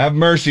Have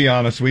mercy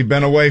on us. We've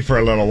been away for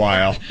a little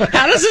while.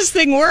 How does this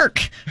thing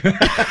work?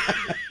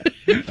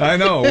 I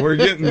know. We're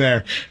getting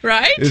there.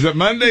 Right? Is it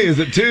Monday? Is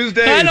it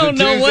Tuesday? I don't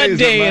know what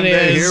day it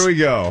is. Here we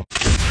go.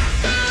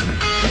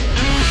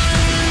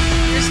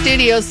 Your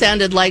studio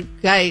sounded like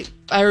I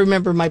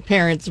remember my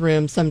parents'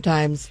 room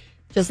sometimes.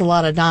 Just a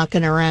lot of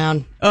knocking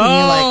around.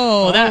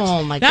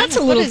 Oh, my goodness,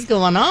 what is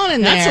going on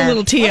in there? That's a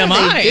little TMI. What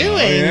are they doing? Oh,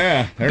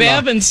 yeah.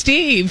 Bev and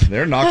Steve.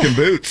 They're knocking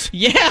boots.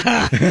 Yeah.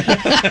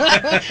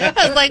 I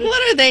was like,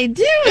 what are they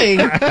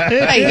doing?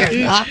 I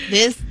hear knock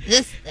this,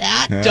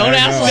 that. Don't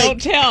ask,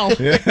 don't tell.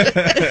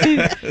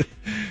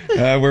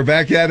 We're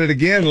back at it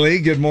again, Lee.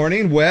 Good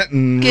morning. Wet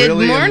and Good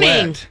really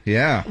morning. wet.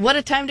 Yeah. What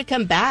a time to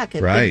come back.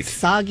 A Right. big,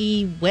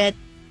 soggy, wet,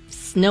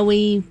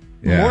 snowy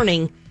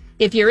morning.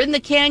 If you're in the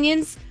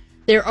canyons,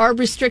 there are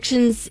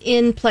restrictions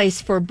in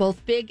place for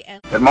both big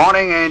and... Good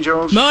morning,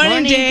 angels.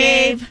 Morning,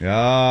 Dave.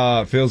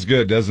 Ah, it feels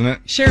good, doesn't it?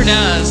 Sure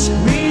does.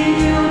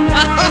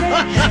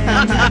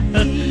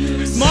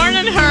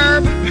 Morning,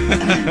 Herb.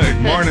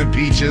 Morning,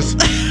 Peaches.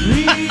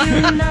 You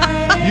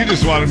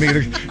just wanted me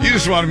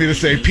to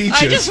say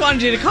Peaches. I just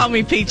wanted you to call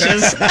me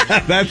Peaches.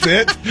 That's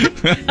it?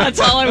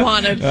 That's all I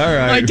wanted. All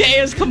right. My day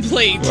is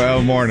complete.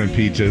 Well, morning,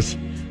 Peaches.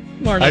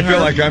 Morning, I feel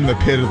Herb. like I'm the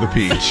pit of the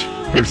peach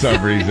for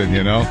some reason,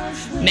 you know?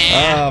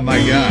 Nah. Oh, my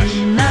gosh.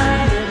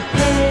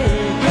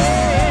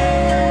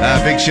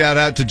 Big shout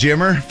out to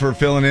Jimmer for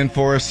filling in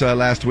for us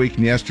last week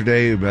and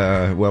yesterday.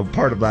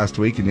 Part of last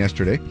week and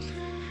yesterday.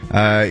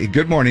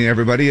 Good morning,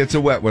 everybody. It's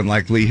a wet one,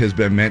 like Lee has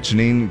been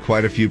mentioning.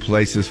 Quite a few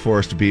places for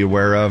us to be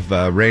aware of.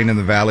 Rain in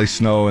the valley,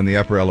 snow in the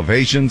upper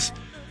elevations.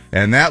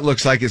 And that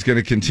looks like it's going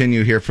to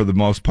continue here for the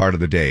most part of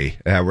the day.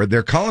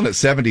 They're calling it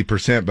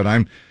 70%, but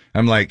I'm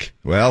like,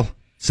 well,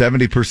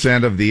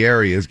 70% of the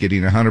area is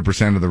getting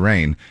 100% of the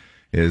rain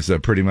is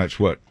pretty much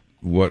what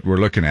we're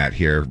looking at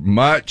here.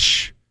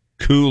 Much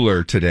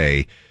cooler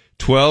today.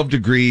 12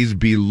 degrees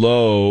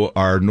below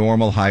our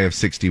normal high of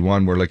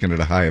 61. We're looking at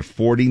a high of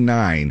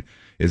 49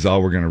 is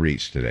all we're going to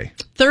reach today.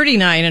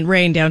 39 and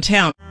rain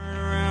downtown.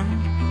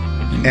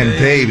 And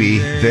baby,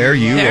 there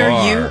you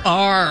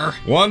are.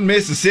 1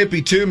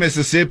 Mississippi, 2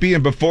 Mississippi,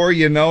 and before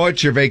you know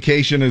it, your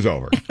vacation is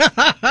over.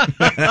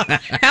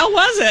 How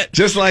was it?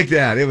 Just like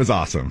that. It was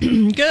awesome.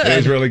 Good. It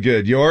was really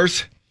good.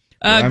 Yours?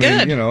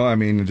 Good.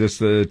 Just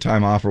the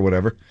time off or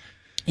whatever.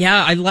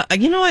 Yeah,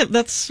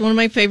 that's one of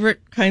my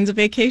favorite kinds of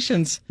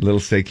vacations. Little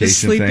staycation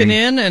Just sleeping thing.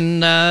 in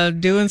and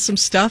doing some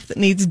stuff that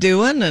needs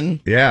doing.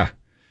 And yeah.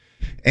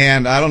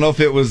 And I don't know if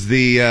it was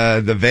the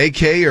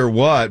vacay or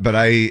what, but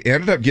I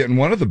ended up getting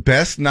one of the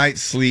best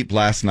night's sleep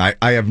last night.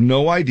 I have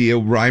no idea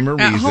rhyme or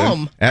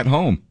reason. At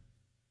home.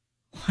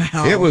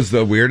 Wow. It was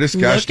the weirdest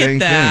gosh dang thing.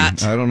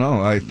 that. I don't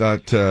know. I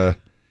thought,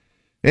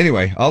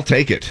 anyway, I'll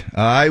take it.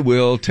 I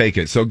will take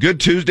it. So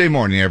good Tuesday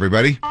morning,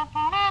 everybody.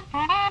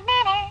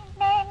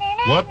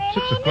 What?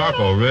 6 o'clock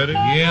already?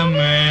 Yeah,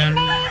 man.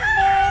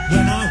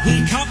 When I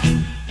wake up,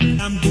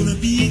 I'm gonna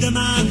be the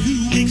man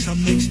who wakes up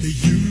next to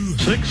you.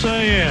 6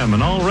 a.m.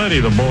 and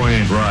already the boy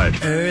ain't right.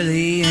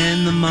 Early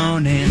in the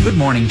morning. Good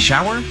morning,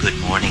 shower. Good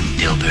morning,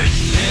 Dilbert.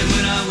 And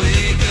when I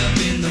wake up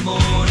in the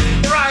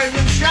morning. Rise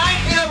and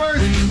shine, Dilbert.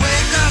 When you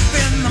wake up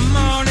in the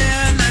morning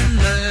and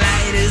the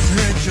light has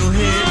hurt your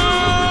head.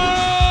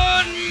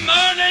 Good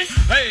morning.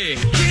 Hey.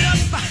 Get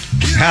up.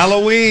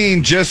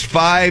 Halloween, just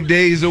 5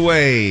 days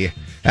away.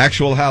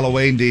 Actual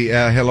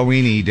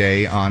Halloweeny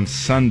day on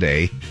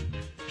Sunday.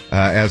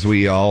 As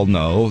we all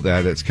know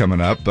that it's coming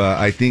up.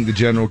 I think the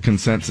general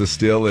consensus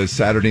still is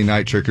Saturday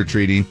night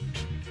trick-or-treating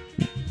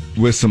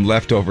with some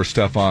leftover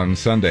stuff on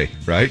Sunday,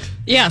 right?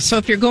 yeah, so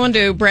if you're going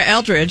to Brett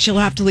Eldridge, you'll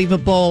have to leave a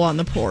bowl on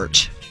the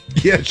porch.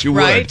 Yes, you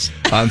Right?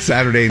 would. On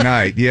Saturday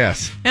night,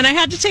 yes. And I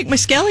had to take my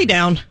skelly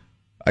down.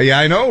 Yeah,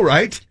 I know,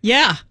 right?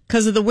 Yeah,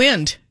 because of the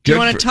wind. Do you Good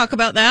want for- to talk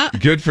about that?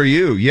 Good for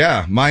you.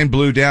 Yeah, mine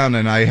blew down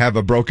and I have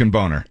a broken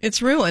boner.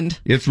 It's ruined.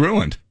 It's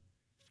ruined.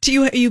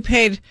 You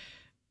paid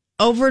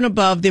over and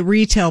above the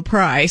retail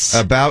price.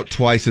 About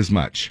twice as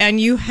much.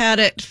 And you had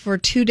it for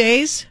 2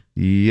 days?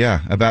 Yeah,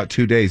 about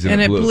 2 days. And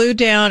it blew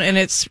down, and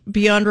it's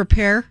beyond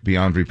repair?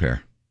 Beyond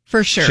repair.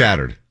 For sure.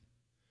 Shattered.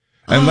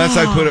 Unless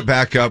I put it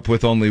back up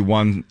with only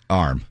one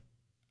arm.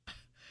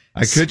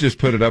 I could just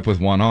put it up with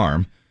one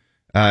arm.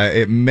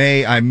 I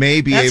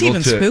may be That's able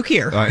even to.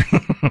 spookier.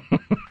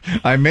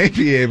 I may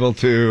be able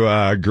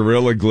to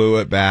Gorilla Glue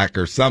it back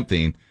or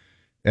something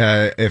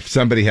if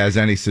somebody has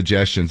any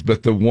suggestions.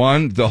 But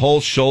the whole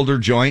shoulder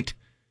joint,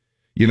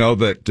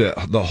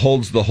 that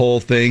holds the whole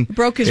thing.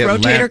 Broke his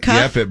rotator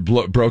cuff? Yep, it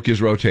broke his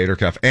rotator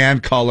cuff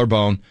and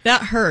collarbone.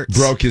 That hurts.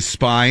 Broke his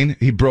spine.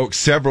 He broke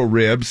several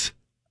ribs.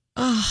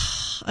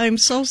 Oh, I'm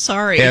so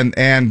sorry.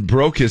 And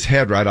broke his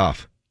head right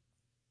off.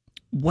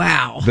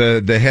 Wow.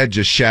 The head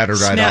just shattered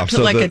right off. Snapped it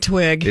like a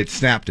twig. It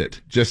snapped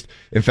it.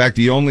 In fact,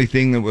 the only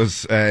thing that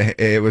was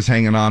it was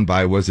hanging on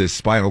by was his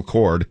spinal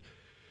cord,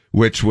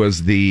 which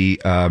was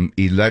the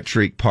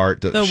electric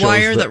part that the shows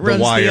wire that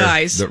runs the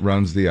eyes. That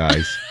runs the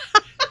eyes,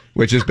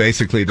 which is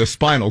basically the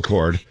spinal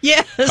cord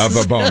yes. of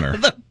a boner.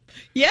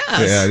 Yes.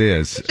 Yeah, it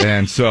is.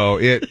 And so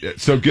good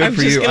I'm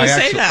for just you. gonna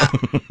say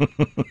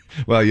that.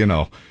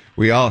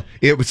 Well,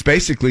 it was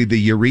basically the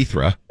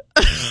urethra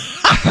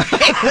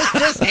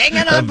Just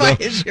hanging on by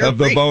his of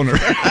the boner.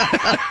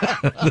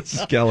 The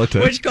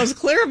skeleton. which goes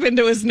clear up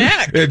into his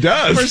neck. It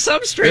does. For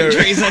some strange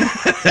reason.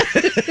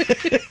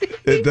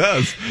 It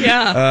does.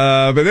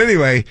 Yeah. But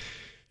anyway,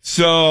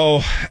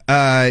 so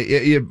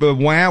but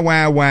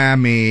wah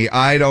me.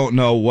 I don't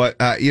know what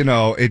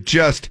it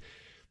just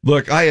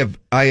look. I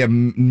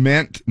am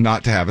meant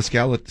not to have a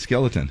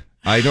skeleton.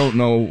 I don't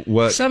know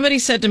what. Somebody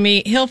said to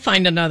me, he'll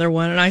find another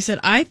one. And I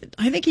said, I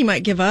think he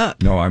might give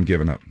up. No, I'm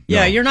giving up. Yeah,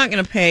 No. you're not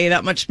going to pay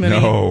that much money.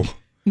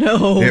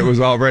 No. It was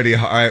already.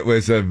 It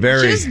was a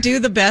very. Just do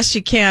the best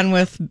you can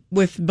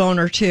with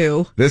Boner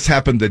 2. This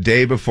happened the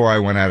day before I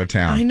went out of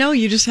town. I know,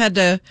 you just had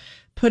to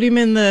put him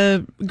in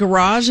the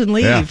garage and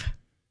leave.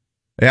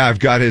 Yeah, I've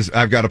got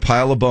a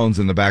pile of bones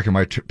in the back of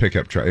my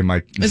pickup truck. In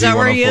my Is that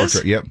where he is?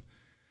 Truck. Yep.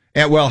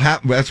 And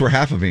that's where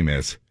half of him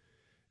is.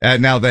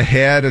 And now the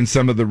head and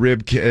some of the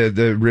rib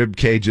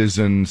cages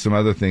and some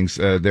other things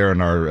they're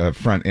in our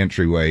front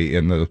entryway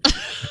in the.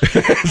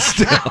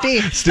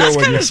 That's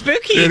kind of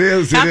spooky. It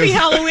is. Happy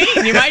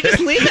Halloween. You might just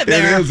leave it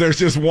there. It is. There's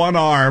just one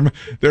arm.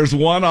 There's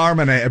one arm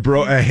and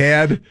a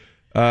head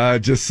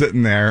just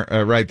sitting there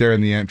right there in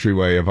the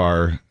entryway of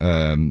our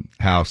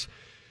house.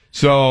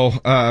 So,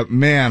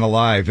 man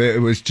alive,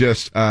 it was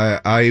just,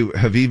 I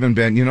have even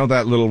been,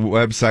 that little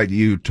website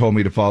you told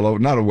me to follow,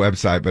 not a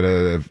website, but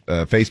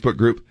a Facebook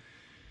group.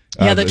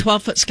 Yeah, the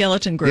 12-foot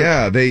skeleton group.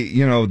 Yeah,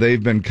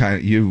 they've been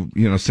kind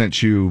of,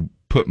 since you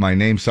put my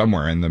name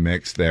somewhere in the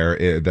mix there,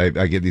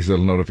 I get these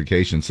little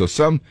notifications.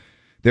 So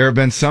there have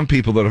been some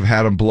people that have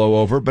had them blow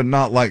over, but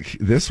not like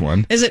this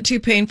one. Is it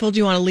too painful? Do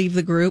you want to leave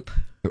the group?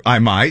 I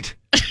might.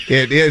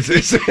 It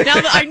is. Now,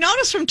 I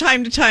notice from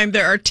time to time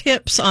there are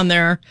tips on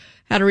there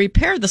how to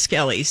repair the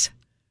skellies.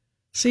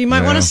 So you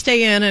might want to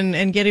stay in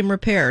and get him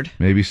repaired.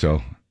 Maybe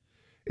so.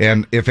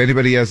 And if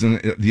anybody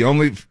the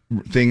only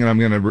thing that I'm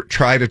going to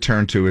try to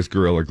turn to is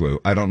Gorilla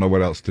Glue. I don't know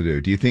what else to do.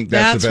 Do you think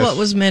that's the best? What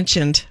was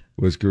mentioned.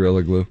 Was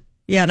Gorilla Glue?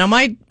 Yeah. Now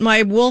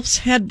my wolf's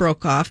head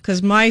broke off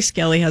because my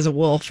skelly has a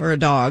wolf or a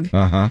dog.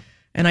 Uh-huh.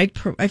 And I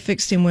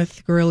fixed him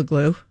with Gorilla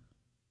Glue.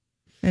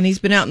 And he's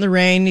been out in the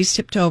rain. He's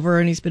tipped over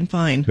and he's been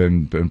fine.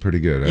 Been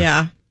pretty good. Huh?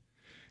 Yeah.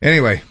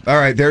 Anyway, all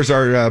right. There's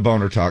our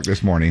boner talk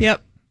this morning.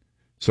 Yep.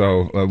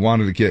 So I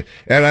wanted to get,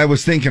 and I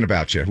was thinking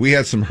about you. We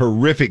had some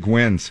horrific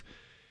winds.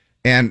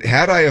 And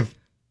had I have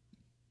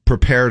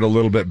prepared a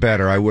little bit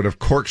better, I would have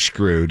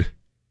corkscrewed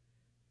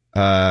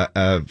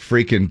a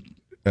freaking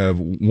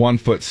 1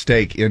 foot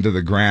stake into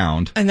the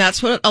ground. And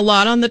that's what a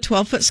lot on the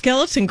 12-foot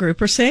skeleton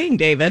group are saying,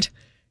 David.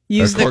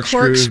 Use the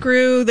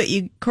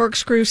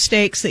corkscrew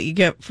stakes that you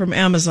get from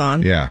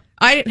Amazon. Yeah.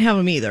 I didn't have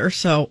them either,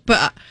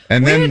 but we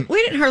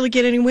didn't hardly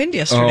get any wind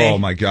yesterday. Oh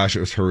my gosh, it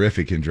was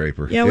horrific in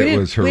Draper. Yeah, it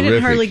was horrific. We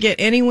didn't hardly get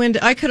any wind.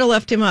 I could have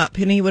left him up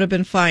and he would have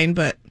been fine,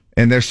 but.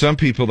 And there's some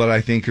people that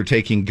I think are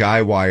taking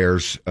guy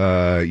wires, is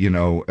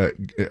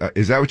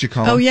that what you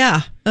call them? Oh,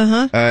 yeah.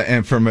 Uh-huh.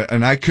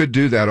 And I could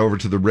do that over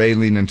to the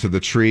railing and to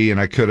the tree, and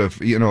I could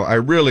have, I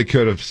really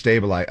could have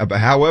stabilized.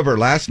 However,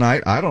 last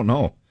night, I don't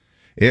know.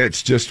 It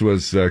just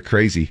was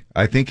crazy.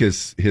 I think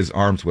his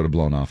arms would have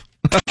blown off.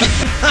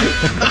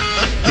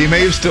 He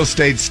may have still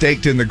stayed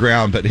staked in the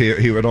ground, but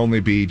he would only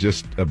be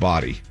just a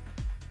body,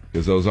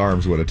 because those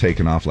arms would have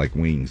taken off like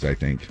wings, I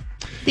think.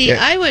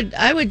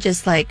 I would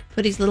just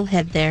put his little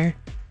head there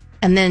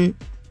and then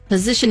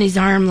position his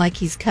arm like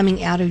he's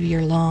coming out of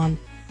your lawn,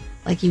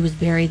 like he was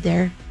buried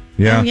there.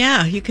 Yeah. Oh,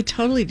 yeah, you could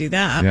totally do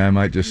that. Yeah, I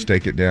might just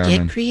stake it down.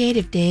 Get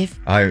creative, Dave.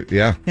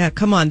 Yeah,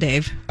 come on,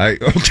 Dave. You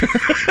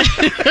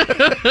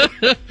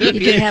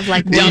could have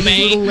one of his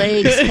little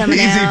legs coming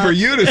Easy out. for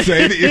you to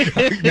say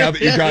that now that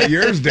you got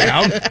yours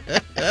down.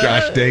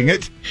 Gosh dang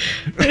it.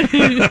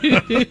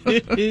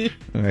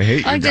 I hate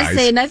you I'm just guys.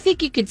 saying, I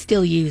think you could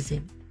still use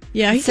him.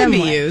 Yeah, he can be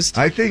Somewhat. used.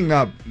 I think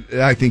not.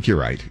 I think you're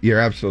right. You're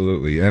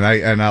absolutely.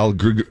 And I'll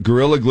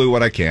gorilla glue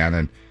what I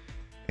can,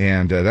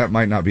 and that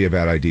might not be a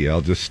bad idea.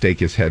 I'll just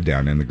stake his head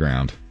down in the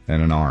ground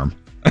and an arm,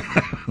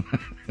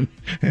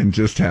 and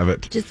just have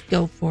it. Just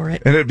go for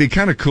it. And it'd be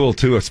kind of cool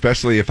too,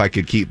 especially if I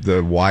could keep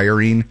the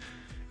wiring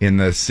in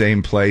the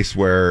same place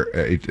where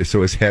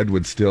so his head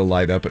would still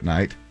light up at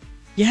night.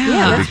 Yeah, Yeah, It'd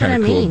be that's what kind I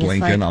of cool mean. It's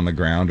blinking on the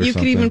ground or you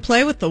something. could even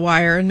play with the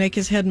wire and make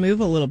his head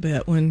move a little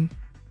bit when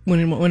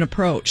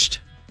approached.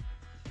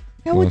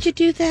 How would you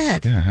do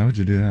that? Yeah, how would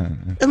you do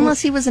that? Unless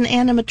he was an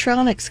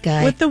animatronics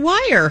guy. With the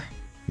wire.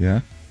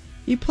 Yeah.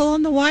 You pull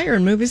on the wire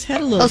and move his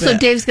head a little bit. So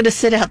Dave's going to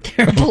sit out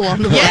there and pull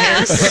on the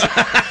Yes,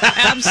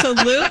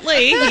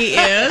 absolutely he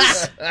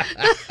is.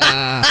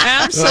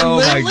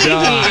 Absolutely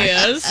he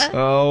is.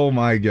 Oh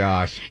my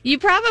gosh. You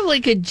probably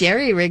could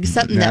jerry rig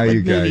something Now that you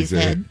would move guys his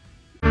are- head.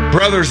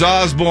 Brothers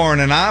Osborne,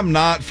 and I'm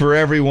not for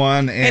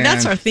everyone. And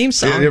that's our theme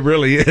song. It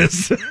really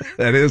is.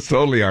 That is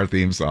totally our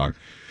theme song.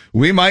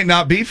 We might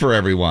not be for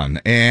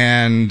everyone.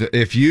 And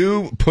if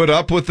you put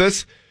up with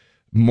us,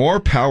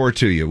 more power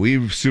to you.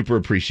 We super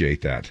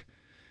appreciate that.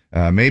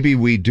 Maybe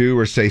we do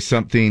or say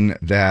something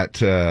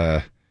that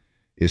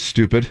is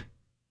stupid.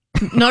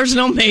 No, there's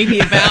no maybe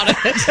about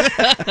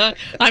it.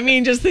 I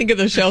mean, just think of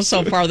the show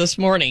so far this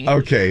morning.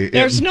 Okay.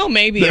 There's no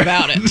maybe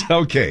about it.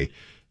 Okay.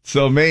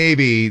 So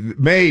maybe,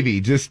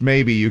 just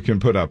maybe you can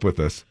put up with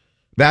us.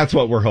 That's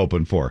what we're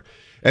hoping for.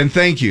 And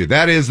thank you.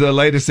 That is the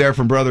latest there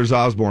from Brothers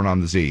Osborne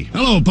on the Z.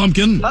 Hello,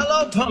 Pumpkin.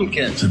 Hello,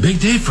 pumpkin. It's a big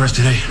day for us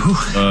today.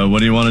 What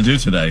do you want to do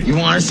today? You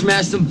want to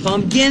smash some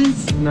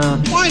pumpkins? No.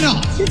 Why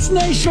not? It's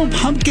National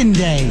Pumpkin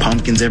Day.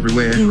 Pumpkins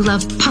everywhere. You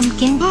love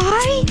pumpkin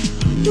pie?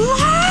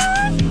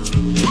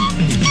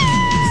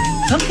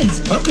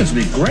 Pumpkins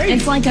would be great.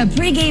 It's like a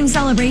pregame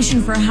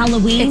celebration for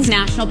Halloween. It's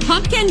National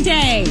Pumpkin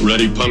Day.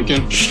 Ready,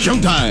 Pumpkin?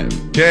 Showtime.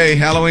 Okay,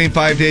 Halloween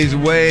 5 days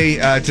away.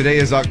 Today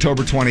is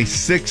October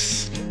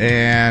 26th,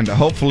 and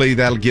hopefully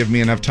that'll give me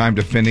enough time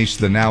to finish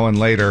the Now and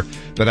Later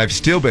that I've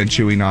still been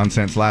chewing on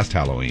since last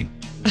Halloween.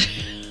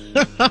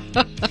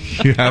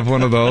 You have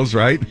one of those,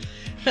 right?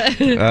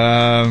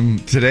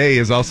 Today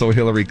is also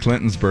Hillary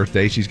Clinton's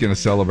birthday. She's going to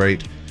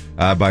celebrate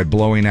by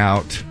blowing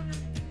out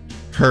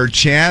her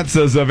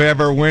chances of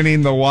ever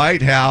winning the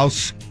White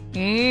House.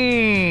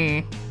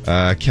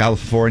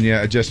 California,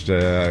 I'm just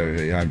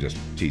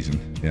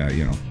teasing. Yeah,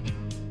 you know.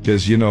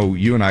 Because, you know,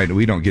 you and I,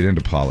 we don't get into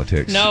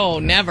politics. No,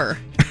 never.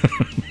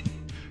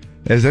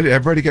 Has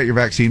everybody got your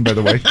vaccine, by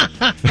the way?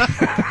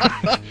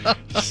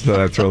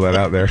 So I throw that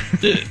out there.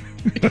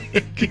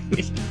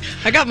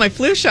 I got my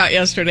flu shot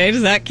yesterday.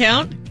 Does that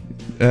count?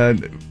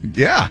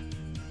 Yeah.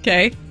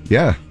 Okay.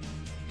 Yeah.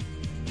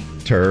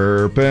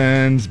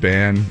 Turpin's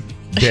been...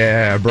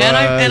 Deborah's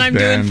and I'm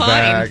been doing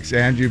fine.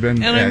 And you've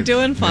been... And I'm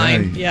doing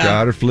fine, yeah.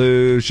 Got her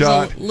flu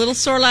shot. It was a little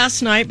sore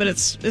last night, but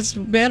it's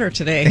better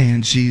today.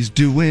 And she's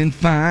doing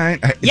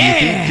fine.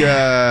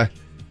 Yeah!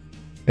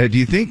 Do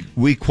you think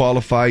we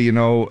qualify, you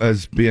know,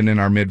 as being in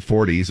our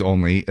mid-40s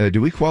only,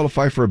 do we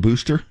qualify for a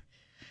booster?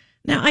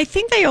 Now, I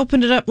think they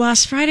opened it up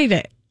last Friday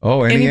to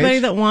anybody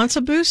that wants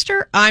a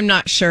booster. I'm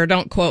not sure.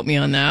 Don't quote me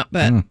on that,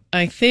 but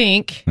I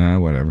think...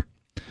 whatever.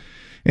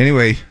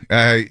 Anyway,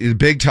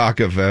 big talk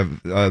of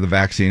the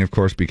vaccine, of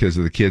course, because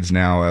of the kids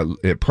now.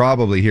 It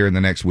probably here in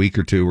the next week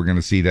or two, we're going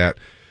to see that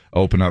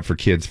open up for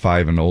kids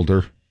 5 and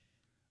older.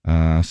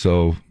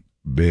 So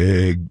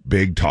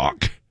big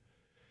talk.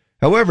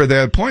 However,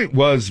 the point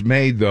was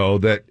made, though,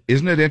 that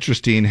isn't it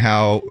interesting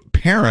how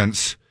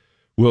parents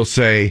will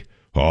say,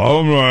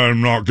 "Oh,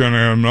 I'm not going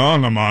to,"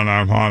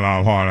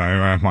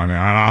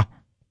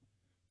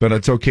 but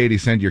it's okay to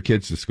send your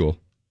kids to school.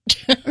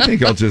 I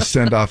think I'll just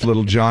send off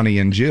little Johnny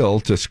and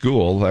Jill to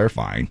school. They're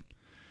fine.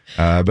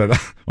 But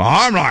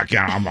I'm not.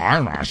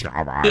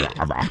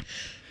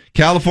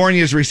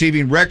 California is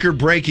receiving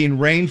record-breaking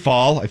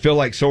rainfall. I feel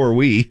like so are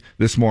we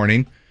this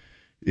morning.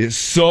 It's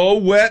so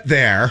wet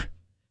there.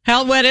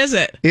 How wet is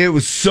it? It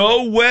was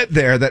so wet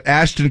there that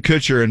Ashton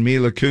Kutcher and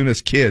Mila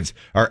Kunis kids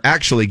are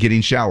actually getting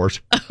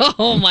showers.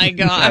 Oh, my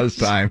gosh. This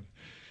time.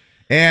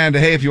 And,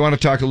 hey, if you want to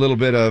talk a little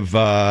bit of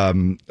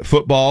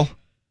football...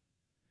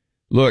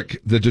 Look,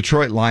 the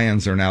Detroit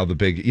Lions are now the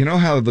big... You know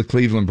how the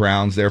Cleveland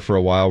Browns there for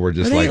a while were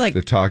just like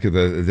the talk of the...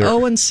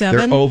 0-7?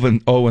 They're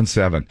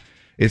 0-7.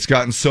 It's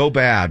gotten so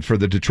bad for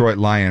the Detroit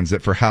Lions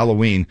that for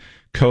Halloween,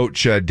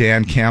 Coach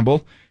Dan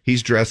Campbell,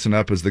 he's dressing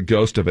up as the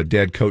ghost of a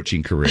dead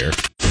coaching career.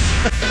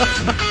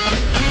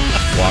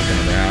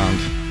 Walking around.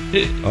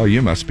 Oh,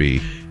 you must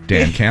be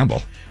Dan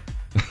Campbell.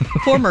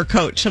 Former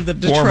coach of the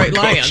Detroit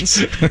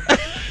Lions.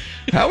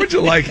 How would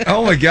you like...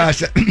 Oh, my gosh.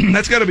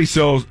 That's got to be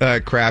so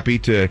crappy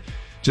to...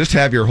 Just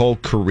have your whole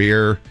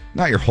career,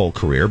 not your whole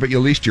career, but at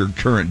least your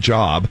current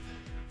job,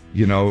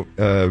 you know,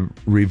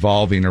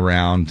 revolving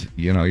around,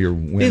 you know, your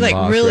win, be like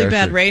loss, really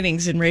bad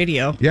ratings in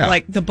radio. Yeah.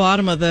 Like the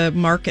bottom of the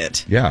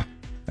market. Yeah.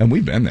 And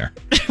we've been there.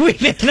 We've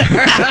been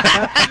there.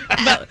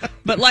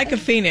 but like a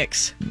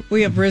phoenix,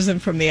 we have risen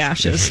from the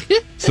ashes.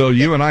 So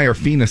you and I are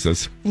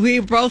phoenuses.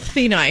 We're both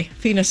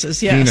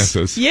phoenuses, yes.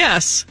 Phoenuses.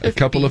 Yes. A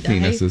couple of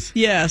phoenuses.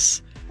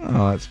 Yes.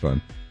 Oh, that's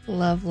fun.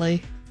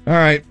 Lovely. All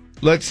right.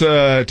 Let's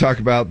talk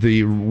about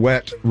the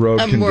wet road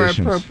conditions.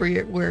 A more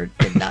appropriate word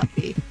could not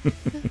be.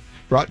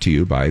 Brought to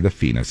you by the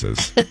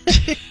Phoenuses.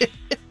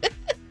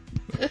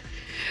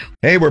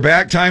 Hey, we're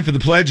back. Time for the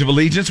Pledge of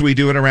Allegiance. We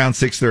do it around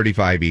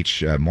 6:35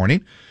 each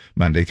morning,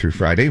 Monday through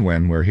Friday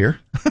when we're here.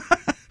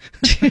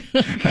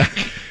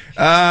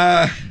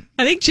 I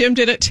think Jim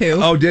did it too.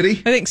 Oh, did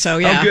he? I think so,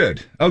 yeah.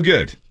 Oh,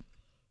 good.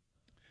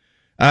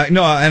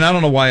 No, and I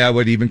don't know why I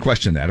would even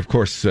question that. Of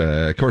course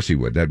he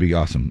would. That'd be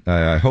awesome.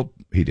 I hope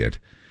he did.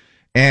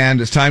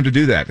 And it's time to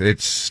do that.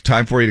 It's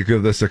time for you to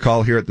give us a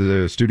call here at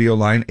the studio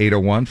line,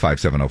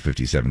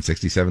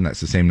 801-570-5767. That's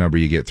the same number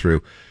you get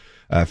through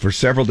for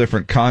several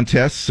different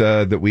contests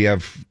that we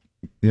have,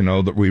 you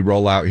know, that we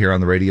roll out here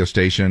on the radio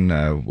station,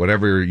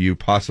 whatever you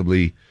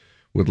possibly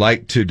would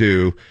like to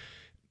do.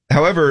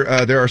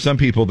 However, there are some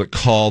people that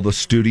call the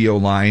studio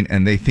line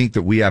and they think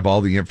that we have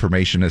all the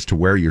information as to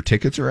where your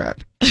tickets are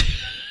at.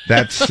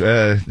 That's,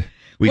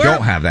 we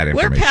don't have that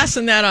information. We're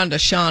passing that on to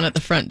Sean at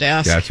the front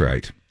desk. That's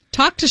right.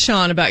 Talk to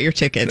Sean about your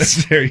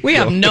tickets. There you We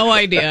go. have no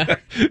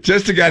idea.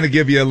 Just to kind of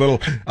give you a little,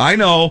 I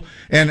know,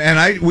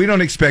 and we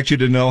don't expect you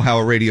to know how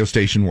a radio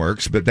station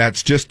works, but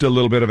that's just a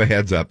little bit of a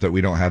heads up that we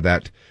don't have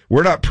that.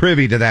 We're not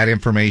privy to that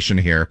information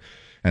here,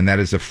 and that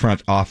is a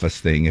front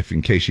office thing. If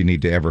in case you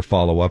need to ever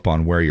follow up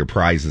on where your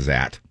prize is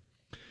at.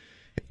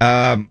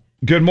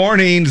 Good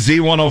morning,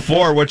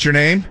 Z104. What's your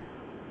name?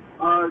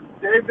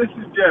 Dave, this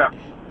is Jeff.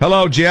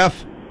 Hello,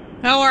 Jeff.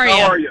 How are you?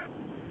 How are you?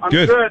 I'm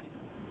Good.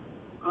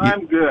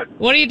 I'm good.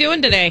 What are you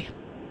doing today?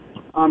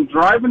 I'm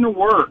driving to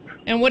work.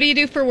 And what do you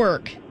do for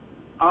work?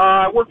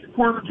 I work at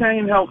Corner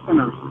Canyon Health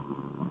Centers.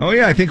 Oh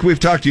yeah, I think we've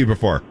talked to you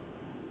before.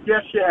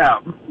 Yes, you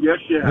have. Yes,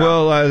 you have.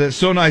 Well, that's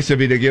so nice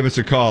of you to give us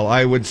a call.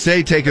 I would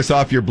say take us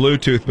off your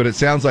Bluetooth, but it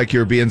sounds like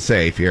you're being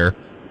safe here.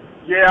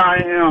 Yeah, I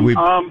am.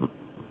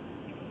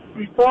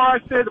 Before I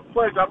say the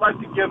pledge, I'd like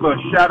to give a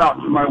shout-out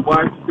to my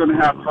wife who's going to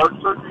have heart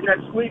surgery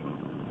next week.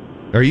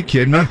 Are you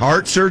kidding me?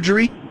 Heart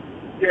surgery?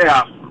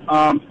 Yeah.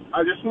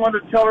 I just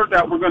wanted to tell her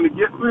that we're going to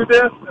get through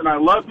this, and I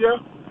love you,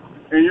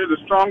 and you're the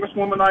strongest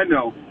woman I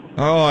know.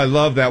 Oh, I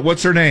love that.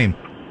 What's her name?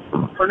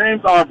 Her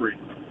name's Aubrey.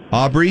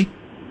 Aubrey?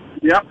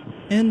 Yep.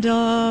 And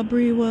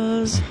Aubrey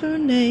was her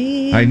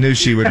name. I knew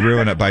she would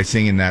ruin it by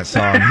singing that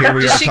song. Here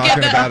we Did are she get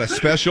talking that? about a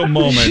special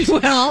moment,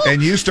 Well,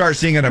 and you start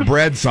singing a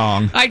bread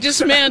song. I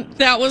just meant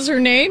that was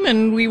her name,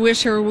 and we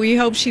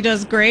hope she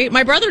does great.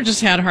 My brother just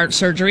had heart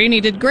surgery, and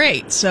he did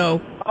great,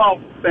 so. Oh,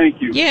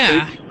 thank you.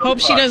 Yeah, Thank you so hope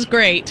she much. does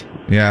great.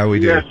 Yeah, we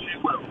do. Yes, she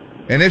will.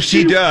 And if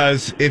she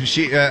does,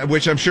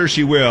 which I'm sure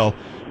she will,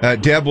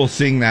 Deb will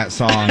sing that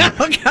song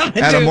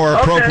at a more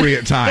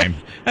appropriate time.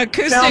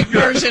 Acoustic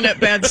version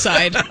at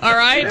bedside. All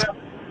right?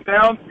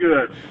 Yeah, sounds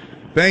good.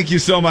 Thank you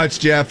so much,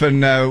 Jeff,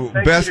 and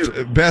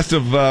best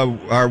of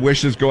our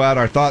wishes go out.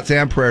 Our thoughts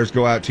and prayers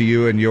go out to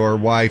you and your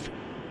wife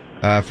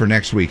for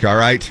next week. All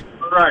right.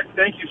 All right.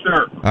 Thank you,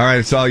 sir. All right,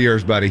 it's all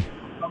yours, buddy.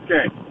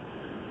 Okay.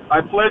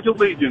 I pledge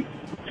allegiance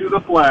to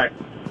the flag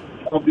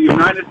of the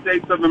United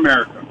States of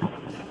America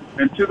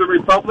and to the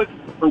republic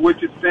for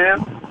which it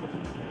stands,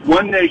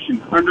 one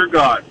nation under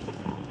God,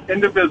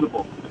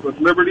 indivisible, with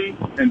liberty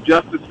and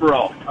justice for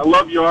all. I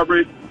love you,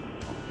 Aubrey.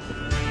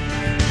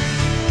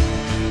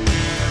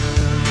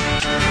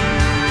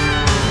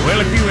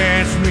 Well, if you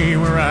ask me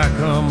where I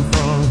come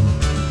from,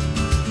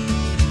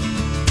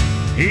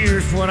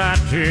 here's what I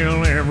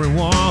tell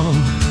everyone.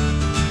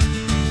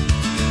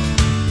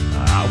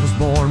 I was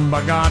born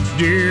by God's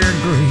dear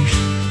grace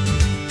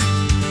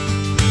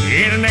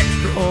in an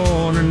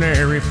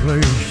extraordinary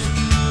place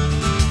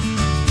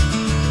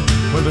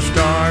where the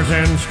stars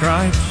and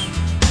stripes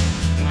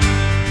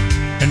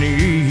and the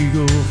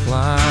eagle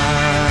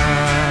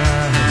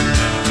flies.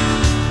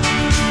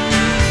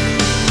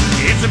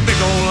 It's a big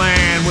old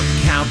land with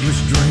countless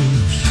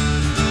dreams,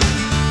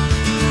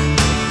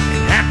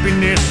 and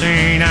happiness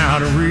ain't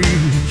out of reach.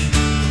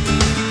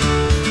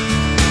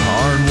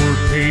 Hard work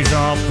pays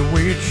off the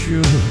way it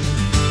should.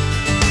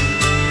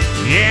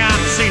 Yeah,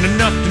 I've seen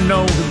enough to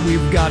know that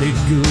we've got it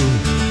good,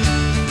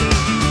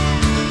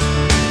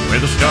 where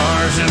the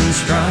stars and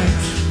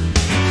stripes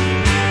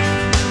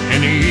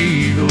and the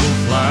eagle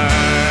fly.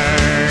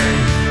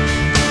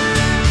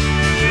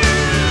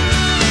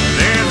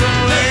 There's a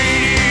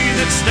lady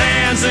that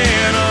stands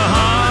in a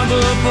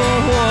harbor for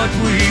what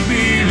we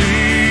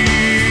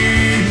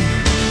believe,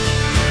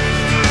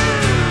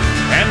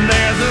 and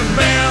there's a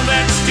bell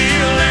that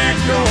still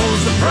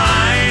echoes the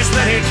price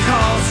that it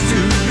costs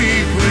to be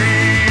free.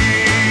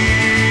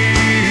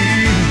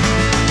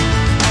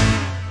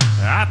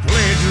 I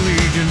pledge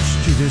allegiance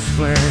to this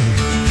flag,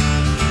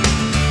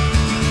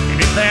 and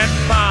if that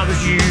bothers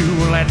you,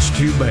 well, that's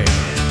too bad.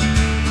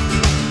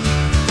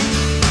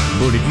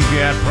 But if you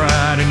got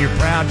pride and you're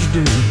proud you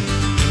do,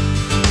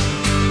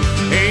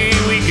 hey,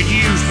 we could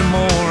use some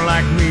more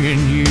like me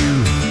and you,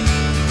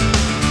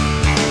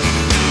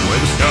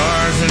 where the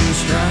stars and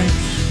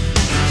stripes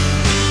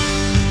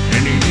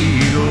and the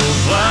eagle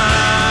fly.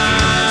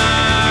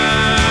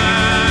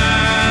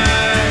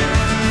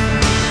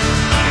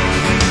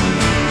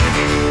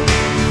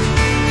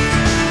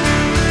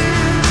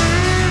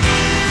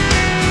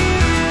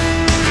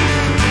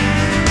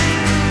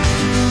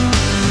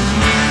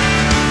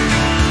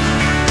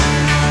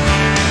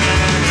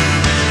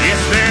 Yes,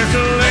 there's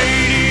a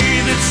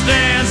lady that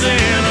stands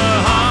in a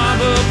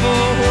harbor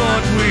for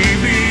what we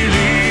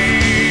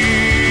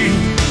believe,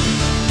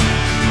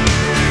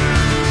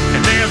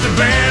 and there's a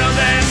bell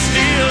that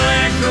still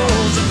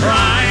echoes the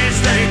price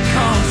that it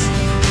costs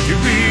to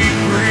be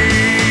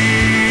free.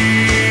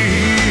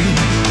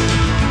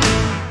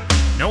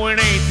 No, it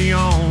ain't the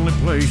only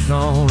place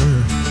on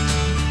earth,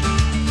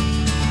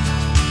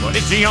 but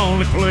it's the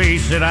only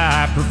place that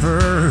I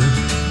prefer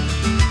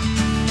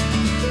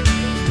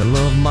to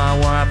love my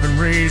wife and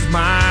raise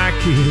my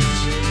kids,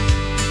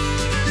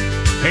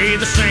 hey,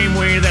 the same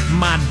way that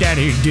my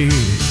daddy did,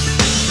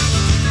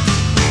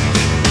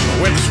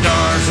 with the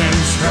stars and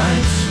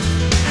stripes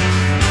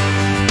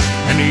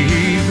and the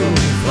eagle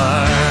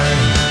fly,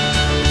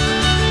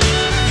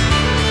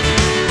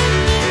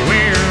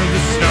 where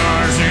the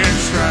stars and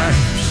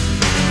stripes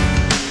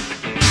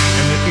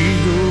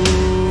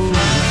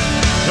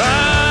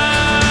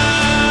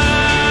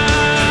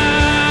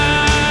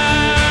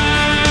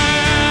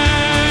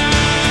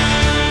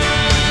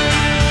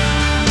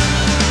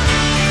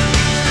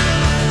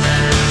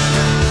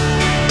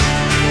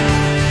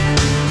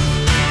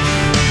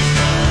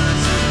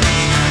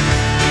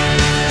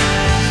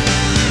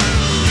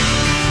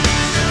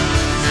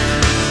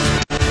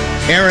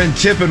Aaron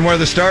Tippin, Where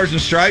the Stars and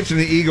Stripes and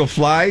the Eagle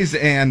Flies,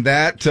 and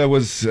that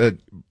was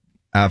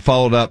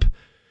followed up,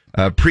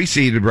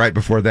 preceded right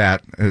before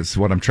that, is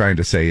what I'm trying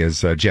to say,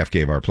 is Jeff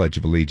gave our Pledge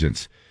of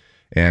Allegiance.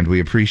 And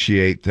we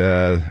appreciate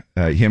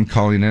him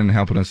calling in and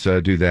helping us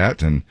do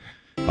that, and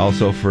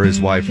also for his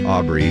wife,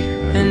 Aubrey.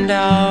 And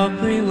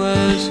Aubrey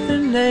was her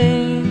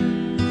name.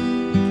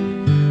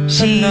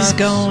 She's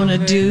gonna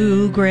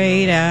do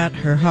great at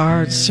her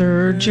heart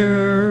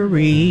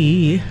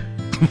surgery.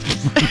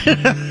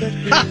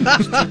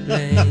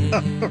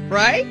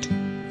 Right?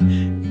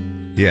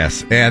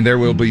 Yes, and there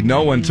will be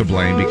no one to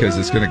blame because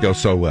it's going to go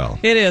so well.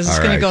 It is. It's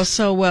All going right. to go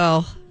so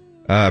well.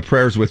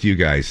 Prayers with you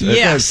guys.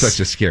 Yes. That's such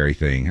a scary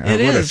thing. It what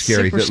a is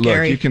scary super thing.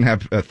 scary. Look, you can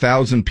have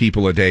 1,000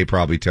 people a day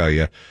probably tell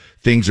you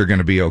things are going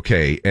to be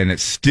okay, and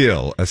it's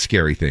still a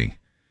scary thing.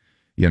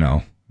 You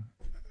know,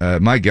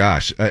 my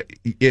gosh,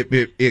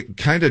 it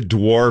kind of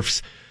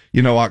dwarfs.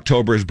 You know,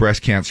 October is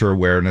Breast Cancer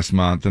Awareness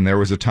Month, and there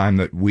was a time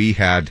that we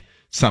had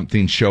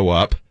something show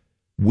up.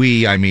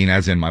 I mean,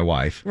 as in my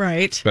wife,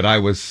 Right. but I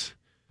was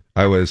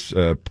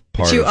part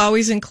But you of.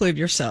 always include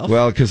yourself.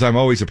 Well, because I'm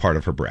always a part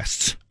of her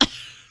breasts.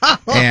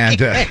 And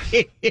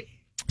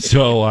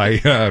so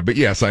but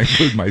yes, I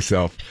include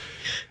myself.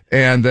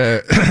 And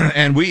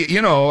and we,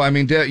 you know, I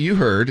mean, you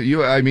heard,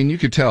 I mean, you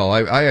could tell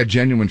I had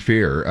genuine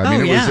fear. I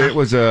mean, it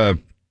was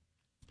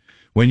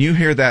when you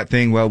hear that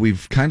thing, well,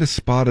 we've kind of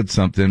spotted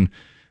something.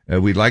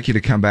 We'd like you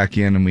to come back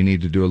in and we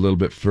need to do a little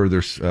bit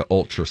further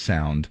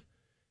ultrasound,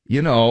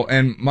 you know,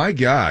 and my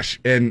gosh,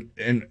 and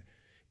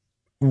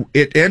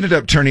it ended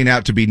up turning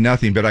out to be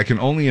nothing, but I can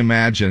only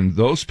imagine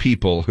those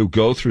people who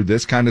go through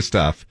this kind of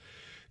stuff.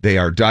 They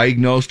are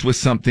diagnosed with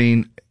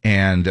something,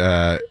 and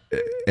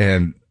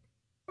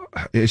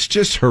it's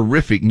just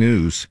horrific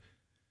news.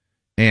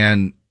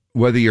 And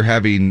whether you're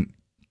having,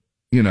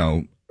 you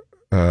know,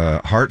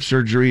 heart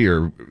surgery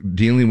or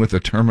dealing with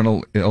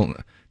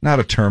not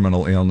a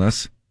terminal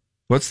illness.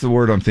 What's the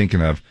word I'm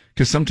thinking of?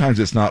 Because sometimes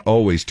it's not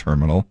always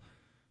terminal,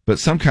 but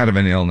some kind of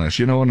an illness.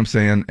 You know what I'm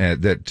saying?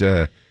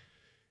 That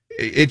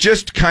it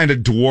just kind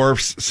of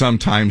dwarfs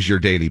sometimes your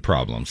daily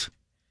problems.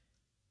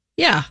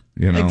 Yeah,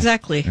 You know,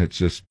 exactly. It's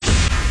just,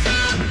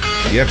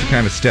 you have to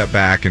kind of step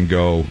back and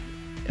go, all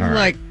right.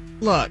 Like,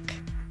 look,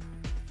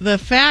 the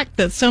fact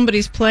that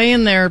somebody's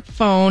playing their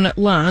phone at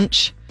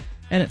lunch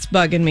and it's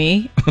bugging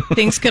me,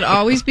 things could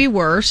always be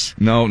worse.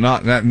 No,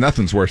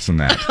 nothing's worse than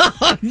that.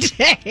 Oh,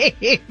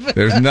 Dave.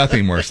 There's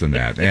nothing worse than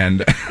that.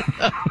 And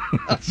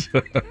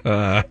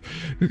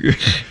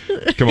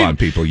come on,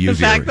 people, The use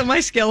fact that my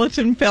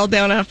skeleton fell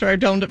down after I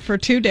domed it for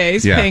 2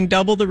 days, Yeah. paying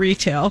double the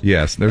retail.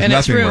 Yes, there's and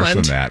it's nothing worse than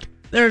ruined. that.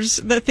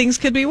 That things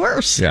could be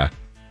worse. Yeah.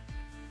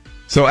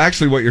 So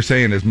actually, what you're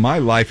saying is my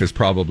life is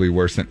probably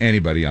worse than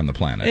anybody on the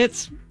planet.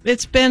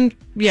 It's been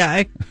you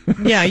had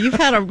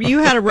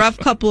a rough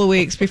couple of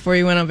weeks before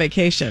you went on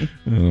vacation.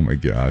 Oh my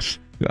gosh,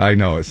 I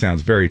know it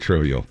sounds very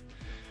trivial.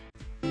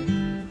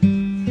 And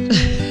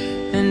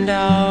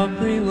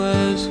Aubrey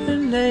was her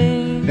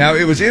name. Now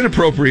it was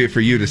inappropriate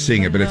for you to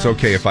sing it, but it's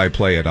okay if I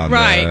play it on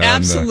Right, the,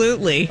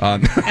 absolutely.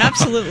 on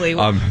Absolutely.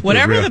 the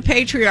Whatever real- the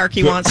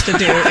patriarchy wants to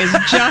do is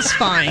just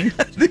fine.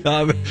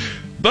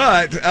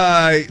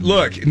 But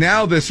look,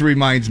 now this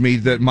reminds me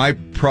that my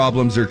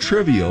problems are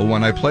trivial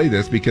when I play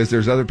this because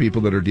there's other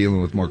people that are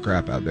dealing with more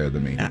crap out there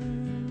than me.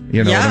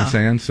 You know what I'm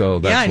saying? So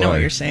that's I know why.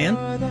 what you're saying.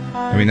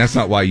 I mean, that's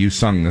not why you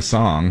sung the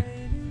song.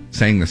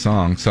 Sung the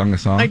song.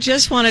 I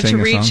just wanted Sang to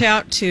the reach song?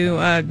 out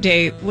to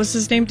Dave. What's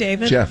his name,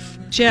 David? Jeff.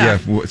 Yeah,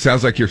 it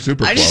sounds like you're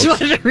super I close. just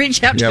wanted to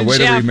reach out to way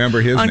Jeff to remember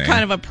his on name.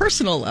 kind of a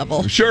personal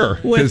level. Sure.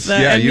 With 'cause,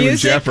 yeah, and you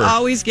music and Jeff are,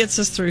 always gets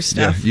us through yeah,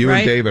 stuff. you right?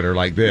 and David are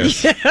like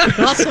this.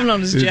 Also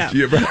known as Jeff.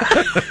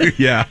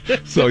 Yeah.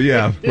 So,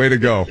 yeah, way to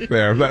go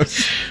there.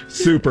 That's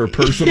super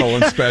personal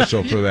and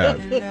special for that.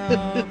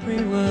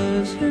 Aubrey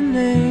was her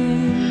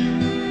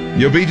name.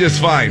 You'll be just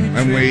fine.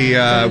 And we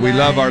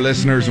love our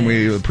listeners, and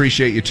we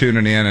appreciate you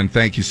tuning in, and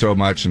thank you so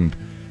much. And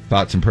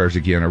thoughts and prayers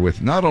again are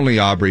with not only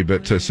Aubrey,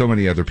 but to so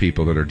many other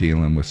people that are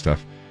dealing with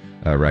stuff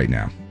right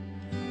now.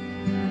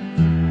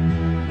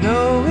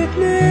 No, it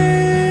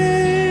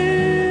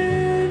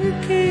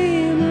never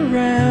came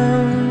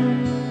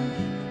around.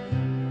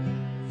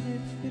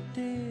 If it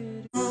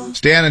did.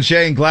 Stan and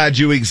Shane, Glad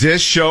You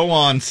Exist show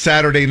on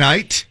Saturday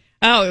night.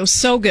 Oh, it was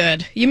so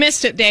good. You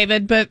missed it,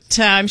 David, but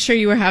I'm sure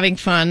you were having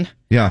fun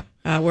Yeah.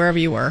 wherever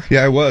you were.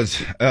 Yeah, I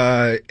was.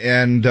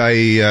 And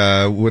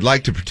I would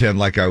like to pretend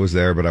like I was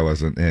there, but I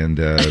wasn't. And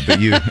but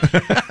you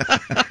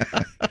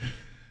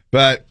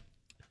but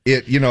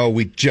it, you know,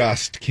 we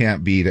just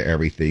can't be to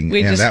everything.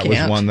 We and just that was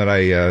can't. one that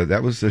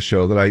that was the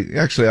show that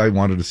I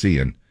wanted to see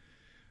in.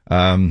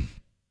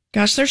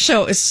 Gosh, their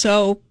show is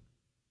so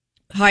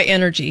high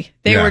energy.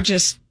 They Yeah. were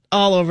just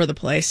all over the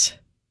place.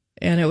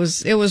 And it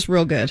was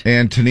real good.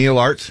 And Tennille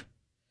Arts?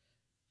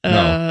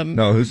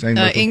 No, who's saying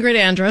that? Ingrid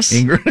Andress.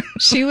 Ingrid?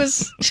 She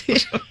was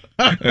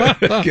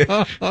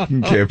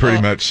okay,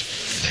 pretty much.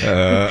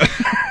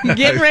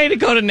 getting ready to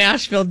go to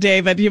Nashville,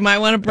 David. You might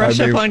want to brush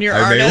up on your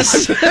I may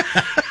artists.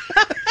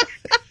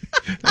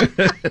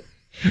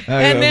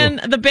 And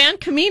then the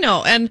band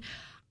Camino. And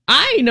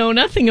I know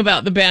nothing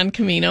about the band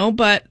Camino,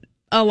 but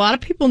a lot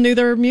of people knew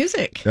their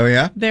music. Oh,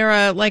 yeah?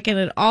 They're like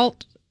an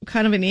alt,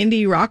 kind of an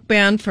indie rock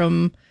band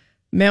from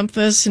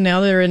Memphis, and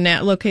now they're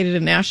located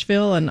in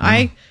Nashville. And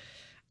I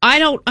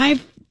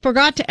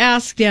forgot to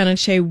ask Dan and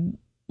Shay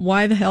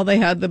why the hell they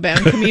had the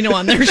band Camino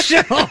on their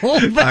show.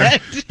 But, I'm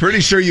pretty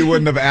sure you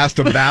wouldn't have asked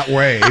them that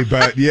way,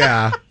 but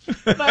yeah.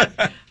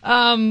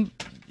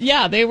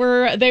 Yeah, they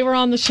were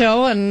on the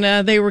show,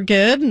 and they were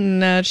good,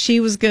 and she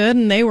was good,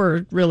 and they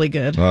were really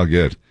good. Oh,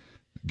 good.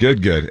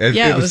 Good.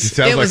 It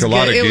sounds like a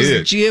lot of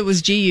good. It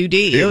was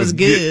G-U-D. It was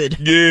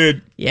good.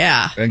 Good.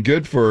 Yeah. And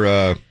good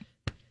for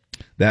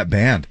that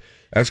band.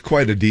 That's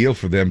quite a deal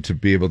for them to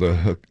be able to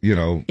hook,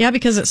 Yeah,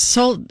 because it's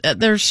sold.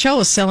 Their show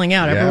is selling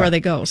out everywhere they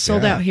go.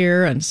 Sold out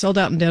here and sold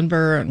out in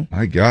Denver. And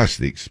my gosh,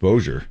 the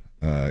exposure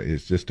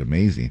is just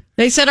amazing.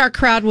 They said our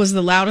crowd was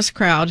the loudest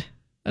crowd,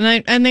 and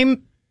they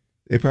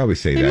probably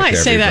say that. They might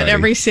say that in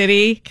every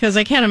city, because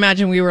I can't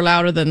imagine we were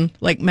louder than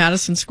like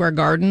Madison Square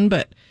Garden,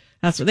 but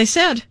that's what they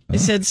said. They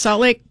said,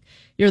 Salt Lake,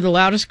 you're the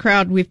loudest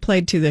crowd we've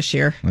played to this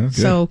year. Oh,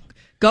 so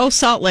go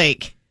Salt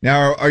Lake.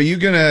 Now, are you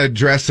going to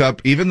dress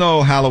up, even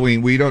though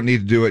Halloween, we don't need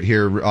to do it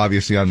here,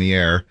 obviously, on the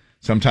air.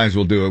 Sometimes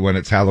we'll do it when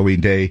it's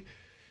Halloween day,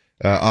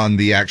 on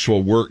the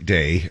actual work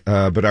day.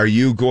 But are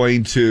you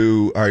going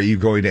to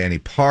any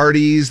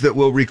parties that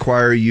will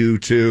require you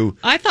to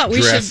I thought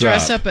we should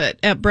dress up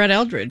at Brett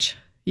Eldridge,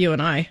 you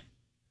and I.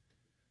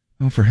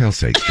 Oh, for hell's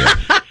sake,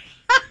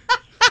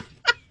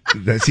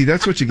 See,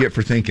 that's what you get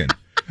for thinking.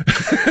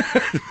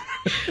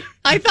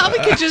 I thought we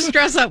could just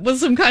dress up with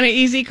some kind of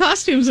easy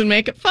costumes and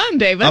make it fun,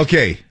 David.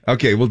 Okay,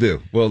 we'll do.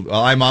 Well,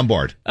 I'm on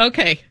board.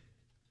 Okay.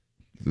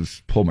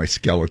 Just pull my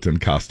skeleton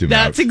costume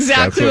out. That's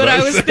exactly what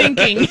I was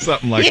thinking.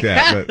 Something like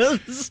that.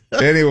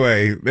 But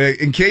anyway,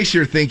 in case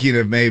you're thinking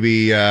of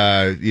maybe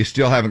you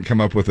still haven't come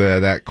up with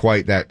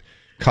that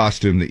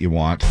costume that you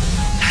want.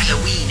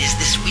 Halloween is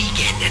this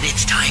weekend, and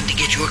it's time to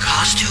get your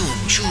costume.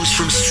 Choose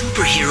from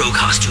superhero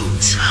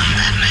costumes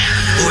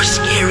or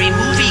scary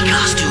movie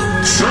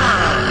costumes.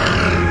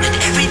 And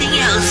everything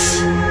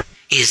else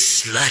is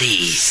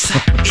slutty.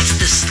 It's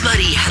the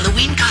Slutty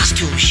Halloween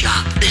costume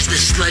shop. There's the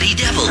Slutty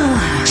Devil,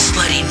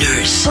 Slutty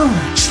Nurse,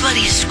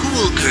 Slutty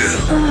Schoolgirl,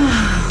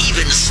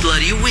 even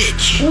Slutty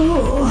Witch.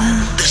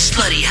 The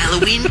Slutty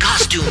Halloween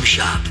costume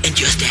shop. And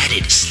just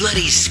added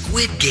Slutty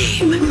Squid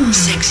Game,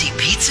 Sexy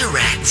Pizza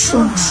Rats,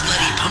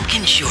 Slutty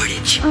Pumpkin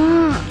Shortage,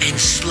 and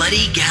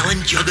Slutty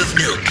Gallon Jug of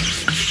Milk.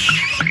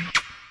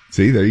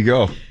 See, there you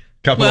go.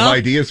 Couple of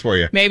ideas for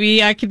you.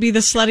 Maybe I could be the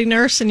slutty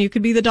nurse and you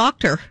could be the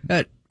doctor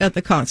at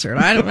the concert.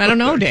 I don't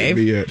know, Dave.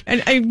 Be it.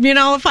 And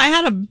if I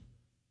had a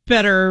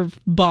better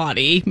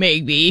body,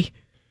 maybe.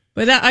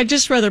 But I'd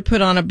just rather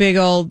put on a big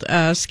old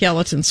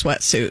skeleton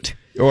sweatsuit.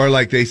 Or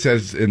like they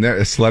says in there,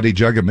 a slutty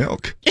jug of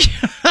milk. You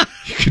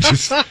could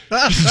just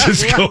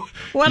go.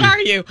 What are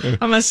you?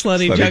 I'm a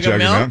slutty jug of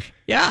milk.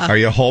 Yeah. Are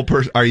you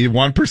are you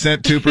 1%,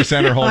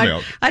 2%, or whole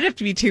milk? I'd have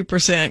to be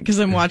 2% because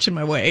I'm watching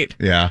my weight.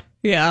 Yeah.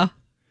 Yeah.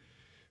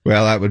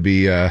 Well, that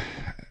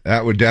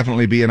would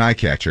definitely be an eye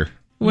catcher.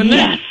 Wouldn't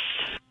it?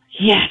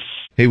 Yes.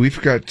 Hey, we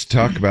forgot to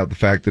talk about the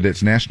fact that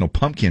it's National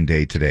Pumpkin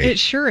Day today. It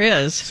sure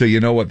is. So you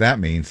know what that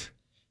means.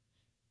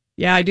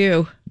 Yeah, I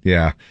do.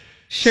 Yeah.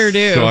 Sure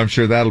do. So I'm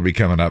sure that'll be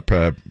coming up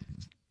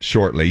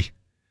shortly.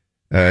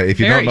 If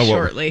you Very don't know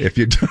shortly.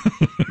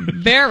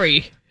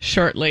 Very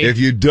shortly. If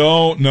you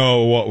don't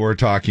know what we're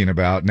talking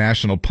about,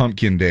 National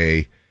Pumpkin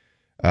Day.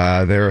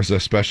 There is a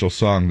special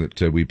song that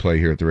we play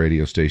here at the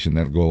radio station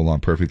that'll go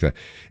along perfectly.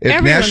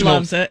 Everyone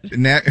loves it.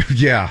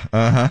 Yeah.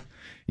 Uh-huh.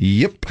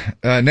 Yep.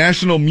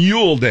 National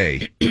Mule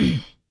Day.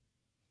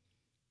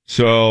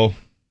 So.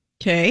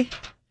 Okay.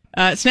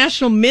 It's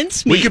National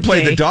Mincemeat Day. We could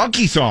play the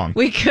donkey song.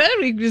 We could.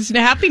 It's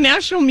Happy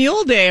National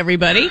Mule Day,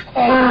 everybody.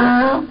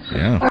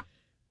 Yeah.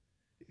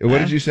 What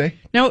did you say?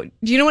 No.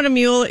 Do you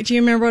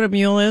remember what a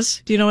mule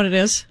is? Do you know what it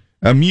is?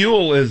 A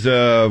mule is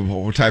a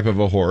type of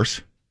a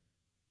horse.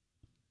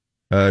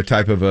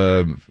 Type of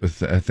a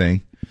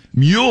thing.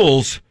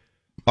 Mules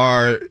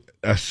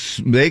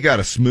they got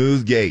a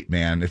smooth gait,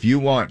 man. If you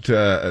want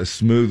a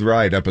smooth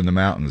ride up in the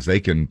mountains, they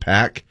can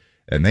pack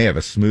and they have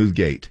a smooth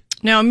gait.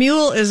 Now, a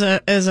mule is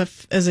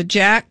a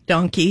jack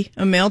donkey,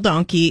 a male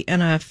donkey,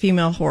 and a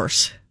female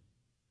horse.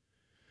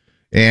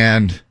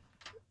 And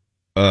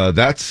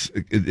that's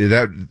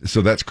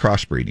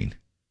crossbreeding.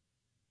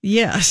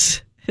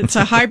 Yes, it's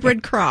a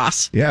hybrid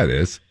cross. Yeah, it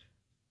is.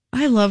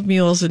 I love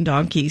mules and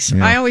donkeys.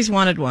 Yeah. I always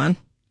wanted one.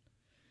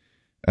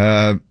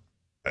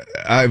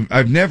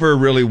 I've never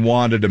really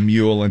wanted a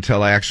mule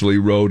until I actually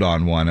rode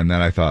on one, and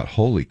then I thought,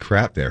 "Holy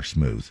crap, they're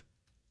smooth."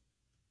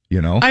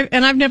 You know.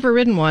 I've never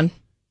ridden one.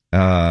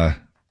 And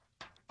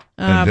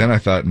then I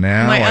thought,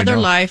 now my other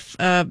life,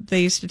 they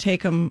used to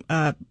take them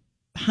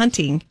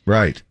hunting,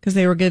 right? Because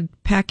they were good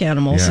pack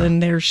animals,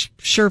 and they're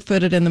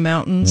sure-footed in the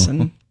mountains.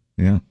 And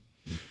yeah.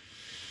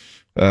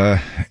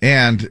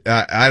 And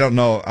I don't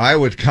know. I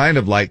would kind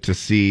of like to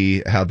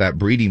see how that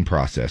breeding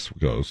process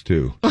goes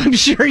too. I'm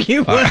sure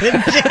you would,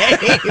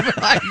 Dave.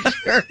 I'm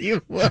sure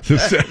you would.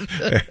 Is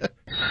that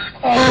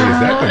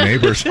the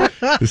neighbors? What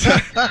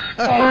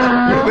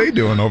are they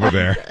doing over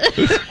there?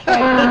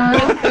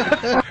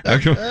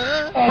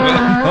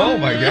 Oh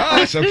my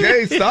gosh.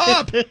 Okay,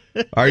 stop.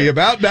 Are you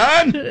about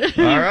done?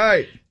 All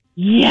right.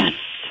 Yes.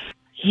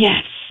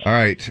 All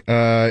right.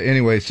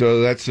 Anyway,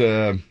 so that's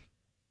a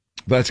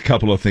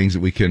couple of things that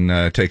we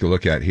can take a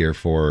look at here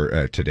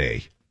for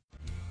today.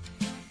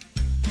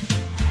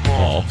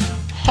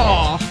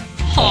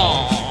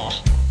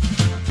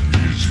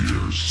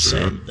 Easier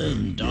said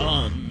than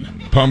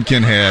done.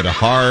 Pumpkinhead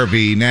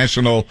Harvey,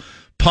 National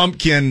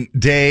Pumpkin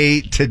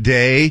Day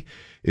today.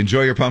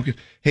 Enjoy your pumpkin.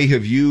 Hey,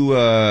 have you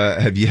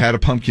had a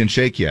pumpkin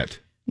shake yet?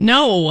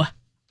 No.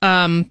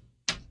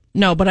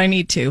 No, but I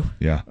need to.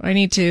 Yeah. I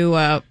need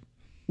to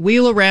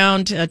wheel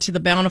around to the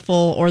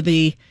Bountiful or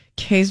the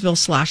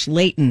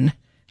Kaysville/Layton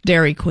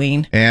Dairy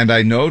Queen. And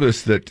I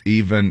noticed that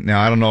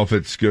now I don't know if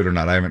it's good or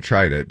not. I haven't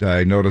tried it.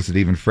 I noticed that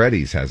even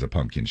Freddy's has a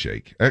pumpkin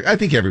shake. I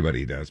think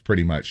everybody does,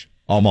 pretty much.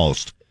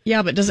 Almost.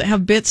 Yeah, but does it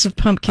have bits of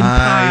pumpkin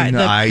pie?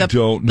 I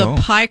don't know.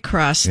 The pie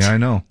crust Yeah, I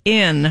know.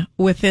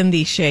 within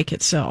the shake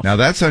itself. Now,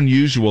 that's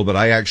unusual that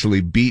I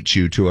actually beat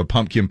you to a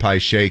pumpkin pie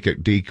shake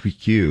at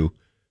DQ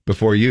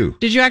before you.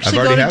 Did you actually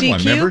I've already go had to one,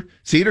 DQ? remember?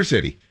 Cedar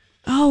City.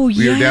 Oh, yeah.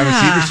 We were down in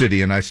Cedar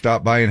City, and I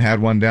stopped by and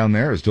had one down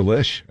there. It was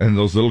delish. And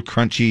those little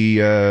crunchy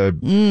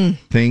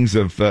things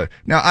of...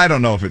 now, I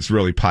don't know if it's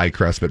really pie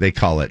crust, but they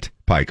call it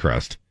pie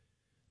crust.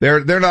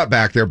 They're not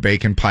back there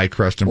baking pie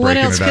crust and What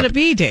breaking it up. else could it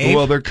be, Dave?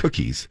 Well, they're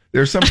cookies.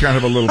 There's some kind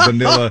of a little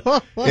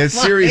vanilla...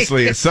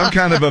 seriously, it's some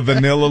kind of a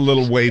vanilla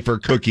little wafer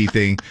cookie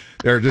thing.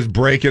 They're just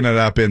breaking it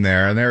up in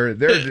there, and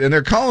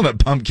they're calling it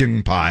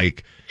pumpkin pie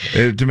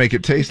to make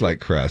it taste like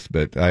crust,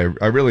 but I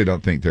really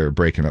don't think they're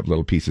breaking up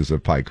little pieces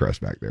of pie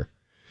crust back there.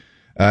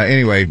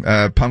 Anyway,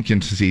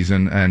 pumpkin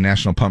season,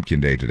 National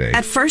Pumpkin Day today.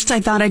 At first, I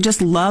thought I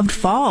just loved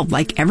fall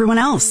like everyone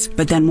else.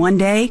 But then one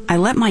day, I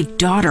let my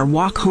daughter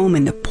walk home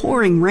in the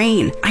pouring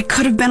rain. I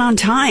could have been on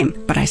time,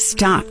 but I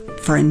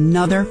stopped for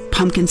another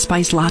pumpkin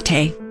spice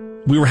latte.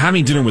 We were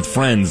having dinner with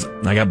friends.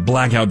 I got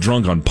blackout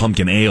drunk on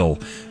pumpkin ale.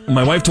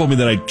 My wife told me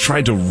that I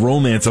tried to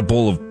romance a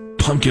bowl of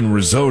pumpkin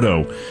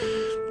risotto.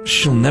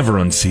 She'll never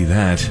unsee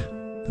that.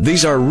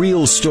 These are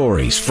real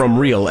stories from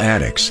real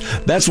addicts.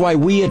 That's why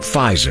we at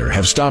Pfizer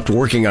have stopped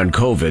working on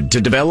COVID to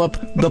develop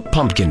the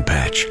Pumpkin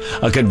Patch,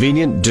 a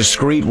convenient,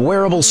 discreet,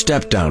 wearable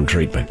step-down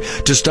treatment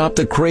to stop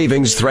the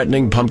cravings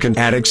threatening pumpkin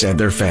addicts and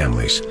their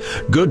families.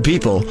 Good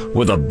people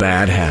with a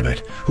bad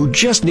habit who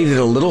just needed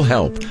a little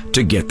help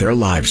to get their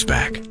lives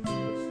back.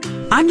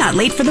 I'm not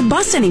late for the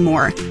bus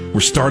anymore.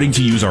 We're starting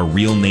to use our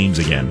real names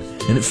again,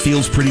 and it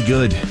feels pretty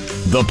good.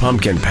 The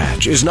Pumpkin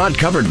Patch is not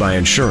covered by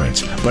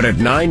insurance, but at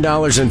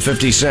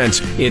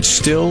 $9.50, it's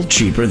still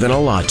cheaper than a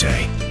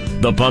latte.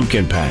 The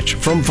Pumpkin Patch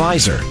from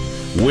Pfizer.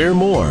 We're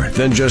more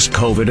than just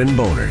COVID and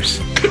boners.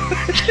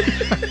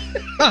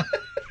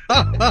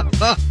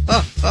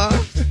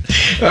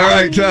 All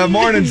right,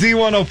 morning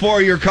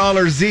Z104, your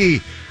caller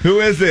Z. Who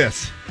is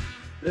this?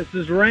 This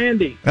is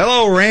Randy.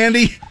 Hello,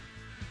 Randy.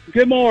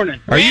 Good morning.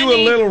 Are you a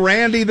little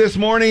Randy this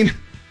morning?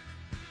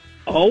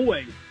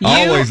 Always.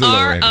 Always a You little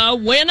are Randy. a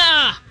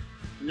winner.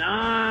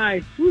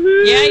 Nice.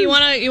 Woo-hoo. Yeah, you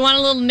want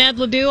a little Ned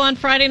Ledoux on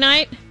Friday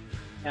night?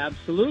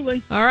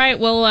 Absolutely. All right,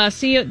 we'll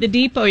see you at the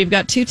depot. You've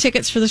got 2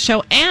 tickets for the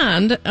show,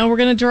 and we're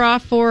going to draw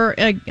for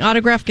an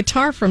autographed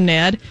guitar from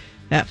Ned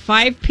at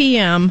 5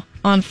 p.m.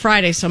 on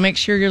Friday, so make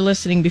sure you're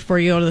listening before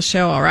you go to the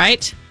show, all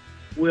right?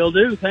 Will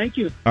do. Thank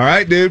you. All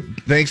right,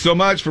 dude. Thanks so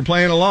much for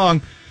playing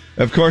along.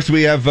 Of course,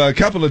 we have a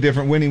couple of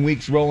different winning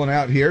weeks rolling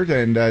out here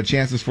and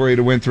chances for you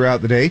to win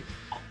throughout the day.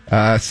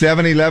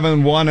 7,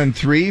 11, 1, and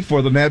 3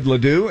 for the Ned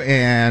Ledoux,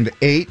 and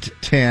 8,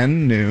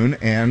 10, noon,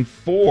 and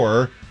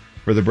 4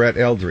 for the Brett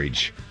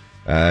Eldridge.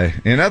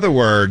 In other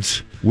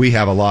words, we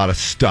have a lot of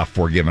stuff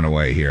we're giving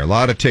away here. A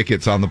lot of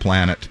tickets on the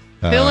planet.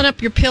 Filling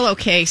up your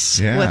pillowcase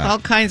yeah. with all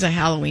kinds of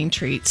Halloween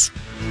treats.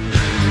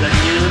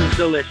 That is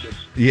delicious.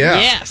 Yeah.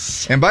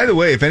 Yes. And by the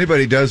way, if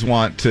anybody does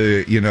want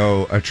to,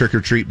 a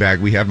trick-or-treat bag,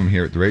 we have them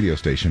here at the radio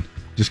station.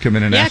 Just come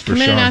in and ask for Sean.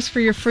 Yeah, come in and ask for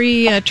your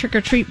free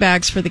trick-or-treat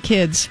bags for the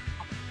kids.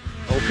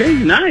 Okay,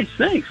 nice.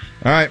 Thanks.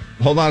 All right,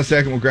 hold on a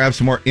second. We'll grab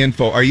some more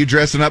info. Are you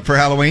dressing up for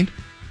Halloween?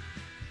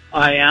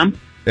 I am.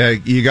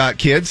 You got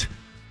kids?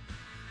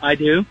 I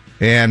do.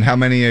 And how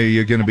many are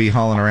you going to be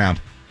hauling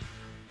around?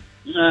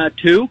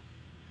 2.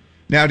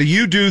 Now, do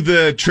you do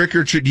the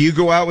trick-or-treat? Do you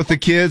go out with the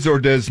kids, or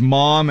does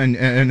mom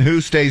and who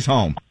stays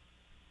home?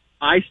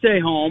 I stay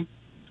home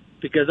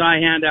because I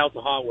hand out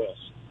the Hot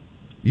Wheels.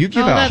 You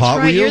give out that's Hot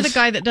right. Wheels? You're the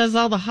guy that does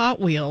all the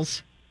Hot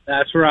Wheels.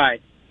 That's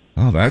right.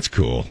 Oh, that's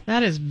cool.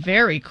 That is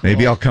very cool.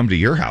 Maybe I'll come to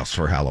your house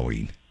for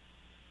Halloween.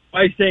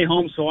 I stay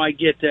home so I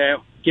get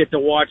to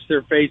watch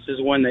their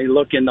faces when they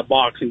look in the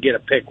box and get to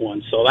pick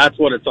one. So that's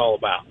what it's all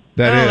about.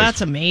 That is.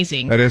 That's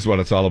amazing. That is what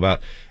it's all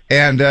about.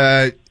 And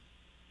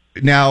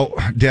Now,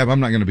 Deb, I'm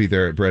not going to be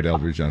there at Brett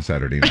Eldridge on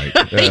Saturday night.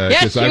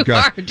 Yes, you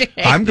are, Dave.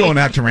 I'm going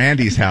out to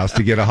Randy's house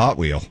to get a Hot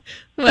Wheel.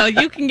 Well,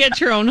 you can get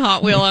your own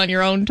Hot Wheel on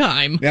your own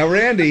time. Now,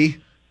 Randy,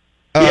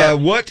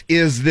 what do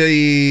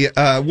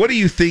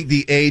you think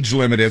the age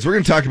limit is? We're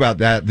going to talk about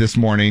that this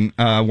morning.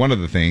 One of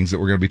the things that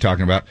we're going to be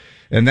talking about,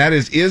 and that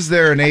is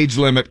there an age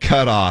limit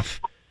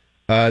cutoff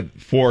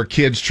for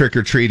kids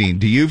trick-or-treating?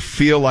 Do you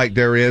feel like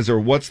there is,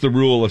 or what's the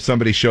rule if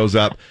somebody shows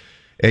up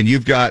and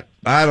you've got,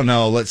 I don't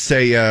know, let's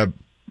say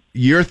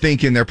you're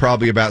thinking they're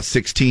probably about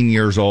 16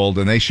 years old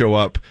and they show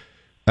up,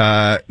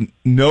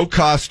 no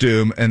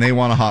costume, and they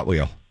want a Hot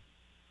Wheel?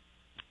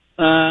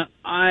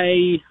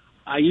 I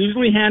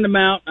usually hand them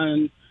out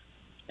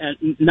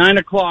at 9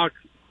 o'clock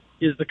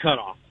is the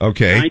cutoff.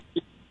 Okay.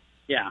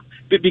 Yeah,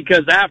 but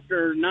because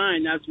after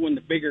 9, that's when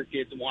the bigger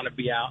kids want to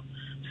be out.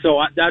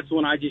 So that's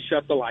when I just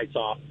shut the lights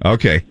off.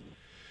 Okay.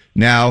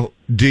 Now,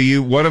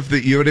 what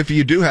if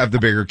you do have the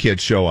bigger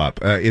kids show up?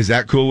 Is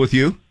that cool with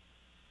you?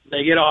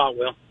 They get a Hot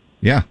Wheel.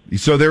 Yeah.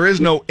 So there is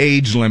no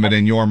age limit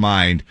in your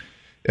mind.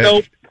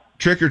 Nope.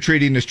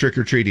 Trick-or-treating is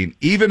trick-or-treating.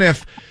 Even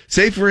if,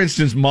 say, for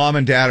instance, mom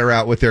and dad are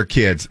out with their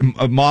kids,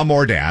 mom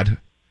or dad,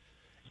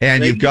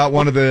 and you've got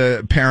one of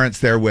the parents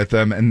there with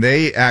them, and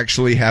they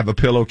actually have a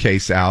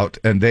pillowcase out,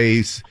 and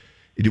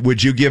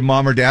would you give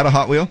mom or dad a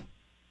Hot Wheel?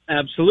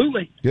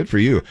 Absolutely. Good for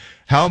you.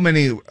 How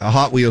many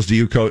Hot Wheels do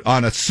you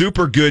on a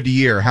super good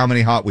year? How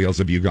many Hot Wheels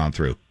have you gone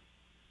through?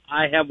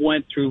 I have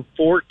went through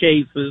 4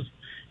 cases,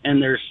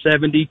 and there's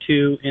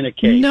 72 in a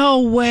case.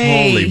 No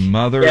way. Holy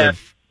mother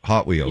of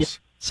Hot Wheels.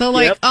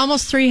 So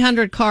almost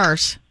 300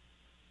 cars.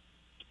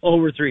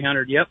 Over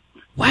 300, yep.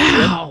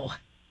 Wow. Yep.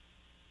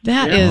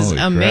 That is Holy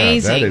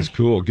amazing. Crap, that is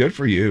cool. Good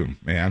for you,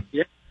 man.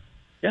 Yeah.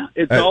 Yeah,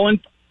 it's all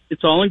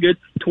in good.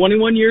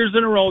 21 years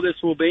in a row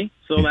this will be,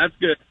 so that's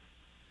good.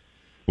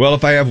 Well,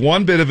 if I have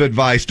one bit of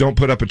advice, don't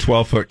put up a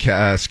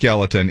 12-foot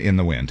skeleton in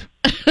the wind.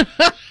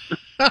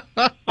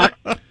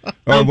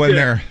 Or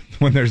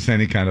when there's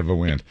any kind of a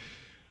wind.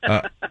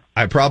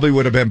 I probably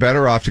would have been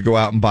better off to go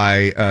out and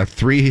buy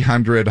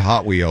 300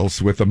 Hot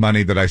Wheels with the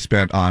money that I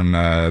spent on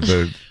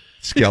the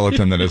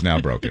skeleton that is now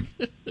broken.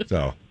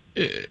 So,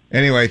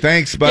 anyway,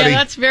 thanks, buddy. Yeah,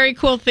 that's a very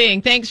cool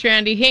thing. Thanks,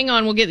 Randy. Hang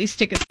on, we'll get these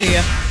tickets to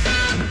you.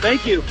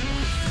 Thank you.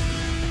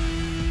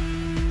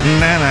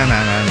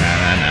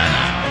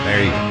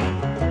 There you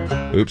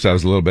go. Oops, I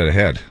was a little bit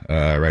ahead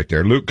right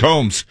there. Luke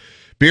Combs,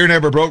 Beer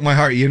Never Broke My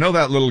Heart. You know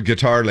that little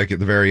guitar like at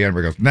the very end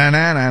where it goes, na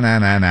na na na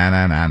na na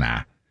na na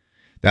na.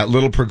 That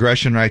little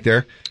progression right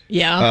there.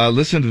 Yeah.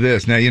 Listen to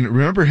this. Now, you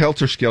remember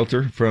Helter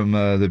Skelter from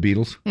the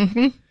Beatles?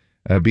 Mm-hmm.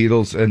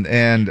 Beatles.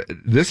 And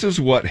this is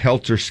what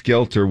Helter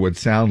Skelter would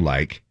sound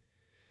like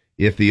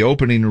if the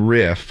opening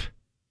riff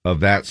of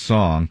that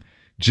song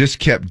just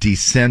kept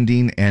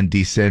descending and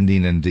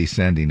descending and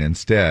descending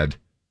instead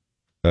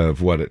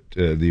of what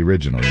the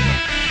original,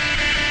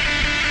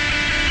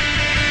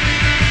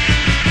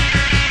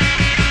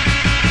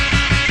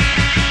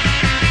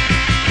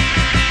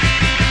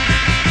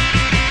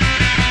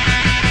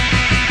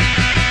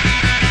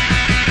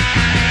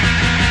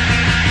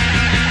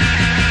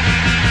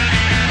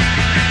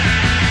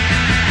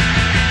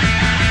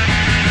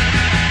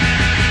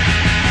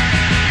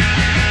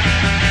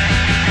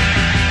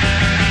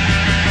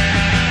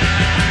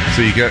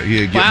 So you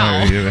get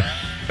wow.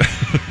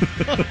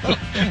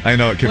 I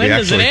know it could when be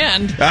actually.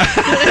 When does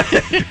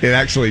it end? It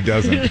actually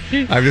doesn't.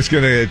 I'm just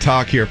going to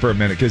talk here for a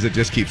minute because it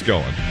just keeps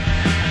going.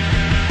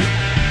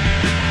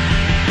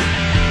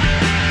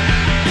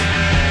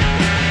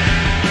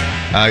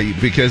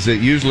 Because it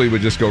usually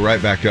would just go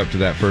right back up to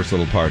that first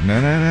little part. Na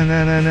na na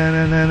na na na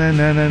na na na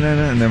na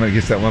na, and then when it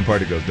gets that one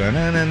part, it goes na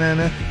na na na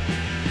na.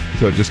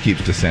 So it just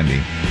keeps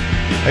descending.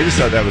 I just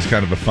thought that was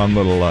kind of a fun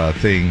little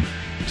thing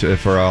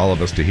for all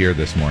of us to hear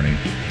this morning.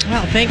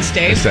 Well, thanks,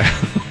 Dave.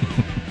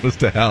 As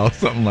to how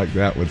something like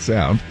that would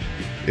sound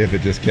if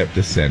it just kept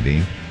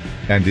descending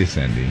and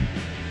descending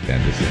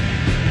and descending.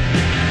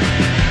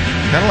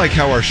 Kind of like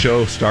how our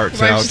show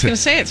starts out. I was just going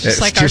to say, it's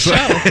just like our show.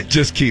 It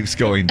just keeps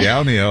going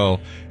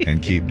downhill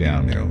and keep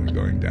downhill and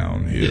going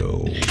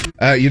downhill.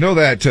 You know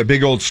that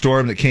big old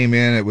storm that came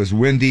in? It was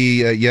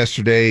windy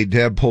yesterday.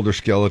 Deb pulled her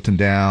skeleton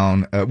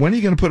down. When are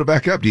you going to put it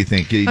back up, do you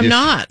think?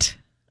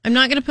 I'm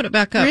not going to put it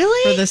back up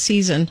for the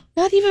season.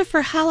 Not even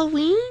for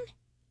Halloween?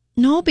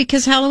 No,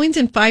 because Halloween's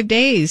in 5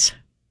 days.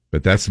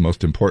 But that's the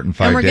most important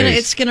 5 days.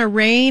 It's going to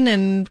rain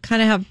and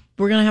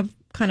we're going to have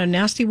kind of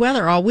nasty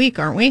weather all week,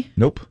 aren't we?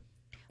 Nope.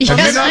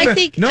 Yes, I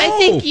think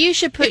you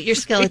should put your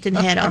skeleton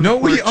head on. No,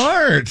 we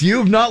aren't. You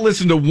have not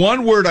listened to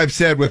one word I've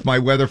said with my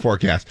weather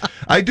forecast.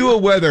 I do a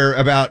weather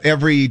about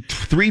every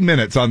 3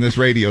 minutes on this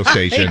radio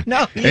station.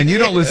 And you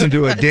don't listen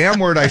to a damn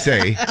word I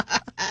say.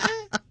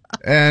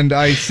 And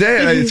I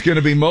said it's going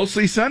to be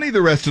mostly sunny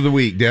the rest of the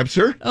week,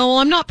 Debster. Oh, well,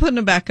 I'm not putting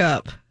it back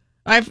up.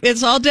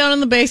 It's all down in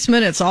the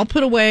basement. It's all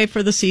put away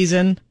for the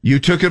season. You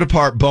took it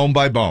apart bone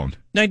by bone.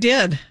 I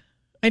did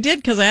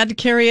because I had to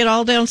carry it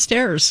all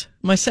downstairs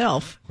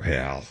myself.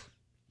 Well,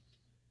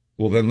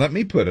 then let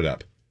me put it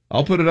up.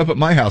 I'll put it up at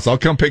my house. I'll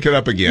come pick it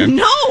up again.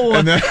 No,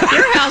 And then-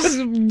 your house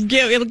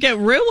it'll get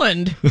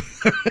ruined.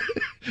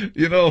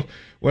 You know,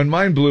 when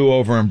mine blew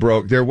over and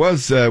broke, there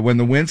was, when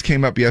the winds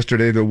came up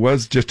yesterday, there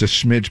was just a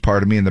smidge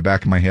part of me in the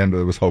back of my head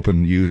that was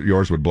hoping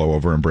yours would blow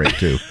over and break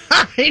too.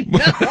 I know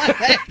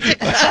it.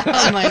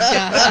 Oh my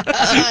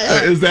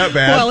God. Is that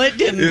bad? Well, it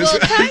didn't. Is- Well,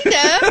 kind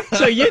of.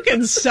 So you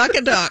can suck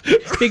a duck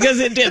because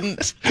it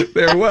didn't.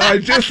 there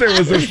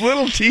was this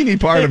little teeny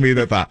part of me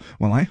that thought,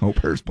 well, I hope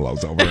hers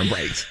blows over and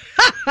breaks.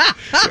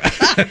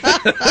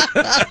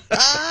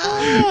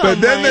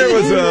 But then there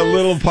was a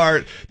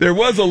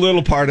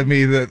little part of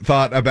me that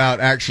thought about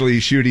actually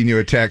shooting you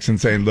a text and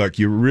saying, look,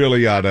 you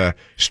really ought to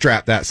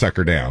strap that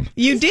sucker down.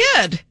 You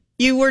did.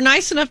 You were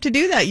nice enough to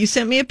do that. You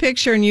sent me a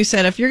picture and you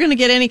said, if you're going to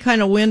get any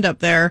kind of wind up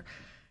there,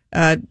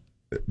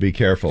 Be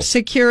careful.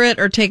 secure it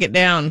or take it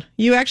down.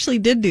 You actually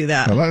did do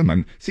that.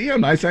 See how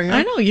nice I am?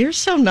 I know, you're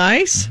so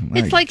nice.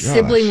 It's like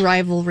sibling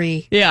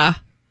rivalry. Yeah.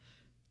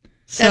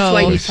 That's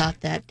why you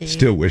thought that, Dave.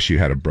 Still wish you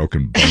had a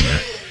broken boner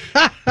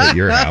at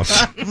your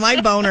house.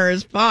 My boner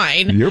is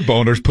fine. Your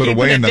boner's put Keeping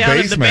away it in the down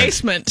basement. In the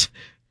basement.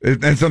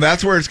 And so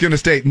that's where it's going to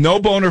stay. No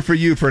boner for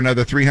you for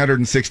another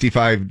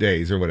 365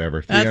 days or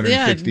whatever.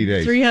 360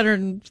 days.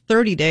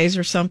 330 days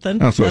or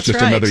something. Oh, so it's just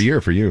another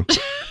year for you.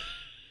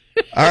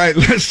 All right,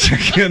 let's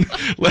check in.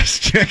 Let's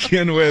check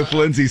in with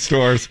Lindsay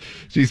Storrs.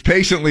 She's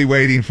patiently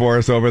waiting for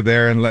us over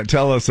there, and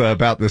tell us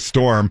about the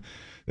storm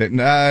that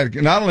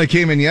not only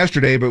came in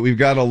yesterday, but we've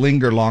got a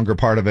longer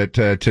part of it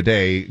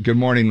today. Good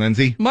morning,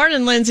 Lindsay.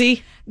 Morning,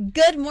 Lindsay.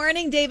 Good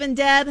morning, Dave and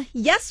Deb.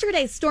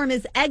 Yesterday's storm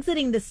is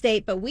exiting the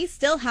state, but we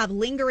still have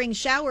lingering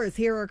showers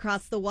here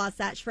across the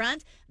Wasatch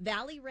Front.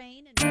 Valley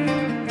rain and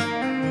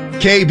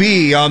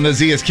KB on the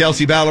Z is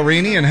Kelsey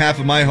Ballerini in half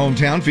of my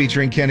hometown,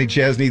 featuring Kenny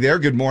Chesney there.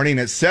 Good morning.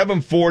 It's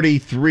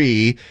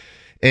 7:43.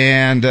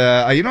 And,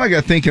 I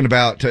got thinking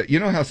about,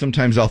 how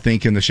sometimes I'll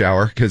think in the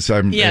shower because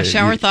I'm. Yeah,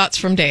 shower thoughts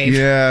from Dave.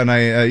 Yeah. And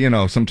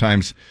I,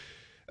 sometimes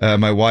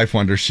my wife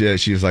wonders,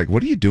 she's like,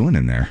 what are you doing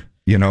in there?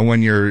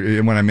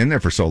 When I'm in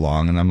there for so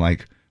long, and I'm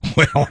like,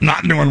 well, I'm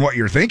not doing what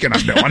you're thinking I'm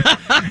doing.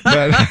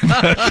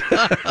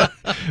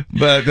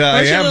 but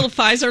I your am. little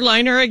Pfizer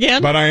liner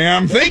again? But I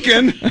am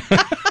thinking.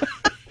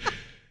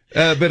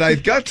 But I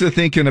got to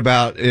thinking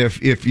about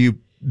if you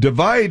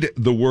divide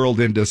the world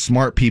into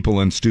smart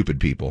people and stupid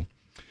people,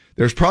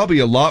 there's probably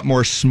a lot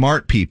more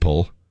smart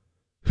people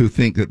who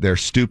think that they're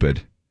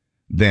stupid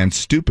than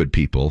stupid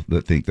people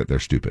that think that they're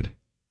stupid.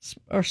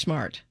 Or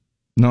smart.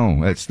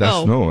 No,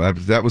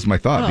 that was my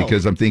thought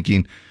because I'm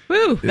thinking.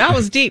 Woo, that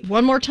was deep.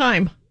 One more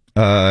time.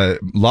 A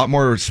lot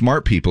more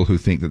smart people who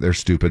think that they're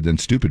stupid than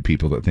stupid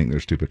people that think they're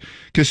stupid.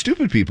 Because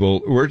stupid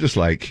people, we're just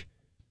like,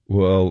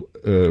 well,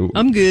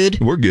 I'm good.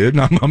 We're good.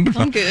 I'm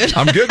good.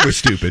 I'm good with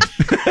stupid.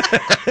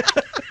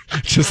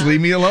 Just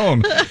leave me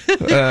alone.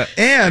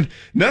 And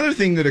another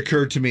thing that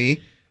occurred to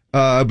me,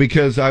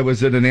 because I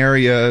was at an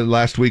area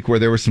last week where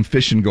there was some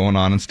fishing going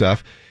on and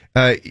stuff.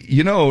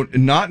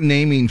 Not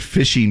naming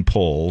fishing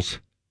poles,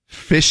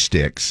 fish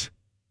sticks,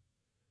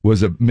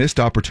 was a missed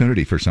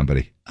opportunity for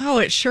somebody. Oh,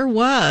 it sure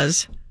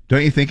was.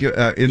 Don't you think?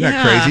 Isn't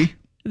that crazy?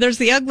 There's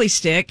the ugly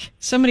stick.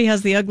 Somebody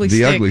has the ugly stick.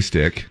 The ugly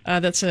stick.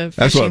 That's a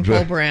fishing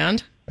pole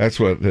brand. That's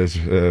what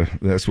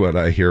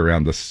I hear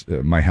around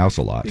my house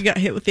a lot. You got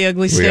hit with the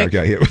ugly stick. I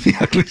got hit with the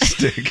ugly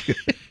stick.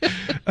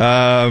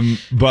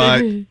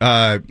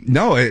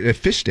 No,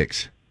 fish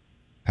sticks.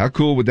 How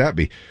cool would that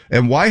be?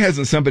 And why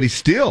hasn't somebody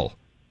still,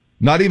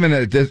 not even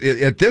at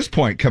this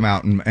point, come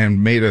out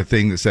and made a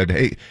thing that said,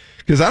 hey,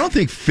 because I don't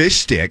think fish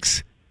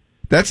sticks,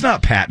 that's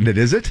not patented,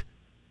 is it?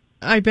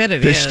 I bet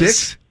it is. Fish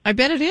sticks? I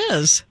bet it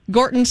is.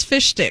 Gorton's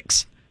fish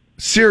sticks.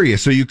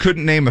 Serious. So you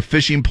couldn't name a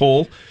fishing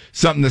pole,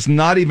 something that's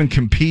not even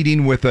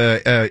competing with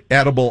a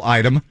edible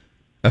item,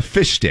 a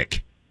fish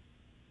stick.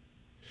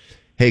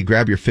 Hey,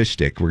 grab your fish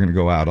stick. We're going to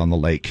go out on the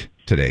lake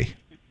today.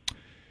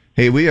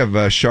 Hey, we have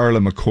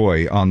Charla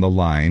McCoy on the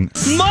line.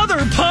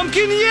 Mother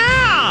Pumpkin,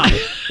 yeah!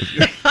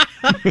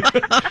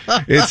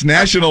 It's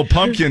National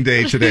Pumpkin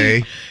Day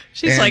today.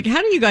 She's like,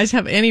 how do you guys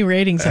have any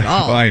ratings at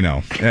all? I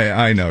know.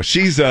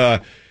 She's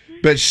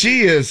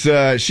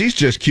she's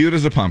just cute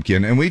as a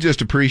pumpkin, and we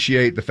just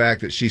appreciate the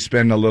fact that she's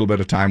spending a little bit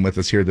of time with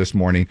us here this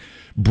morning.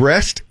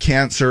 Breast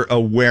Cancer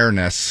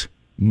Awareness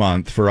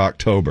Month for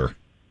October.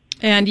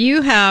 And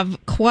you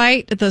have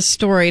quite the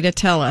story to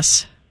tell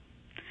us.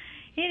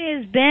 It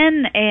has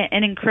been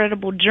an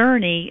incredible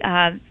journey.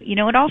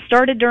 It all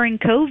started during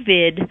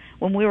COVID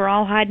when we were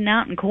all hiding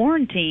out in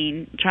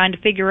quarantine, trying to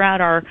figure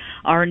out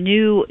our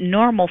new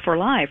normal for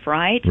life,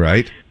 right?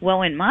 Right.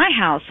 Well, in my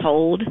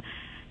household,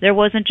 there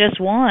wasn't just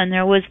one,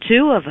 there was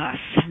two of us.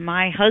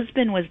 My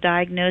husband was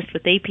diagnosed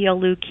with APL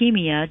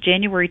leukemia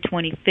January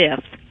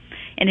 25th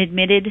and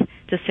admitted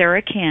to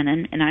Sarah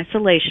Cannon in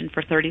isolation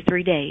for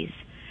 33 days.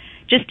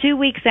 Just 2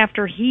 weeks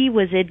after he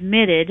was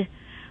admitted,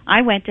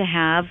 I went to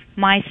have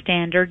my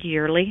standard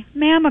yearly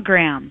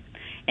mammogram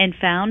and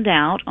found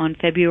out on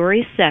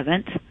February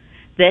 7th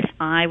that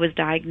I was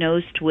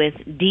diagnosed with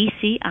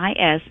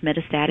DCIS,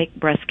 metastatic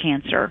breast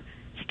cancer,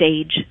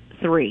 stage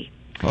 3.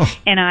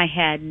 and I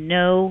had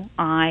no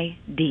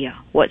idea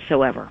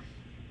whatsoever.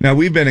 Now,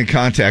 we've been in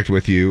contact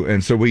with you,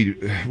 and so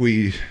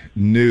we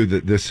knew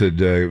that this had,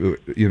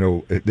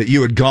 that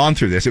you had gone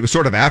through this. It was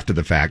sort of after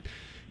the fact.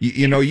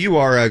 You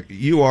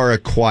are a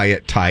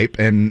quiet type,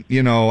 and,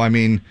 I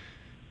mean,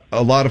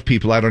 a lot of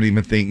people, I don't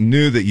even think,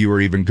 knew that you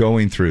were even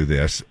going through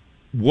this.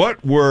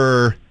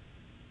 You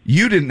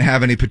didn't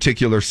have any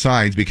particular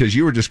signs because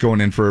you were just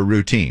going in for a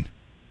routine.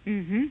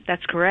 Mm-hmm.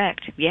 That's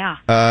correct. Yeah.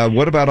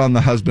 What about on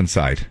the husband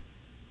side?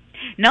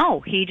 No,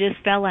 he just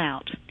fell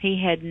out. He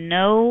had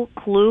no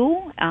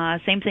clue.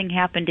 Same thing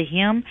happened to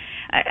him.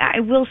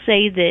 I will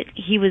say that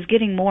he was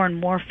getting more and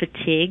more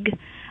fatigue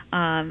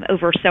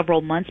over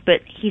several months,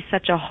 but he's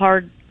such a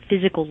hard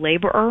physical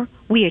laborer.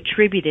 We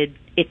attributed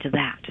it to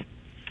that.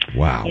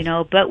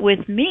 Wow. But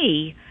with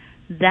me,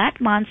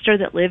 that monster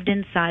that lived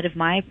inside of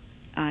my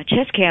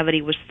chest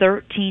cavity was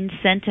 13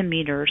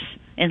 centimeters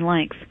in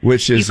length.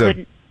 Which is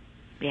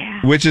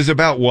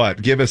about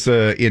what? Give us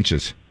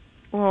inches.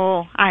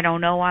 Well, I don't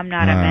know. I'm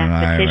not a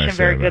mathematician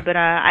very good, but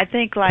I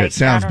think like it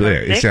sounds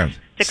big.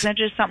 6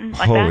 inches, something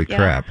like holy that.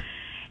 Crap!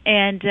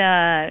 And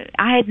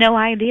I had no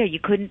idea. You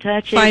couldn't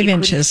touch it. 5 you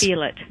inches. Couldn't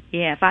feel it.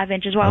 Yeah, 5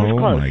 inches. Well, I was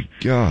close. Oh my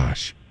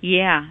gosh!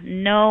 Yeah,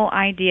 no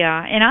idea.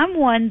 And I'm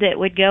one that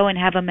would go and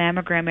have a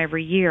mammogram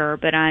every year,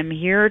 but I'm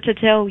here to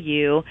tell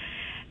you,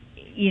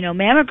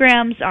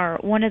 mammograms are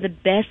one of the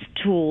best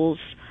tools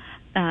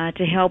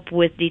to help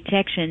with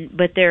detection,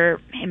 but they're,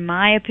 in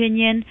my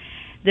opinion,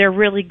 they're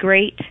really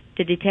great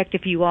to detect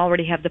if you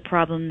already have the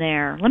problem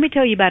there. Let me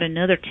tell you about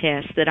another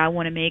test that I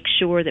want to make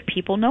sure that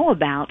people know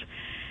about,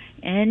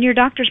 and your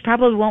doctors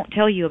probably won't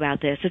tell you about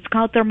this. It's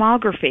called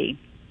thermography.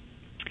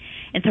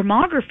 And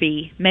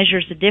thermography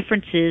measures the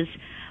differences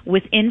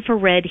with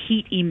infrared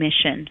heat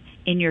emission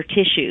in your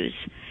tissues,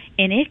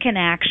 and it can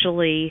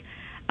actually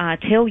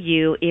tell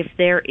you if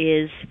there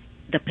is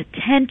the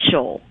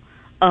potential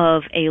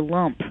of a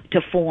lump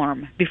to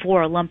form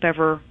before a lump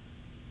ever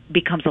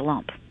becomes a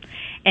lump.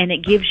 And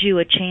it gives you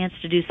a chance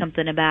to do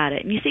something about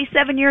it. And you see,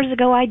 7 years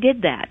ago I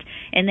did that,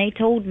 and they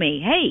told me,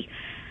 hey,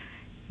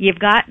 you've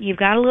got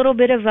a little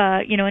bit of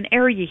an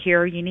area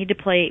here. You need to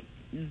pay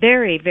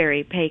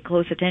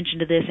close attention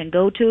to this and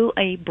go to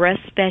a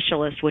breast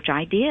specialist, which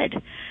I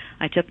did.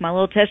 I took my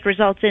little test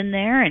results in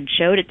there and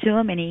showed it to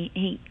him, and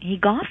he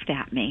scoffed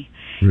at me.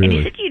 Really? And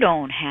he said, you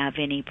don't have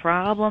any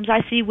problems.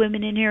 I see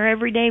women in here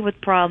every day with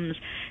problems.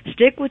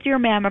 Stick with your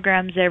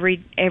mammograms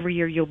every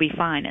year, you'll be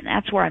fine. And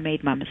that's where I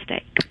made my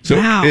mistake. So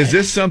is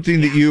this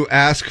something that you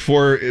ask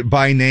for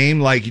by name?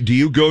 Like, do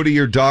you go to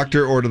your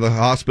doctor or to the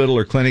hospital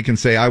or clinic and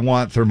say, I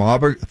want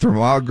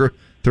thermography?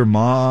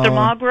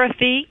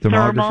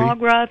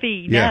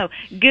 No.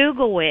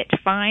 Google it.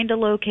 Find a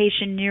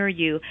location near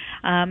you.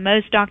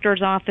 Most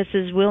doctors'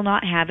 offices will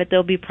not have it.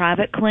 There'll be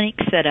private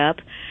clinics set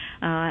up.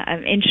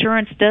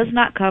 Insurance does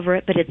not cover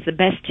it, but it's the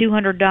best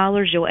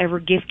 $200 you'll ever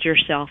gift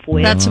yourself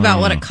with. That's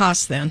about what it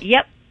costs then.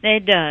 Yep.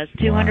 It does.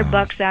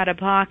 $200 out of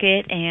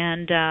pocket,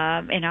 and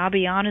I'll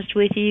be honest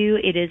with you,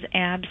 it is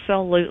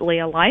absolutely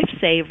a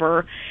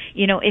lifesaver.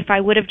 If I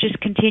would have just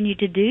continued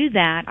to do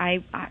that,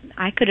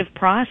 I could have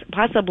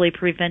possibly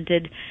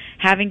prevented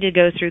having to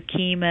go through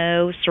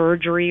chemo,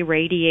 surgery,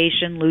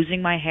 radiation,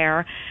 losing my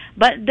hair.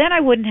 But then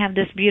I wouldn't have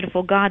this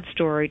beautiful God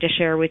story to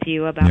share with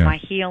you about my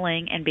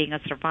healing and being a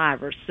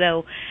survivor.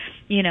 So,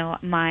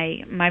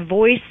 my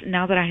voice,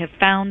 now that I have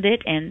found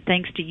it, and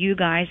thanks to you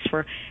guys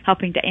for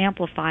helping to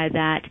amplify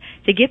that,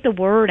 to get the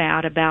word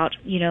out about,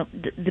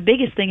 the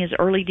biggest thing is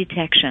early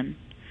detection.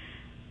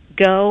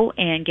 Go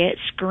and get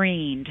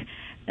screened.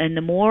 And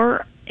the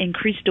more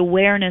increased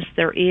awareness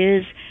there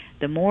is,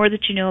 the more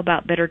that you know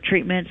about better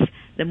treatments,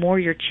 the more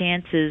your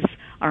chances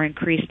are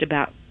increased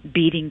about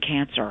beating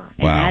cancer.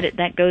 And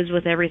that goes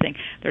with everything.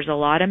 There's a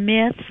lot of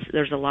myths,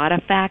 there's a lot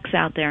of facts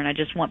out there, and I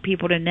just want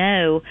people to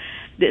know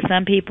that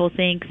some people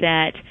think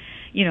that,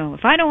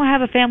 if I don't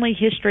have a family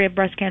history of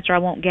breast cancer, I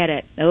won't get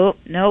it. Nope,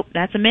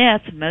 that's a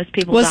myth. Most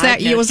people was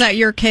that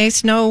your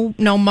case? No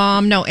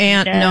mom, no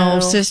aunt, no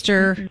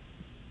sister.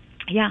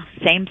 Yeah,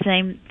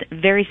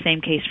 very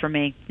same case for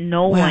me.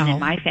 No one in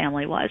my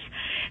family was.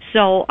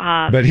 So,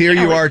 but here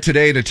you are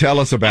today to tell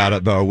us about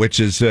it, though,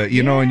 which is, and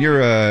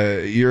you're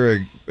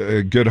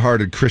a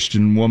good-hearted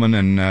Christian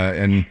woman,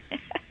 and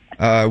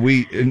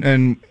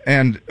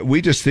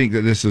we just think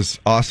that this is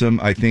awesome.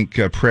 I think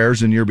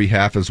prayers in your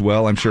behalf as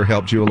well, I'm sure,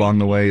 helped you along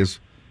the way.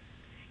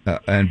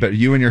 But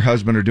you and your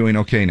husband are doing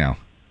okay now.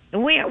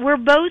 We're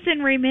both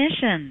in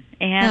remission,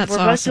 and we're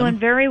both doing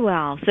very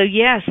well. So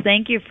yes,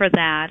 thank you for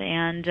that.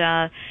 And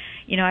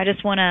I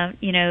just want to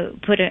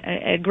put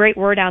a great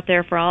word out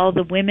there for all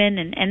the women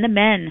and the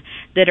men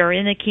that are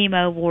in the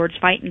chemo wards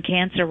fighting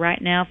cancer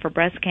right now for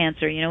breast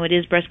cancer. It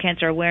is Breast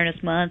Cancer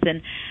Awareness Month,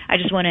 and I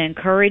just want to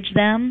encourage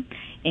them.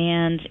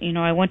 And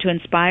I want to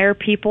inspire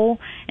people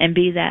and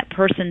be that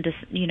person to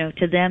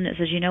them that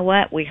says, you know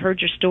what, we heard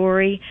your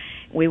story,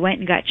 we went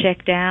and got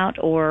checked out,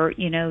 or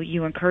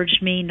you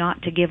encouraged me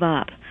not to give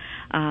up.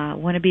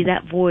 want to be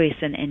that voice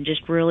and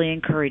just really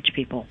encourage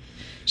people.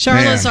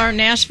 Charla's our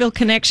Nashville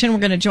connection. We're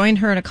going to join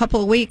her in a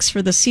couple of weeks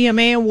for the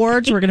CMA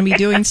Awards. We're going to be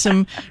doing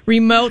some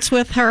remotes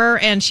with her,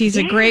 and she's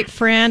a great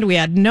friend. We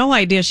had no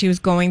idea she was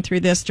going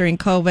through this during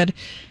COVID,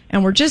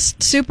 and we're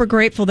just super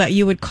grateful that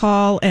you would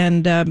call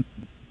and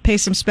pay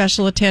some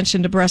special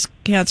attention to Breast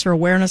Cancer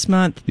Awareness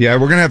Month. Yeah,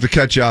 we're going to have to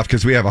cut you off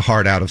because we have a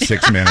hard out of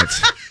 6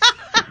 minutes.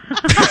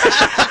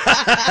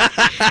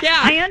 Yeah,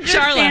 I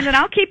understand, and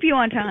I'll keep you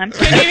on time.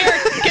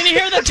 Can you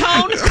hear the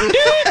tone?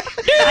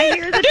 I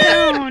hear the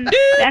tone.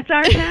 That's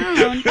our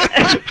tone.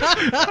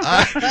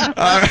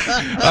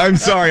 I'm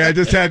sorry. I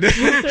just had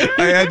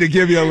to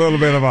give you a little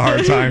bit of a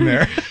hard time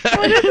there.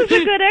 Well, this is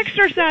a good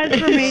exercise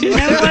for me to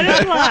know what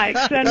it's like,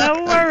 so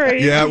no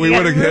worries. Yeah, we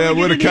would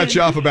have cut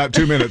you off about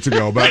 2 minutes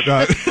ago, but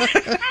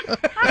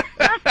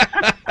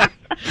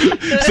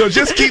so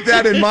just keep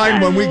that in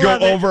mind when we go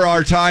over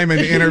our time in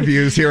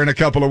interviews here in a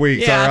couple of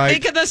weeks. Yeah, all right.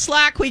 Think of the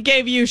slack we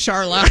gave you,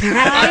 Charla.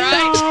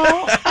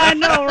 I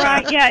know,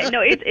 right? Yeah,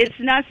 no, it's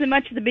not so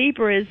much the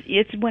beeper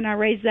it's when I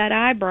raise that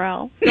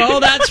eyebrow. Oh,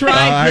 that's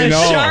right, the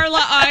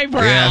Charla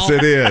eyebrow. Yes,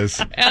 it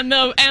is. And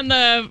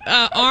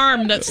the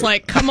arm that's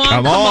like, come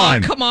on.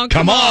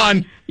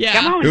 Yeah,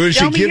 come on,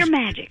 show me your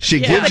magic. She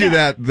gives you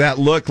that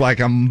look like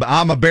I'm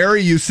a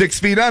bury you 6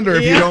 feet under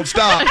if you don't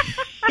stop.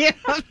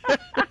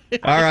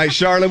 All right,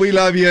 Charlotte, we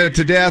love you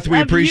to death. We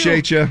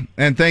appreciate you.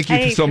 And thank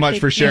you so much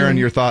for sharing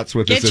your thoughts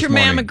with us this morning.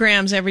 Get your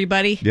mammograms,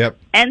 everybody. Yep.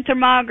 And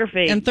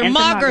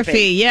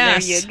thermography.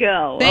 Yes. There you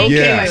go. Thank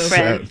you, my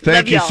friend.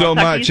 Thank you so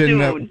much.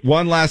 And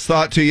one last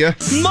thought to you.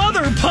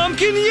 Mother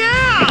Pumpkin,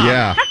 yeah!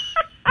 Yeah.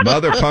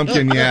 Mother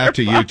Pumpkin, yeah,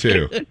 to you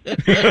too.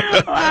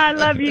 I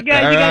love you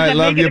guys. All right,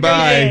 love you,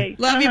 bye.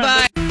 Love you,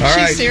 bye.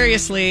 She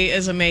seriously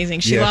is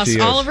amazing. She lost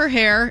all of her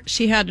hair.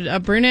 She had a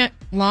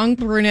long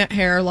brunette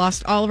hair,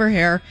 lost all of her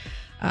hair.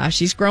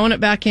 She's growing it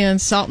back in,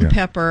 salt and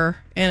pepper,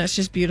 and it's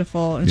just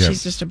beautiful. And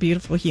she's just a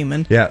beautiful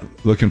human. Yeah,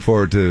 looking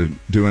forward to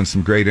doing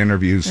some great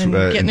interviews. And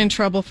getting in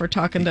trouble for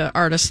talking to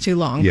artists too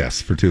long.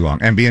 Yes, for too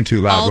long. And being too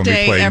loud when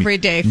we play every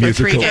day for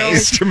musical 3 days.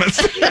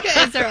 instruments. You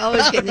guys are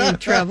always getting in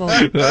trouble.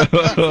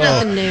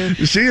 Nothing new.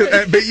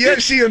 But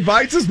yet she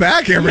invites us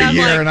back every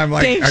year, and I'm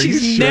like, Dave, are you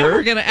she's sure?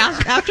 never going to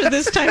ask. After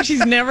this time,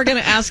 she's never going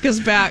to ask us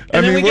back.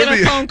 And then we get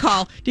a phone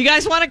call. Do you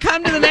guys want to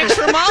come to the next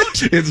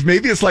remote?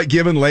 Maybe it's like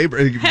giving labor.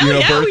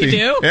 Birthing. We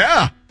do.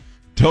 Yeah.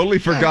 Totally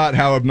forgot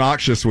how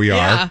obnoxious we are.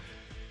 Yeah.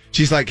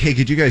 She's like, hey,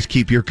 could you guys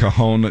keep your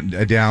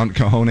cajones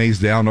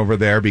down over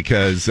there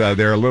because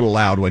they're a little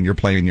loud when you're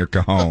playing your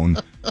cajon.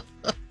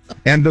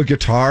 And the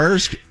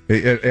guitars,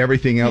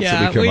 everything else that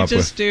we come up with. we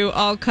just do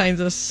all kinds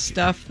of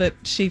stuff that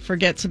she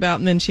forgets about,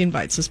 and then she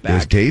invites us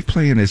back. Is Dave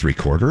playing his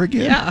recorder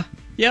again? Yeah.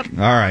 Yep.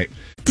 All right.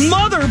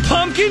 Mother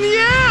Pumpkin,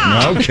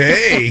 yeah!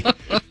 Okay.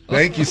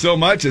 Thank you so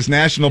much. It's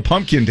National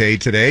Pumpkin Day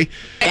today.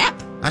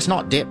 That's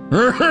not dip.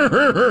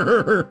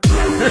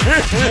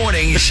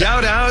 Morning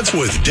shout-outs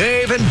with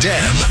Dave and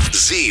Deb.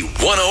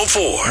 Z104.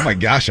 Oh my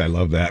gosh, I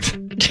love that.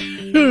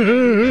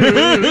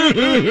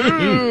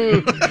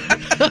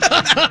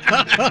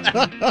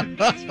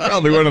 It's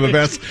probably one of the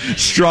best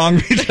strong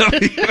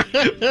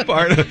VW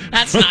part of.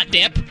 That's not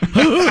dip.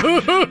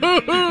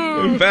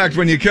 In fact,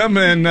 when you come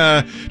in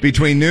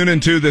between noon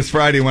and 2 this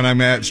Friday when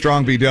I'm at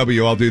Strong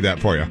VW, I'll do that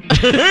for you.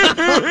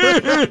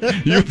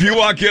 If you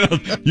walk in,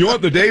 you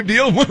want the Dave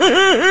deal?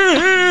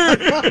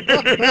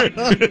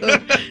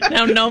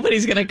 Now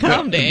nobody's going to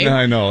come, Dave.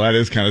 I know. That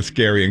is kind of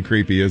scary and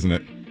creepy, isn't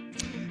it?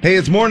 Hey,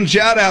 it's morning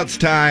shout-outs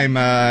time,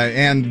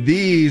 and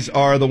these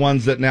are the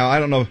ones that now, I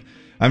don't know,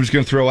 I'm just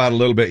going to throw out a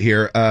little bit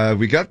here.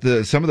 We got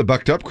some of the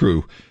Bucked Up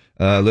crew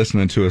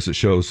listening to us at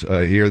shows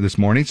here this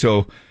morning,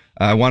 so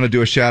I want to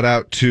do a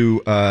shout-out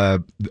to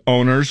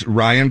owners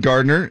Ryan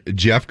Gardner,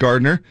 Jeff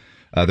Gardner,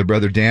 their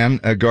brother Dan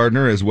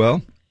Gardner as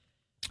well.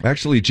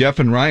 Actually, Jeff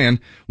and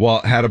Ryan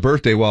had a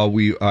birthday while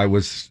I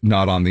was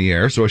not on the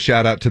air, so a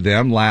shout-out to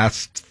them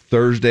last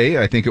Thursday,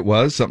 I think it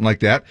was, something like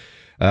that,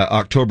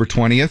 October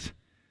 20th.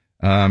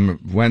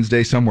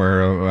 Wednesday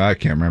somewhere. I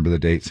can't remember the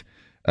dates.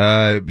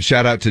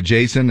 Shout out to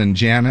Jason and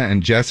Jana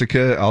and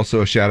Jessica.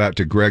 Also a shout out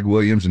to Greg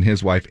Williams and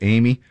his wife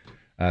Amy.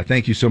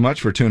 Thank you so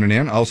much for tuning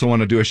in. Also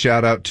want to do a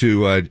shout out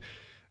to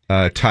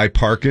Ty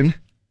Parkin.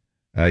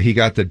 He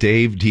got the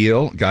Dave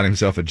deal, got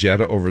himself a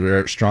Jetta over there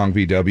at Strong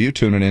VW,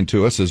 tuning in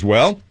to us as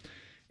well.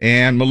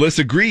 And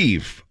Melissa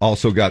Grieve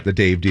also got the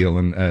Dave deal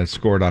and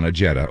scored on a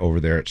Jetta over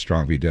there at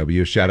Strong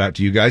VW. Shout out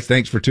to you guys.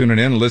 Thanks for tuning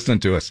in and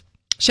listening to us.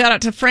 Shout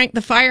out to Frank,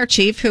 the fire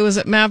chief, who was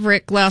at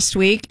Maverick last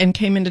week and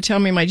came in to tell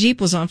me my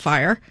Jeep was on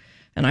fire.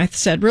 And I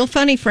said, real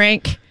funny,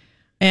 Frank.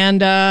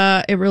 And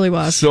it really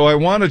was. So I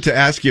wanted to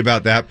ask you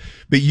about that,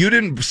 but you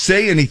didn't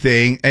say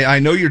anything. I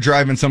know you're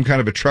driving some kind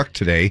of a truck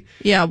today.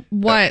 Yeah,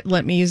 Wyatt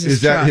let me use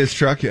his truck. truck. Is that his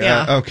truck?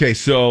 Yeah. Okay,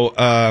 so,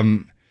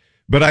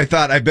 but I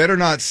thought I better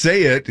not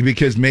say it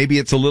because maybe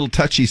it's a little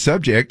touchy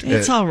subject.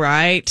 It's all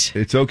right.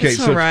 It's okay.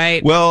 It's all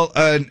right. Well,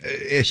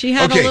 she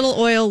had a little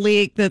oil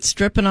leak that's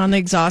dripping on the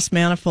exhaust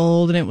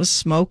manifold, and it was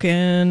smoking,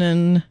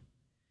 and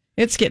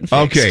it's getting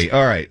fixed. Okay,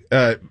 all right.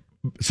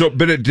 So,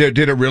 but did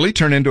it really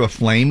turn into a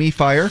flamey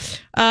fire?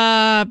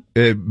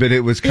 But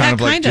it was kind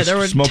of like just there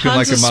were smoking tons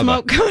like a of mother.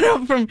 smoke coming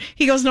up from.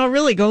 He goes, no,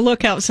 really, go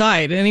look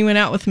outside. And he went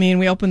out with me, and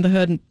we opened the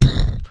hood,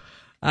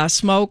 and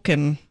smoke,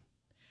 and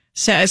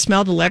it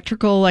smelled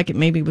electrical, like it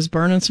maybe was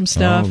burning some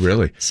stuff. Oh,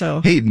 really?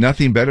 So, hey,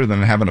 nothing better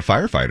than having a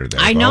firefighter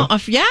there. I Bo. know.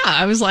 Yeah,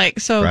 I was like,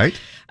 so. Right?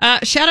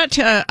 Shout out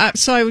to.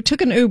 So I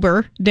took an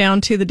Uber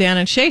down to the Dan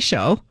and Shay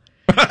show.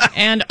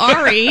 And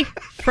Ari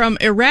from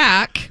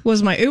Iraq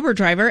was my Uber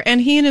driver,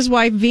 and he and his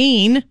wife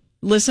Veen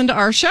listened to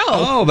our show.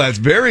 Oh, that's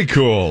very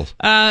cool.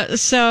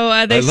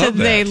 So they said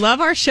they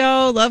love our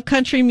show, love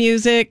country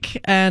music,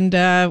 and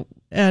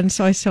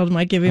so I told him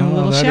I'd give him a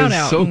little shout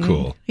out. So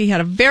cool. He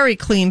had a very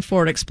clean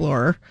Ford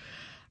Explorer.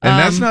 And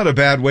that's not a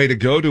bad way to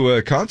go to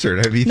a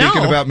concert. Have you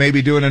thinking about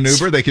maybe doing an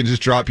Uber? They can just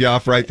drop you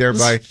off right there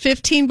by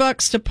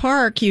 $15 to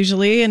park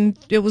usually, and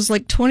it was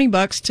like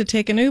 $20 to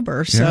take an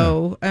Uber.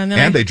 So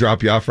and they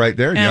drop you off right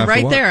there. And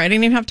right there, I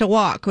didn't even have to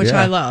walk, which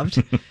I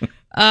loved.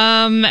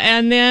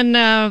 And then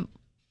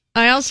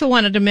I also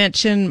wanted to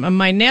mention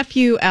my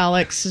nephew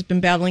Alex has been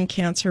battling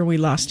cancer. We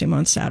lost him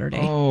on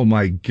Saturday. Oh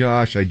my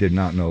gosh, I did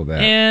not know that.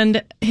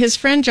 And his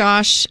friend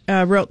Josh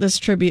wrote this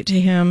tribute to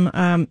him,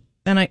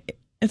 and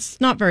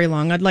it's not very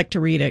long. I'd like to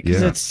read it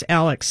because it's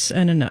Alex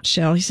in a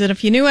nutshell. He said,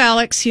 if you knew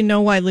Alex, you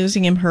know why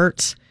losing him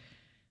hurts.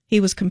 He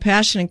was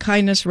compassion and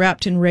kindness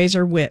wrapped in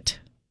razor wit.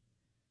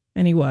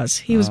 And he was.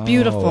 He was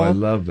beautiful. I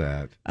love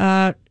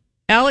that.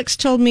 Alex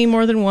told me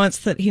more than once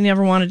that he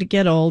never wanted to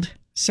get old,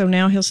 so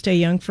now he'll stay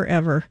young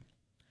forever.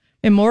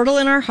 Immortal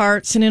in our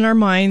hearts and in our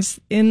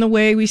minds, in the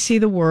way we see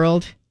the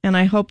world, and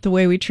I hope the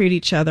way we treat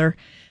each other.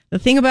 The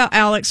thing about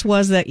Alex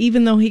was that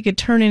even though he could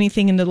turn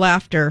anything into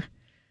laughter,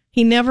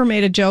 he never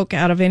made a joke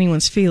out of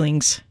anyone's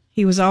feelings.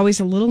 He was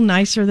always a little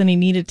nicer than he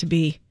needed to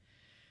be.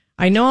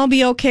 I know I'll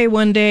be okay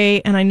one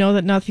day, and I know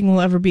that nothing will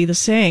ever be the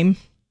same.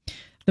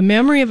 The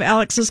memory of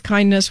Alex's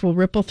kindness will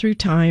ripple through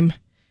time,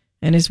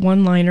 and his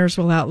one-liners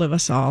will outlive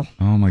us all.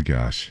 Oh, my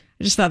gosh.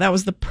 I just thought that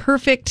was the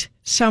perfect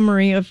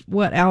summary of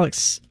what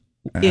Alex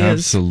is.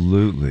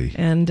 Absolutely.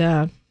 And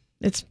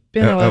it's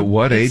been at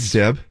what age,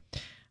 Deb?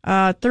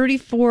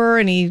 34,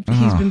 and he's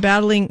been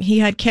battling. He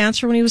had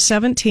cancer when he was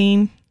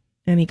 17.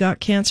 And he got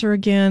cancer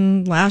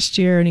again last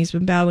year, and he's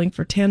been battling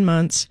for 10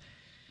 months.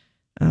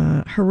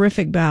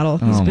 Horrific battle.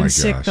 He's been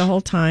sick the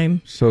whole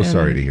time. So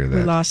sorry to hear that.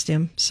 We lost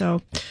him.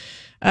 So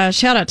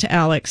shout out to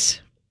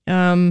Alex.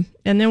 And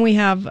then we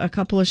have a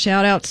couple of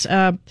shout outs.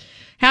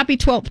 Happy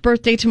 12th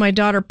birthday to my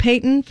daughter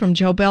Peyton from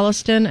Joe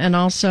Belliston, and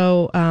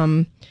also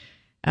 8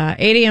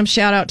 a.m.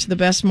 shout out to the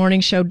Best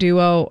Morning Show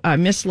duo. I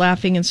missed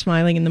laughing and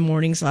smiling in the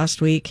mornings last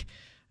week.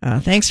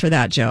 Thanks for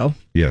that, Joe.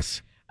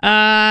 Yes.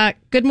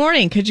 Good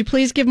morning. Could you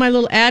please give my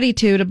little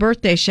attitude a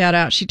birthday shout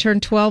out? She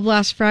turned 12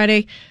 last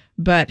Friday,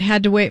 but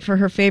had to wait for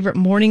her favorite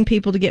morning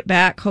people to get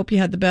back. Hope you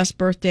had the best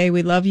birthday.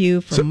 We love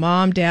you from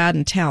Mom, Dad,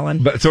 and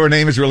Talon. So her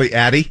name is really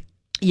Addie?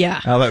 Yeah.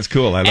 Oh, that's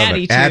cool. I love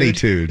it.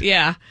 Attitude.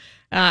 Yeah.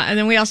 And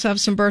then we also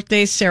have some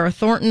birthdays. Sarah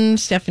Thornton,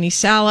 Stephanie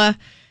Sala,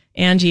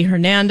 Angie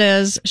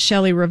Hernandez,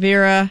 Shelley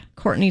Rivera,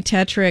 Courtney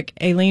Tetrick,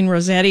 Aileen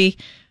Rossetti,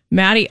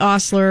 Maddie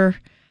Osler,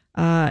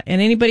 and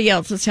anybody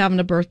else that's having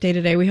a birthday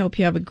today. We hope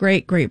you have a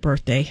great, great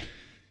birthday.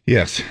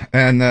 Yes.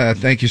 And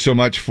thank you so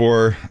much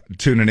for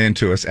tuning in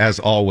to us, as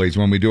always,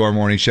 when we do our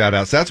morning shout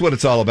outs. That's what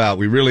it's all about.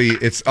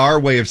 It's our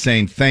way of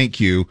saying thank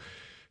you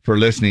for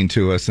listening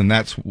to us. And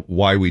that's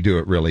why we do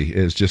it, really,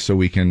 is just so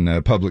we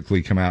can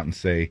publicly come out and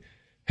say,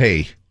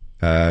 hey,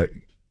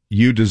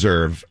 you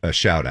deserve a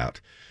shout out.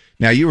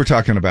 Now, you were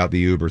talking about the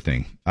Uber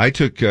thing. I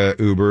took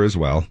Uber as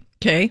well.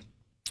 Okay.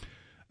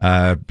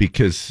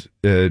 Because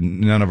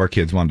none of our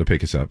kids wanted to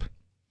pick us up.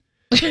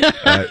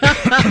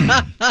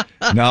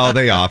 No,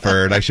 they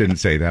offered. I shouldn't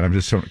say that.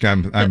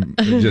 I'm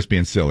just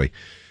being silly.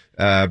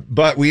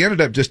 But we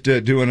ended up just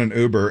doing an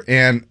Uber,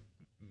 and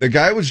the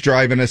guy was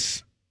driving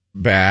us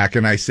back,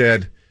 and I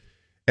said,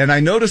 and I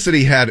noticed that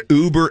he had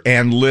Uber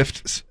and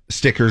Lyft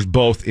stickers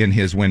both in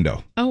his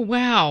window. Oh,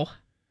 wow.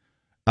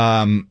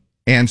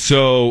 And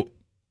so,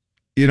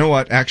 you know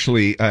what?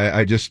 Actually,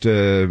 I just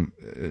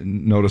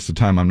noticed the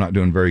time. I'm not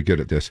doing very good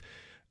at this.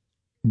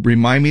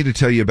 Remind me to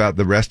tell you about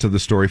the rest of the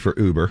story for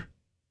Uber.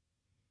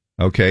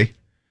 Okay?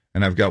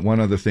 And I've got one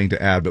other thing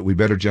to add, but we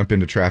better jump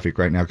into traffic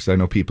right now because I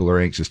know people are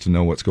anxious to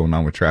know what's going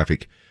on with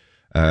traffic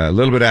a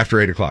little bit after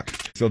 8 o'clock.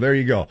 So there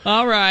you go.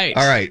 All right.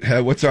 All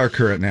right. What's our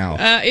current now?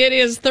 It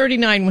is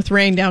 39 with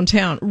rain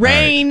downtown.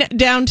 Rain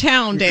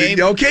downtown, Dave.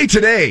 Okay,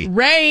 today.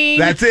 Rain.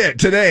 That's it,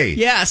 today.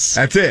 Yes.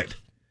 That's it.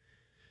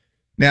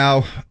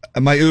 Now,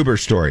 my Uber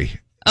story.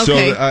 Okay. So,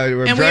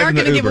 and we are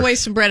going to give away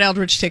some Brett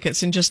Eldridge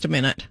tickets in just a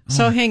minute.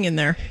 So hang in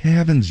there.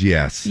 Heavens,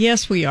 yes.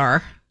 Yes, we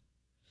are.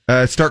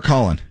 Start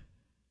calling.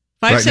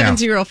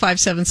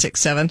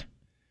 570-5767.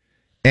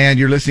 And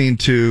you're listening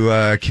to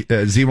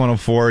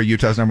Z104,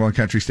 Utah's #1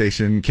 country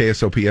station,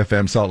 KSOP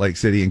FM Salt Lake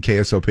City, and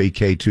KSOP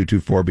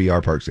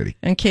K224BR Park City.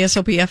 And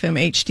KSOP FM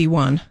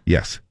HD1.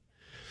 Yes.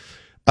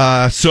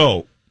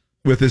 So,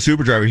 with this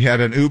Uber driver, he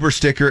had an Uber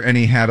sticker and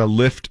he had a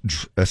Lyft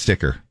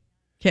sticker.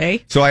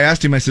 Okay. So I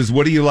asked him, I says,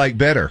 what do you like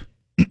better?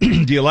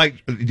 do you like,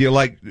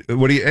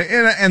 what do you,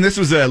 and this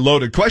was a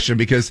loaded question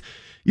because,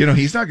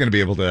 he's not going to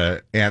be able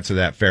to answer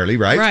that fairly,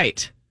 right?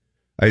 Right.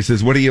 I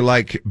says, what do you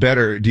like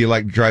better? Do you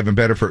like driving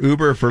better for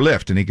Uber or for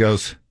Lyft? And he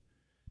goes,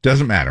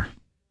 doesn't matter.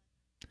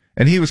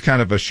 And he was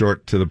kind of a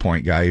short to the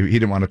point guy. He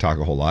didn't want to talk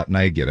a whole lot, and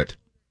I get it.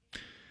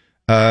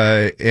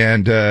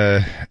 And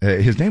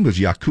his name was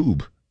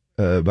Yakub,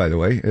 by the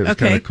way. It was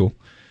kind of cool.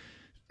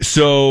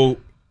 So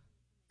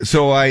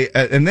I,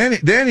 and then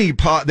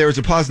there was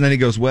a pause, and then he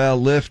goes, well,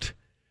 Lyft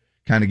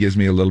kind of gives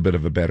me a little bit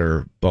of a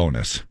better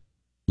bonus.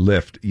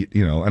 Lyft,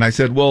 and I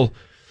said, well,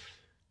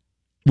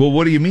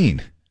 what do you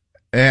mean?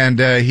 And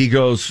he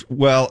goes,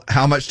 well,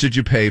 how much did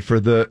you pay for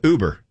the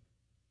Uber?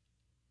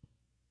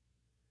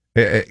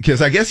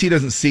 Because I guess he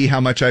doesn't see how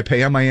much I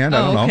pay on my end.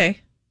 I don't know. Okay.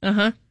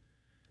 Uh-huh.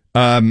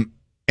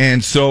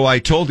 And so I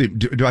told him,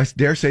 do I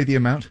dare say the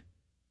amount?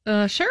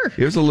 Sure.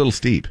 It was a little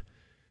steep.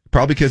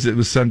 Probably because it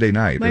was Sunday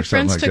night My or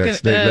something like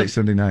friends that. took Late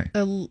Sunday night.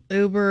 A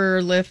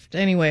Uber, Lyft,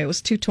 anyway, it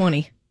was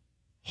 $220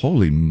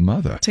 Holy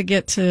mother. to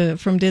get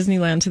from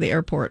Disneyland to the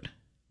airport.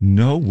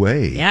 No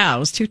way. Yeah, it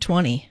was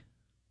 $220.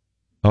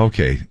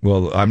 Okay.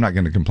 Well, I'm not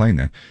going to complain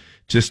then.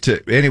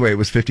 Anyway, it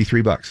was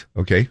 $53.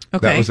 Okay.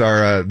 That was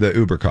our, the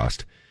Uber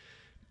cost.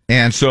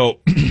 And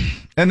so,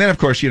 and then of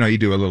course, you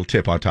do a little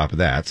tip on top of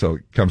that. So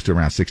it comes to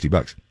around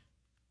 $60.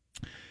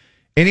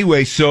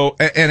 Anyway, so,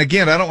 and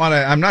again,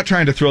 I'm not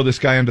trying to throw this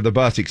guy under the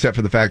bus except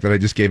for the fact that I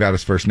just gave out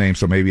his first name.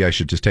 So maybe I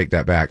should just take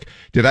that back.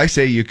 Did I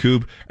say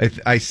Yakub?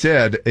 I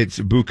said it's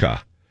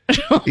Buka.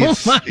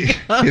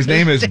 His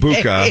name is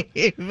Buka.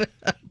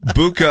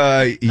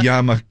 Buka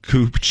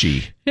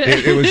Yamakuchi.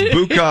 It was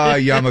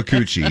Buka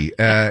Yamakuchi.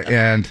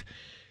 And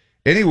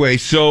anyway,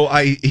 so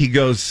he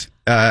goes,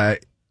 I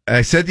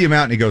said the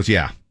amount and he goes,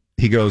 yeah.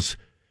 He goes,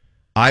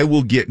 I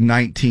will get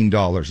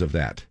 $19 of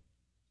that.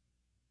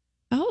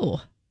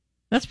 Oh,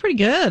 that's pretty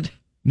good.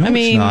 No,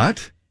 it's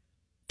not.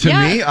 To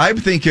me, I'm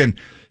thinking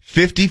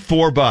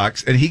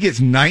 $54 and he gets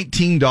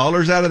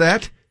 $19 out of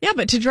that. Yeah,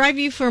 but to drive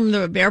you from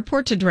the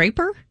airport to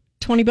Draper,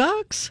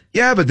 $20.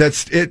 Yeah, but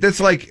that's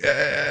like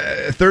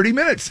 30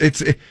 minutes.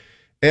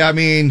 Yeah,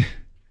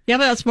 but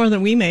that's more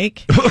than we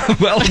make.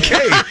 Well,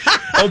 okay.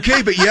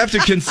 Okay, but you have to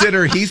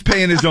consider he's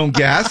paying his own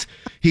gas.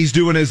 He's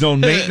doing his own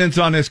maintenance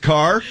on his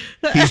car.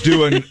 He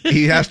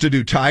has to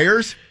do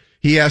tires.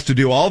 He has to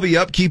do all the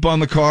upkeep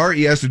on the car.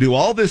 He has to do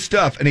all this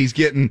stuff. And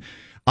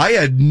I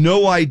had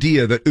no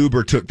idea that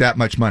Uber took that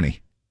much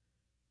money.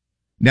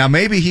 Now,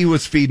 maybe he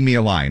was feeding me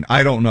a line.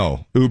 I don't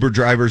know. Uber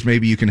drivers,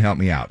 maybe you can help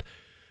me out.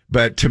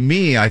 But to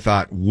me, I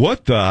thought,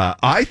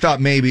 I thought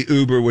maybe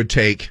Uber would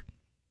take,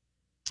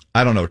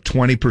 I don't know,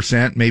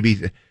 20%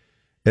 maybe.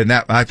 And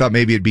that, I thought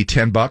maybe it'd be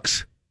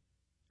 $10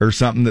 or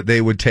something that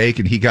they would take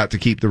and he got to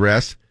keep the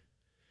rest.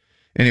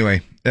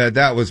 Anyway,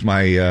 that was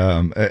my,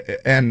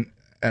 and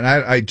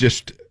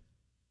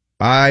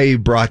I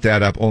brought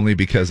that up only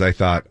because I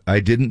thought I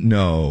didn't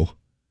know.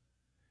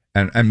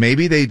 And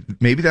maybe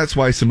that's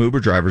why some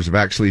Uber drivers have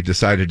actually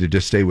decided to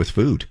just stay with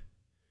food.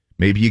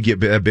 Maybe you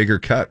get a bigger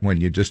cut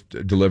when you just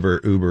deliver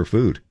Uber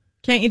food.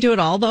 Can't you do it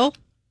all though?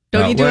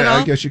 Don't you do it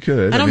all? I guess you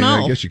could. I don't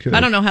know. I guess you could. I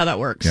don't know how that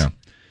works. Yeah.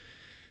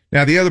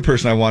 Now, the other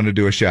person I wanted to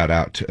do a shout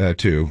out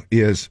to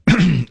is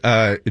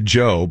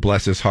Joe,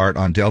 bless his heart,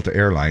 on Delta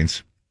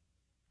Airlines.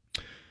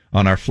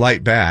 On our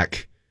flight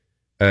back,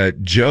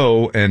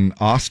 Joe and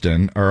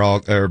Austin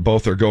are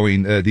both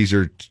going. These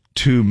are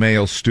two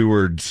male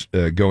stewards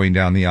going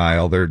down the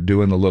aisle. They're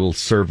doing the little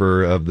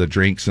server of the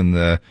drinks and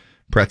the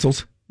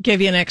pretzels. Give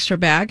you an extra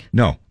bag?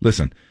 No,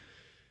 listen.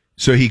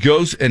 So he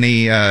goes and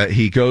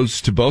he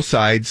goes to both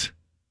sides.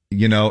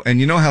 And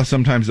you know how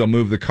sometimes they'll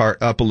move the cart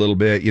up a little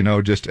bit,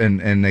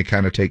 and they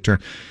kind of take turn.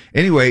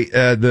 Anyway,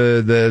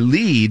 the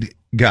lead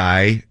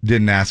guy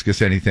didn't ask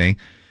us anything.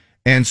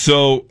 And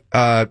so,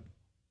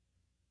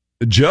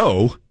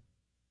 Joe,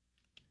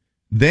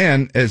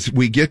 then as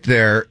we get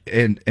there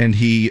and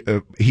he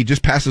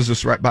just passes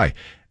us right by.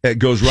 It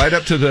goes right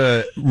up to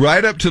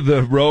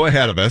the row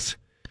ahead of us.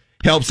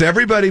 Helps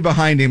everybody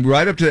behind him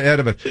right up to the head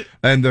of it.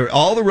 And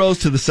all the rows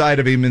to the side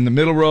of him in the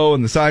middle row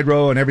and the side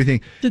row and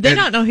everything. Did they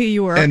not know who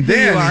you were? And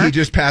then he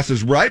just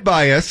passes right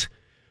by us.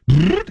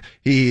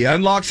 He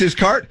unlocks his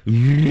cart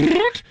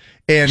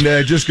and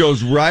just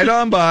goes right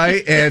on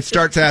by and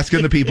starts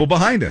asking the people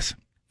behind us.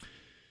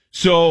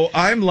 So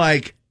I'm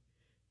like,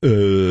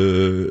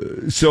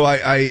 so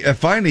I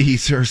finally he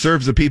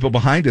serves the people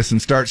behind us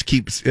and starts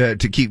to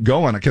keep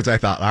going because I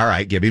thought, all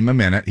right, give him a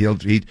minute.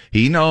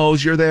 He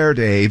knows you're there,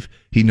 Dave.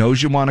 He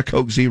knows you want a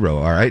Coke Zero.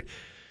 All right.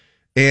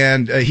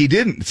 And he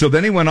didn't. So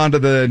then he went on to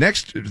the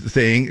next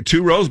thing,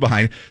 2 rows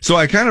behind. So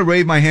I kind of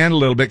waved my hand a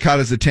little bit, caught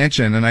his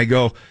attention, and I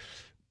go,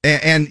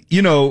 and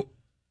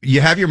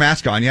you have your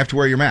mask on. You have to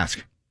wear your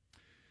mask.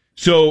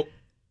 So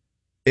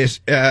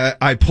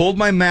I pulled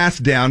my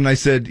mask down and I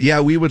said,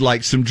 yeah, we would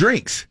like some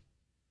drinks.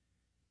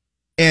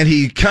 And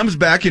he comes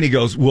back and he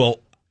goes, well,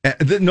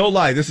 no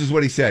lie, this is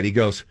what he said. He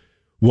goes,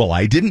 well,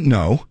 I didn't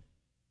know.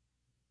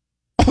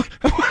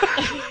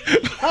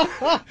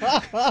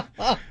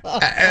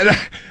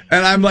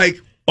 and I'm like,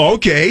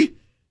 okay.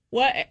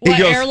 What He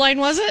goes, airline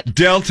was it?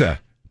 Delta.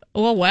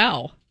 Oh,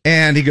 wow.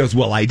 And he goes,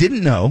 well, I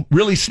didn't know.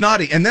 Really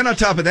snotty. And then on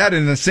top of that,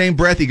 in the same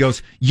breath, he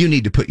goes, you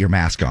need to put your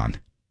mask on.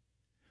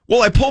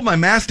 Well, I pulled my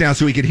mask down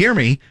so he could hear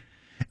me.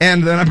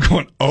 And then I'm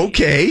going,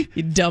 okay.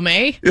 You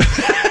dummy.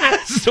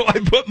 So I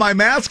put my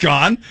mask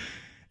on.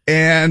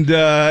 And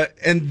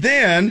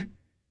then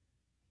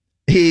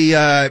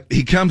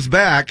he comes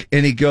back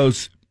and he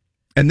goes,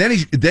 and then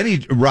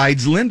he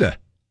rides Linda,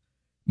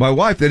 my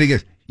wife. Then he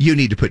goes, you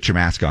need to put your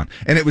mask on.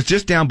 And it was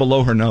just down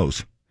below her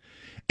nose.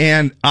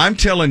 And I'm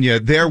telling you,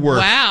 there were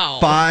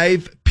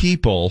 5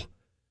 people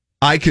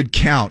I could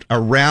count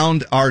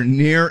around our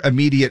near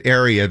immediate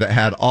area that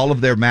had all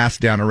of their masks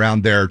down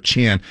around their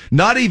chin.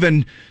 Not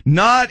even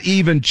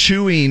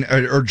chewing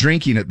or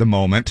drinking at the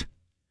moment.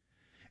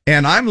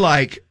 And I'm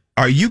like,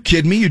 are you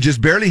kidding me? You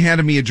just barely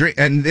handed me a drink.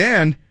 And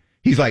then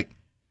he's like,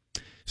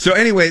 so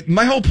anyway,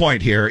 my whole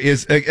point here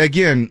is,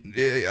 again,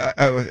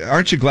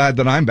 aren't you glad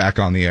that I'm back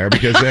on the air?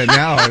 Because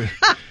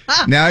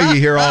now you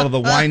hear all of the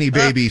whiny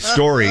baby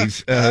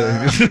stories. But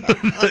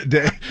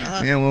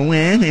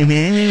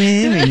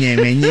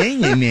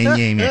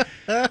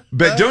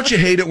don't you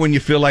hate it when you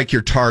feel like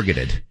you're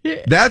targeted?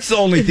 That's the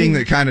only thing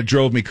that kind of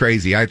drove me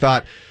crazy. I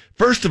thought,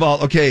 first of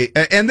all, okay,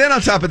 and then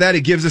on top of that,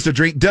 he gives us a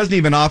drink, doesn't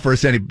even offer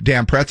us any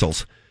damn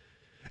pretzels.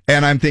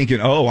 And I'm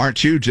thinking, oh,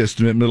 aren't you just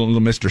little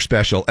Mr.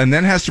 Special? And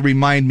then has to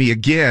remind me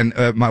again,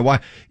 my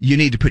wife, you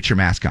need to put your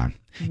mask on.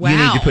 Wow. You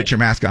need to put your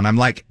mask on. I'm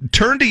like,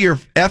 turn to your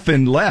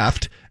effing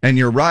left and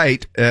your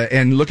right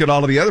and look at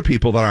all of the other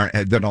people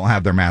that don't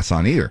have their masks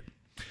on either.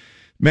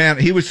 Man,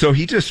 he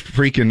just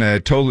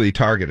freaking totally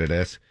targeted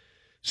us.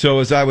 So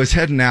as I was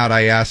heading out,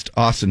 I asked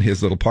Austin,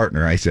 his little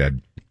partner, I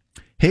said,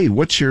 hey,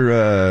 what's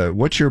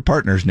your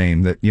partner's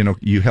name that,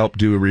 you help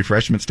do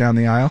refreshments down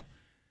the aisle?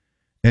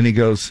 And he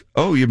goes,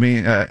 oh, you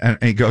mean, and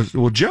he goes,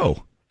 well,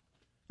 Joe.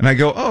 And I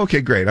go, oh,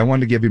 okay, great. I wanted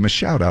to give him a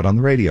shout out on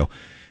the radio.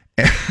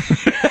 And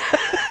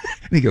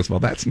he goes, well,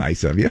 that's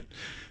nice of you.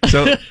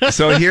 So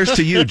here's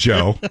to you,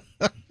 Joe.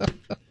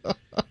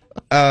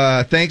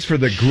 Thanks for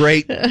the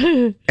great,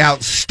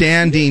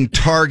 outstanding,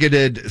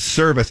 targeted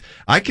service.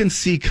 I can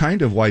see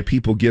kind of why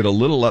people get a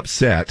little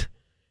upset.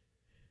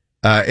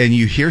 And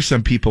you hear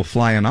some people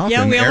flying off.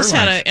 Yeah, we almost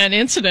airlines. had an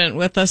incident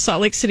with a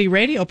Salt Lake City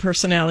radio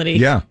personality.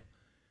 Yeah.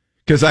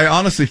 Because I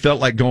honestly felt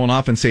like going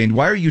off and saying,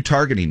 why are you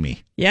targeting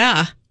me?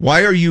 Yeah.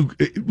 Why are you...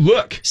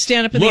 Look.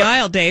 Stand up in the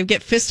aisle, Dave.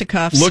 Get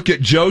fisticuffs. Look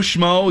at Joe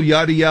Schmo,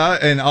 yada,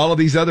 yada, and all of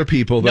these other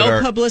people that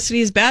No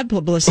publicity is bad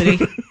publicity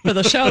for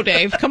the show,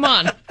 Dave. Come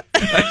on.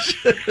 I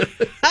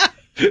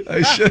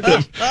should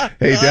have.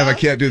 Hey, Dave, I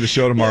can't do the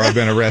show tomorrow. I've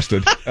been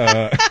arrested.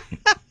 I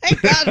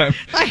got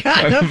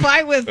in a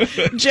fight with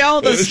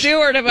Joe, the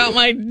steward, about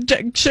my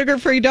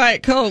sugar-free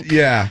Diet Coke.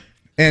 Yeah.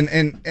 And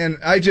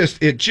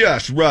it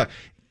just...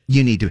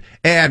 You need to,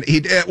 and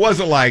it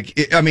wasn't like,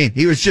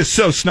 he was just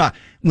so snot.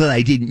 Well,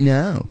 I didn't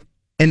know.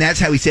 And that's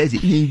how he says it.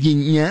 He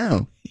didn't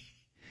know.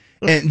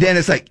 And then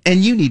it's like,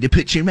 and you need to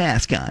put your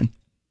mask on.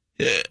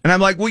 And I'm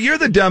like, well, you're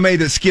the dumb A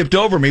that skipped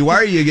over me. Why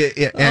are you,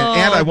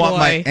 I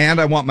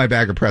want my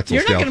bag of pretzels,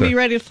 You're not going Delta. to be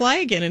ready to fly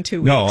again in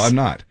 2 weeks. No, I'm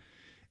not.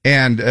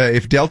 And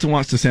if Delta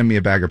wants to send me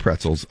a bag of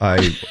pretzels,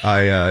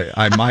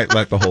 I might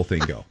let the whole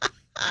thing go.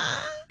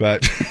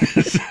 But...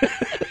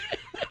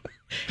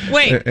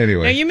 Wait,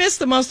 anyway. Now you missed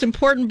the most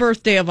important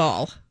birthday of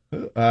all.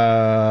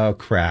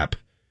 Crap.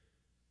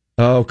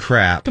 Oh,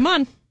 crap. Come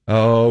on.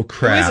 Oh,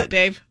 crap. Who is it,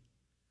 Dave?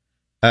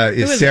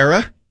 Is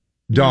Sarah?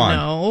 Dawn.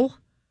 No.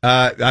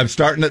 I'm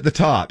starting at the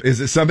top. Is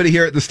it somebody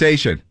here at the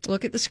station?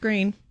 Look at the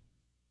screen.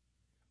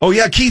 Oh,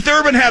 yeah, Keith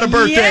Urban had a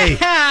birthday.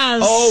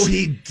 Yes. Oh,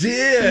 he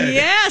did.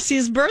 Yes,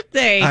 his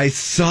birthday. I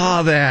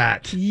saw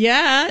that.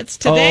 Yeah, it's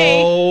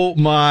today. Oh,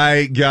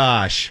 my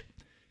gosh.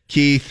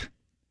 Keith,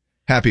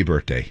 happy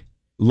birthday.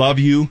 Love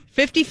you.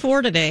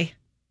 54 today.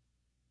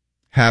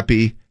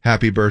 Happy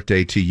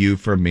birthday to you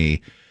from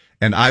me.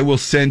 And I will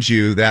send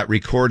you that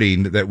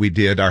recording that we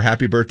did, our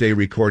happy birthday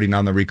recording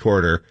on the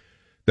recorder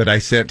that I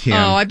sent him.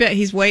 Oh, I bet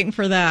he's waiting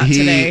for that he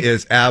today. He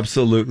is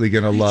absolutely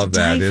going to love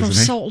that, Dave isn't from he?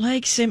 Salt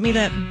Lake sent me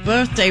that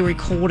birthday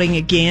recording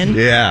again.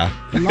 Yeah.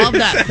 Love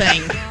that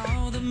thing.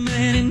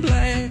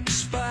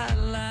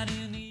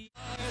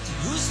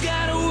 Who's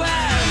got a wild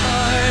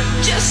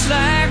heart just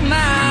like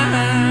mine?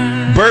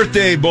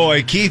 Birthday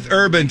boy, Keith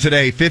Urban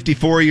today,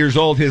 54 years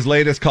old. His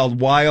latest called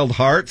Wild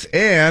Hearts.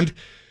 And,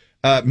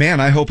 man,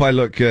 I hope I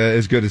look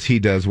as good as he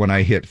does when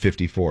I hit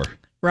 54.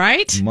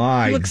 Right?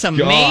 My He looks gosh.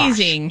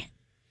 amazing.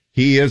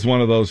 He is one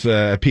of those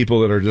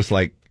people that are just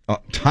like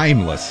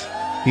timeless.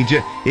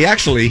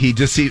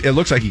 It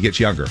looks like he gets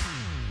younger.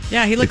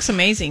 Yeah, he looks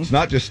amazing. It's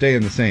not just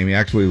staying the same. He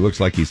actually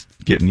looks like he's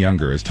getting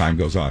younger as time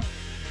goes on.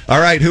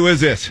 All right, who is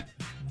this?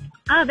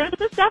 This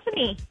is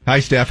Stephanie. Hi,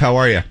 Steph. How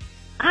are you?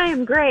 I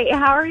am great.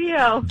 How are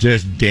you?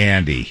 Just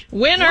dandy.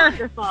 Winner.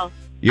 Wonderful.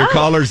 Your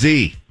caller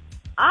Z.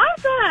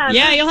 Awesome.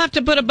 Yeah, you'll have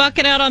to put a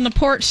bucket out on the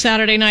porch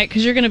Saturday night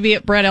because you're going to be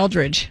at Brett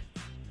Eldridge.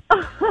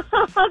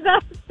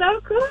 That's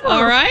so cool.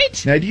 All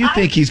right. Now, do you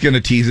think he's going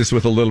to tease us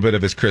with a little bit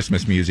of his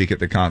Christmas music at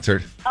the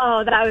concert?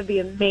 Oh, that would be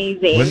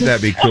amazing. Wouldn't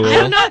that be cool? I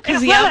don't know,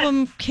 because the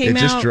album came It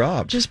just out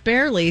dropped. just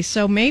barely,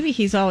 so maybe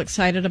he's all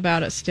excited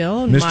about it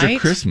still. And Mr. might.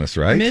 Christmas,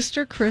 right?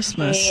 Mr.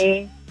 Christmas.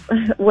 Hey,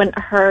 wouldn't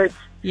hurt.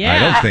 Yeah. I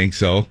don't think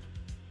so.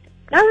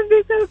 That would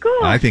be so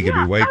cool. I think it'd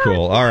be way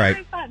cool. All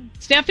right.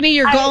 Stephanie,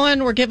 you're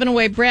going. We're giving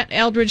away Brett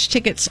Eldridge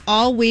tickets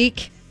all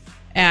week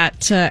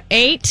at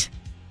 8,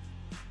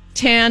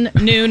 10,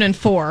 noon, and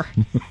 4.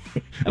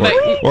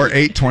 Or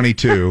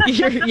 8:22.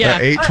 Yeah.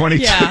 8:22.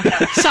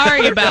 Yeah.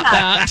 Sorry about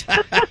that.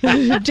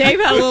 Dave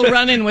had a little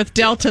run-in with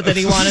Delta that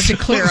he wanted to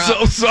clear up.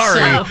 So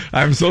sorry.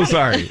 I'm so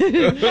sorry.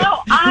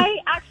 No, I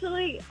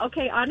actually,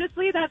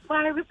 honestly, that's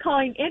why I was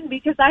calling in,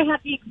 because I had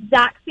the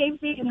exact same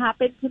thing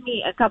happen to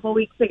me a couple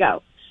weeks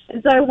ago.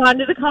 And so I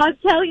wanted to call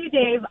and tell you,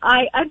 Dave,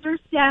 I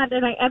understand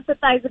and I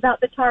empathize about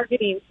the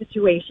targeting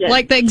situation.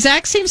 Like the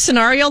exact same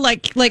scenario?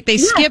 Like they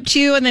skipped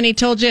you and then he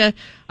told you,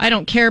 I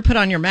don't care, put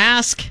on your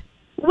mask?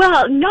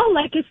 Well, no,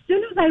 like as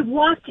soon as I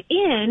walked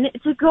in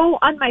to go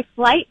on my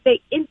flight,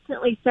 they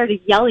instantly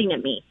started yelling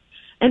at me.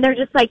 And they're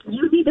just like,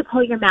 you need to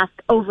pull your mask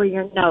over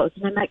your nose.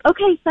 And I'm like,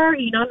 okay,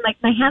 sorry. I'm like,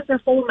 my hands are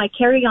full of my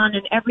carry-on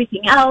and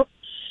everything else.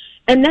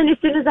 And then as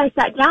soon as I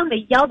sat down,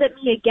 they yelled at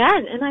me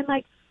again. And I'm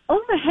like,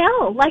 oh, the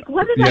hell? Like,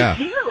 what did I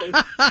do?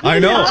 I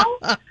know.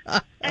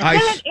 And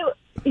then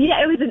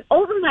it was an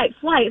overnight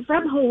flight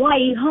from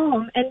Hawaii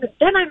home. And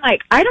then I'm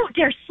like, I don't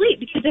dare sleep,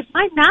 because if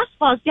my mask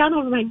falls down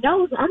over my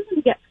nose, I'm going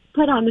to get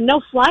put on the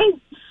no-fly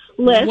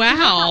list.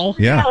 Wow.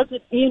 Yeah.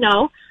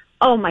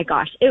 Oh my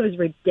gosh, it was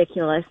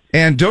ridiculous.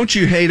 And don't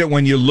you hate it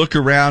when you look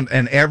around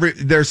and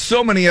there's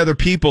so many other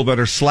people that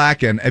are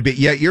slacking, but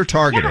yet you're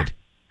targeted.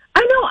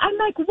 Yeah. I know. I'm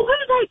like, what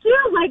did I do?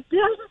 Like, did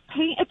I just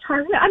paint a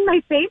target on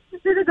my face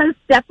as soon as I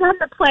stepped on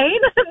the plane?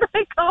 I'm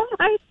like, oh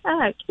my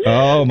heck.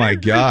 Oh my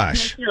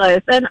gosh.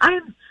 Ridiculous. And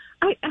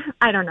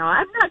I don't know.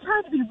 I'm not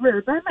trying to be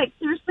rude, but I'm like,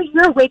 seriously,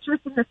 you're a waitress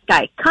in the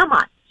sky. Come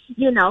on.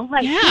 Get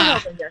over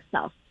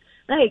yourself.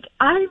 Like,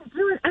 I'm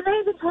doing, and I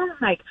even told him,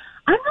 like,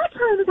 I'm not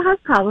trying to cause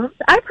problems.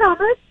 I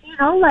promise,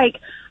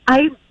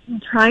 I'm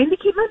trying to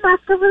keep my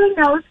mask over my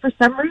nose. For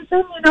some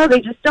reason,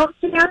 they just don't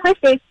stay on my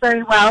face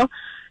very well.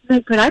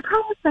 Like, but I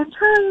promise I'm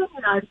trying.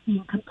 I was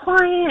being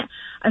compliant.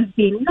 I was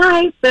being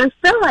nice. But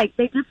I feel like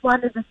they just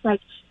wanted to say,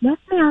 yes,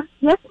 ma'am.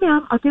 Yes,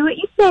 ma'am. I'll do what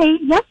you say.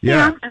 Yes,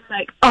 ma'am. I'm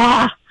like,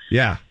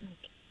 Yeah.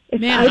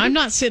 Man, I'm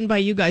not sitting by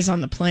you guys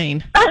on the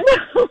plane. I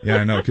know. Yeah,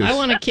 I know. I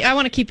want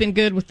to keep in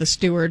good with the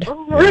steward.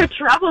 We're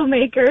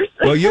troublemakers.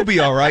 Well, you'll be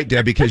all right,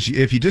 Deb, because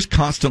if you just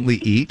constantly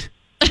eat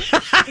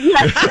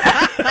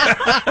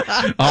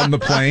on the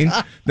plane,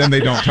 then they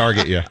don't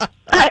target you.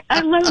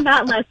 I learned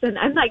that lesson.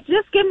 I'm like,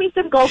 just give me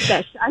some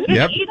goldfish. I'm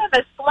going to eat them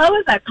as slow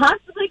as I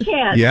possibly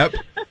can. Yep.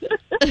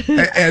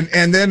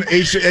 and then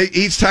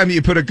each time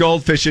you put a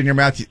goldfish in your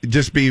mouth,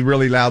 just be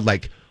really loud,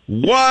 like,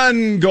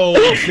 one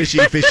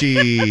goldfishy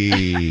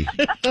fishy.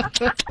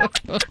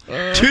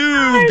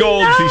 Two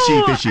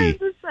goldfishy fishy. I'm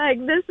just like,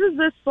 this is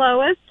the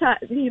slowest time,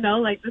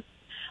 like the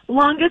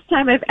longest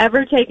time I've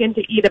ever taken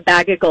to eat a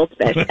bag of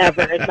goldfish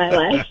ever in my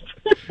life.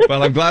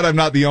 Well, I'm glad I'm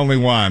not the only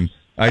one.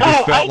 I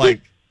just felt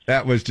like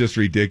that was just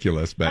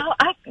ridiculous. But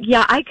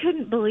I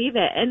couldn't believe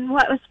it. And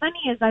what was funny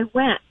is I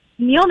went.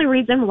 And the only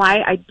reason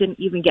why I didn't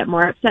even get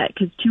more upset,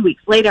 because 2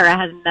 weeks later I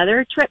had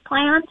another trip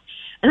planned.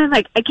 And I'm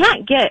like, I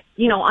can't get,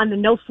 on the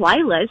no-fly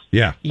list.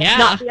 Yeah.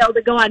 Not be able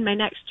to go on my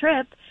next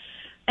trip.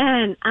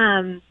 And,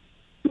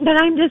 but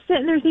I'm just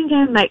sitting there thinking,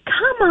 I'm like,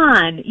 come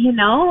on,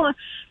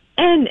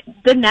 And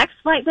the next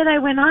flight that I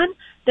went on,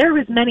 there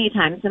was many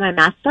times that my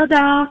mask fell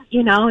down,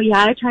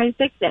 I tried to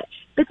fix it.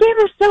 But they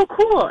were so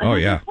cool.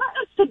 And yeah. Like, what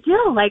was the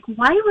deal? Like,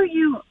 why were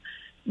you...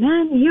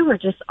 Man, you were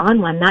just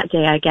on one that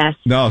day, I guess.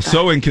 No,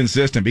 so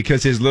inconsistent,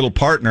 because his little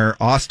partner,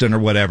 Austin or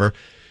whatever...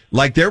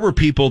 Like, there were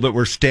people that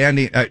were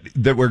standing,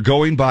 that were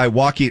going by,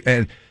 walking,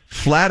 and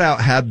flat out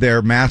had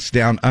their masks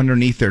down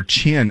underneath their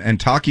chin and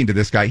talking to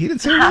this guy. He didn't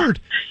say a word.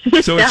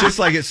 So it's just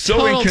like, it's so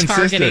Total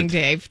inconsistent. Targeting,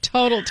 Dave.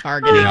 Total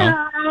targeting.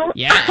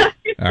 Yeah.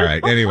 All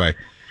right. Anyway,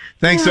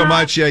 thanks so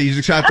much. You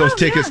just got those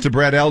tickets to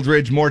Brett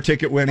Eldridge. More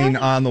ticket winning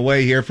on the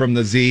way here from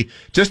the Z,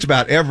 just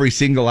about every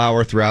single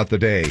hour throughout the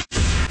day.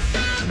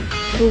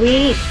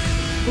 Sweet.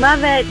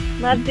 Love it.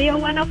 Love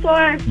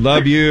Z104.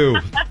 Love you.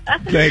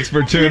 Thanks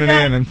for tuning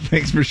in, and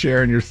thanks for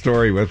sharing your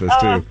story with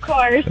us, too. Of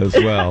course. As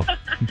well.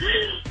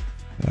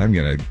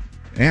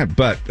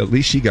 But at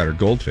least she got her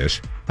goldfish.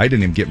 I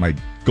didn't even get my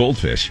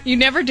goldfish. You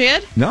never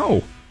did?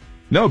 No,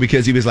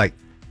 because he was like,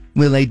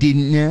 well, I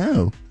didn't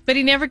know. But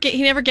he never gave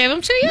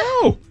them to you?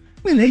 No.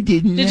 Well, I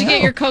didn't know. Did you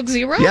get your Coke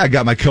Zero? Yeah, I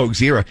got my Coke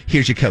Zero.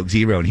 Here's your Coke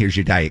Zero, and here's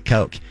your Diet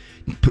Coke.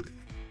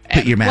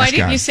 Put your mask on. Why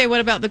didn't you say,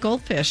 what about the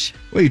goldfish?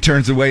 Well, he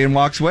turns away and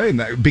walks away,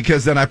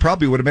 because then I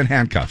probably would have been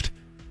handcuffed.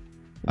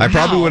 Wow. I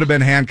probably would have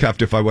been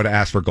handcuffed if I would have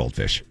asked for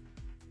goldfish.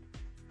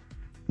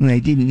 Well, I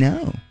didn't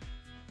know.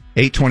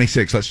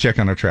 8:26. Let's check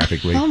on our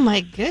traffic, Lee. Oh,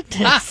 my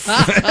goodness.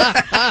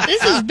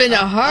 This has been a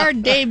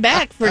hard day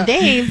back for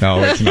Dave.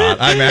 No, it's not.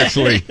 I'm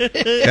actually,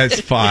 that's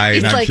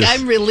fine.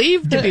 I'm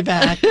relieved to be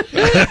back.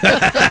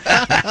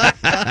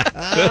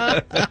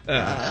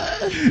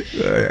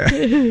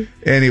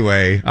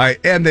 Anyway,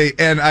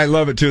 I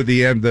love it too. At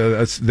the end,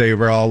 they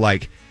were all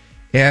like,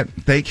 "And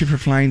thank you for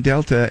flying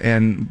Delta.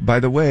 And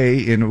by the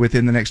way,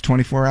 within the next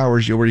 24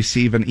 hours, you'll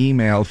receive an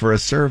email for a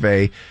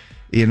survey.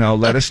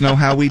 Let us know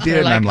how we did."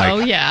 And I'm like, "Oh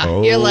yeah."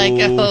 Oh. You're like,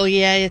 "Oh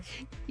yeah,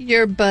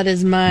 your butt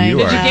is mine."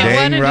 Did you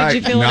get one? Or right.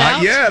 Did you fill Not it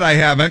out? yet. I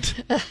haven't.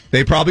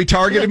 They probably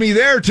targeted me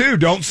there too.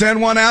 Don't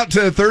send one out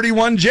to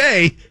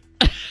 31J.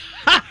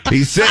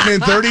 He's sitting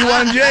in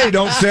 31J.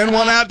 Don't send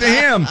one out to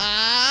him.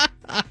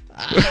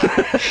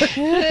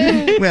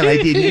 Well, I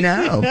didn't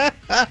know.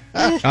 All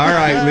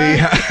right, Lee.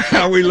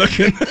 How are we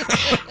looking?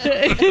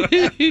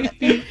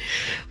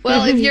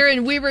 Well, if you're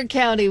in Weber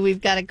County, we've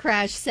got a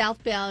crash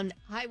southbound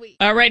highway.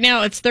 Right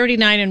now, it's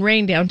 39 and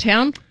rain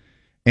downtown.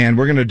 And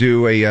we're going to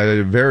do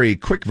a very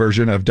quick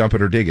version of Dump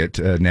It or Dig It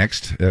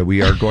next.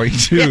 We are going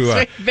to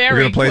Yes, we're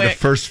going to play the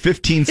first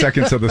 15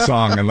 seconds of the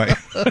song, and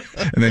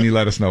then you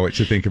let us know what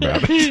you think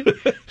about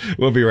it.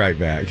 We'll be right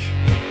back.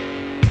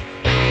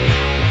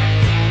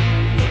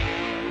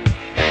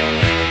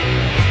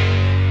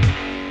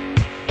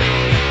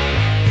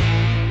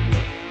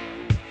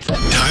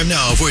 Time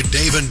now for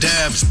Dave and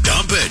Dab's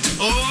Dump It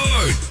or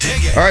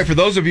Dig It. All right, for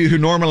those of you who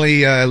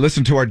normally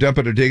listen to our Dump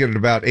It or Dig It at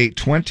about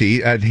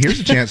 8:20, here's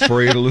a chance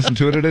for you to listen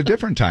to it at a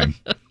different time.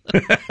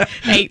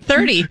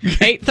 8:30,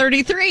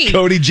 8:33.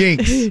 Cody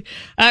Jinks.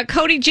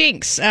 Cody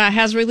Jinks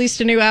has released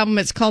a new album.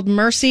 It's called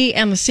Mercy,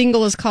 and the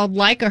single is called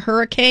Like a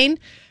Hurricane.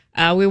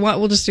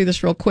 We'll just do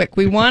this real quick.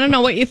 We want to know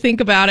what you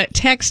think about it.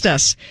 Text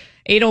us.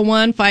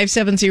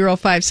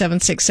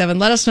 801-570-5767.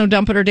 Let us know,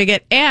 Dump It or Dig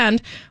It.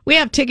 And we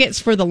have tickets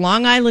for the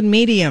Long Island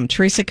Medium,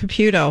 Teresa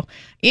Caputo,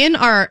 in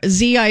our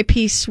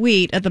ZIP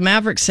suite at the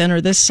Maverick Center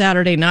this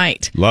Saturday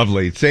night.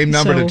 Lovely. Same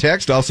number to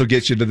text also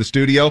gets you to the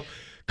studio.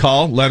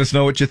 Call. Let us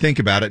know what you think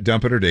about it.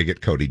 Dump It or Dig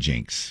It. Cody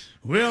Jinks.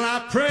 Well,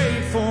 I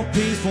prayed for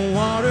peaceful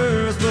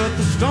waters, but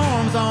the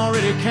storms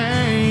already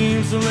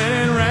came. So let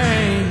it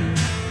rain.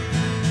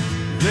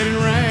 Let it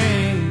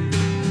rain.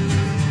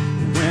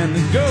 When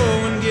the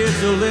going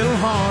gets a little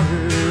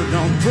harder,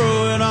 don't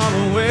throw it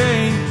all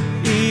away.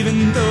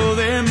 Even though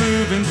they're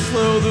moving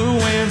slow, the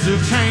winds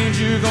of change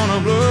are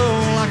gonna blow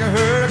like a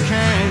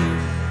hurricane.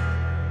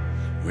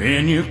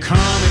 When you're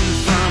coming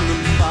from the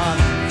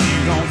bottom,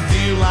 you don't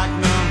feel like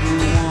number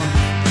one.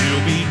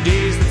 There'll be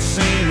days that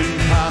seem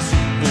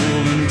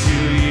impossible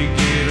until you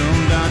get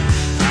them done.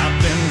 I've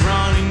been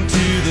running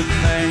to the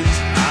things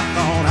I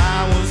thought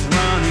I was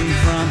running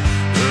from,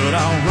 but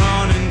I'll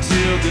run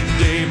until the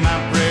day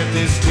my breath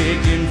is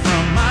taken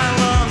from my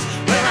lungs.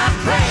 Well, I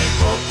prayed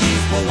for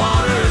peaceful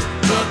waters,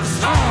 but the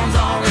storms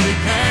already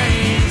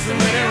came. So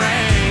let it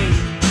rain,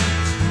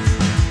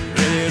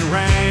 let it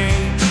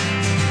rain.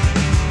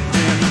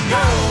 When the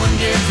going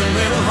gets a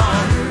little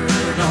harder,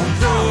 don't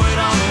throw it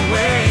all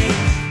away.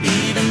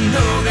 Even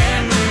though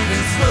they're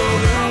moving slow,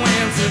 the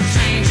winds of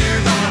change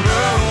are gonna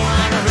roll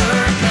like a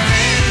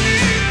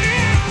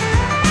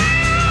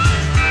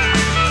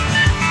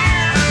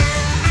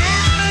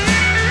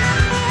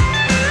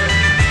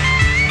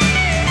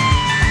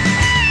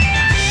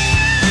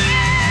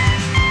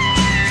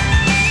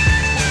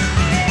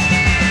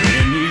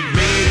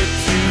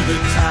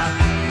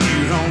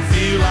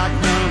like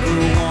number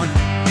one.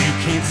 You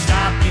can't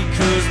stop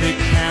because they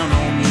count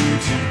on you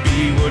to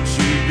be what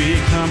you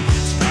become.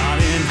 It's not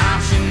an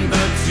option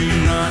but to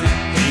run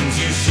things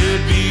you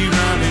should be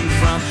running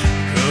from,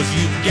 because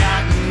you've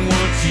gotten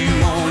what you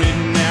wanted,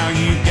 now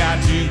you've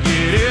got to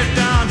get it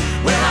done.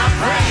 Well, I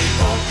prayed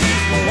for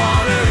peaceful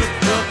waters,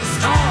 but the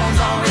storms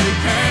already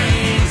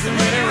came. So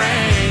let it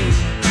rain,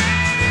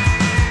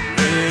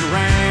 let it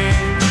rain.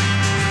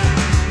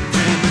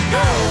 When the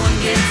going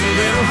gets a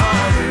little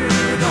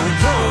harder, don't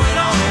throw it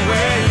all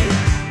away.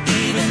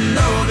 Even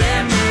though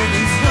they're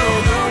moving slow,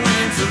 the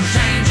winds of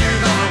change are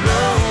gonna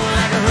blow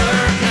like a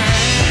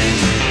hurricane.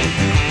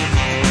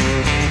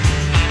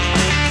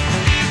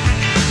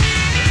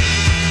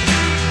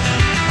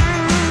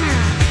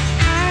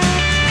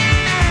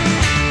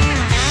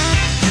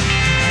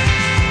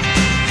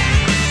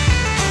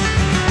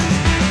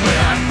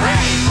 Well, I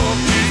prayed for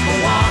peaceful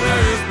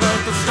waters, but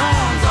the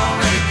storms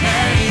already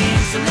came.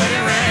 So let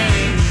it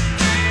rain,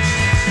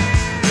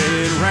 let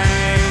it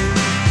rain.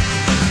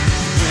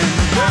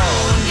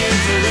 Going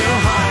gets a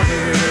little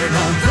harder,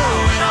 don't throw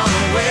it all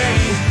away.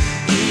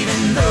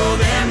 Even though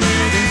they're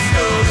moving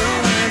slow, the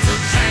winds of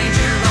change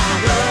are gonna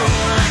blow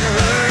like a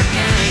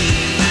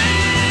hurricane.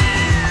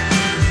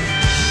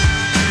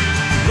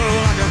 Blow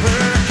like a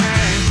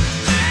hurricane.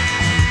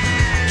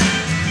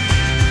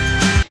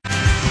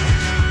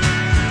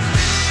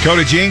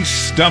 Cody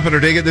Jinks, Dump It or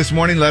Dig It this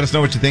morning. Let us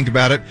know what you think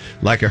about it.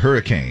 Like a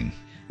Hurricane.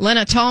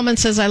 Lena Tallman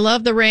says, I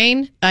love the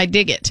rain. I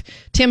dig it.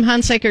 Tim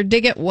Hunsaker,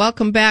 dig it.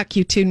 Welcome back,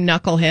 you two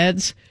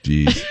knuckleheads.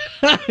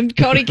 Jeez.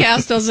 Cody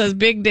Castro says,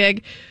 big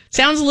dig.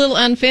 Sounds a little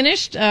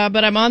unfinished,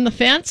 but I'm on the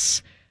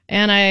fence,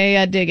 and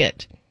I dig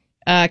it.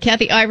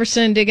 Kathy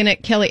Iverson, digging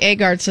it. Kelly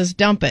Agard says,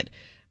 dump it.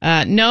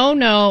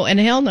 No, and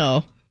hell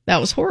no. That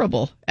was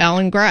horrible.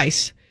 Alan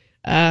Grice.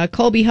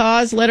 Colby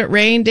Hawes, let it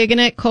rain, digging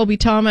it. Colby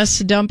Thomas,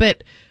 dump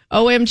it.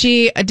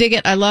 OMG, I dig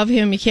it. I love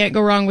him. You can't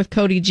go wrong with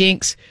Cody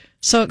Jinks.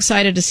 So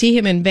excited to see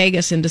him in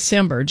Vegas in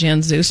December. Jen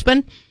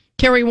Zusman.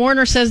 Kerry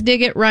Warner says,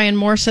 dig it. Ryan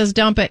Moore says,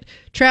 dump it.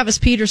 Travis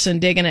Peterson,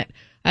 digging it.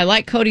 I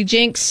like Cody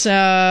Jinks,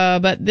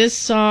 but this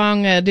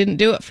song didn't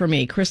do it for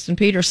me. Kristen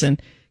Peterson.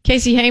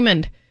 Casey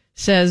Haymond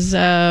says,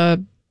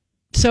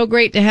 so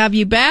great to have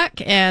you back,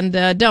 and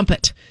dump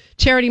it.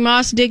 Charity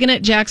Moss, digging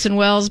it. Jackson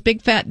Wells,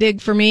 big fat dig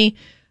for me.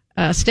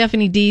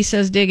 Stephanie D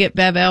says, dig it.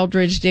 Bev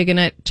Eldridge, digging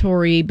it.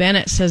 Tori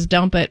Bennett says,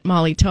 dump it.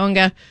 Molly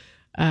Tonga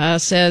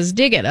says,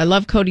 dig it. I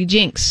love Cody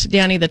Jinks.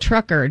 Danny the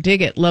Trucker,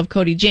 dig it. Love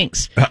Cody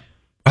Jinks.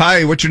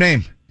 Hi, what's your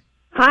name?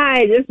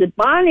 Hi, this is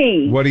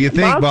Bonnie. What do you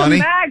think, Welcome Bonnie?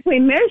 back. We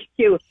missed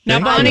you. Now,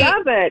 Bonnie, I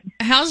love it.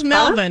 How's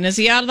Melvin? Is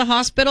he out of the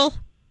hospital?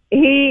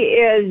 He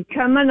is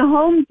coming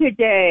home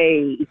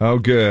today. Oh,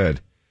 good.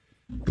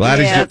 Glad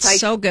That's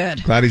so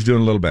good. Glad he's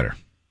doing a little better.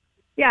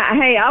 Yeah,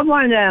 hey, I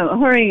want to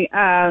hurry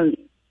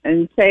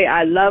and say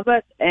I love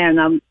it,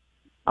 and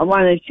I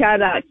want to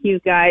shout out to you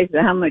guys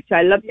how much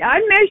I love you. I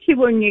miss you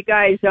when you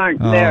guys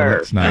aren't there.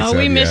 That's nice.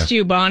 We missed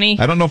you, Bonnie.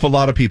 I don't know if a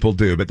lot of people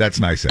do, but that's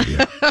nice of you.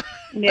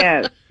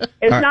 Yes.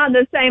 It's not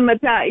the same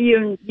without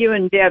you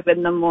and Deb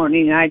in the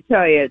morning, I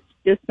tell you. It's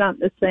just not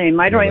the same.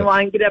 I don't even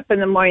want to get up in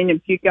the morning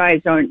if you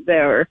guys aren't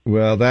there.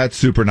 Well, that's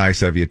super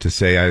nice of you to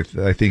say.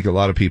 I think a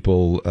lot of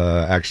people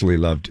actually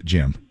loved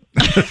Jim.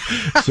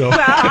 So. Well,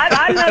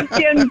 I love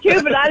Jim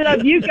too, but I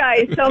love you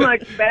guys so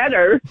much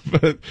better.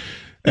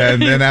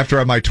 And then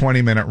after my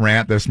 20-minute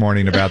rant this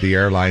morning about the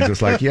airlines,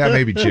 it's like, yeah,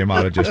 maybe Jim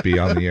ought to just be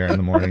on the air in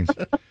the mornings.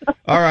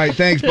 All right.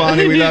 Thanks,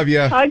 Bonnie. We love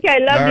you.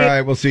 Okay, love you. All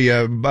right. We'll see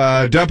you.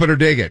 Dump it or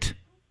dig it?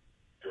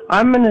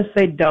 I'm going to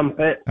say dump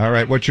it. All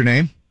right. What's your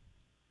name?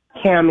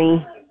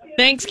 Cammie.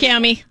 Thanks,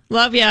 Cammie.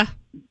 Love ya.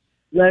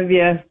 Love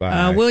you.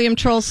 William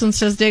Trolson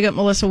says, dig it.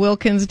 Melissa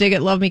Wilkins, dig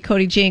it. Love me,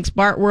 Cody Jinks.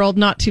 Bart World,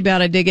 not too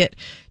bad. I dig it.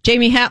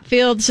 Jamie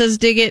Hatfield says,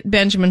 dig it.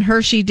 Benjamin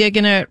Hershey,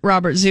 digging it.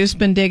 Robert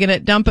Zusman, digging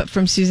it. Dump it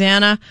from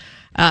Susanna.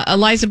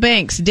 Eliza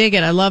Banks, dig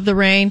it. I love the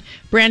rain.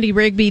 Brandy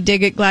Rigby,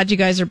 dig it. Glad you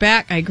guys are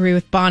back. I agree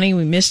with Bonnie.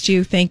 We missed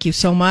you. Thank you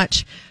so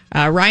much.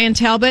 Ryan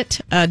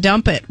Talbot,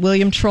 dump it.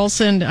 William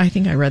Trolson, I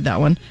think I read that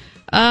one.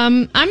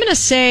 I'm going to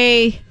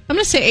say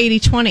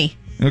 80-20.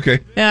 Okay.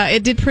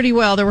 It did pretty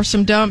well. There were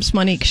some dumps.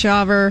 Monique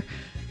Shaver,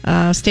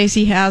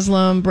 Stacey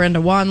Haslam, Brenda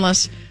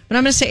Wanless. But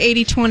I'm going to say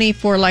 80-20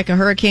 for Like a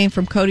Hurricane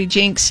from Cody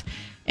Jinks.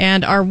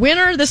 And our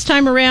winner this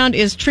time around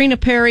is Trina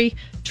Perry.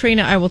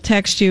 Trina, I will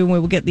text you and we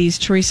will get these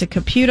Teresa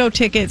Caputo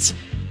tickets.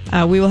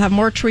 We will have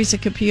more Teresa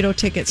Caputo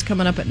tickets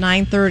coming up at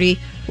 9:30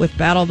 with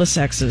Battle of the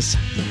Sexes.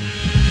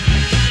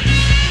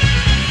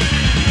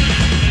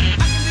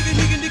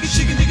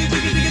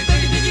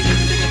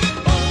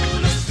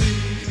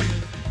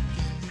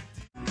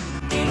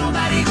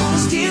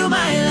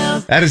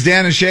 That is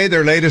Dan and Shay,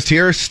 their latest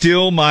here,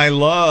 Still My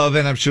Love,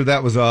 and I'm sure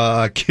that was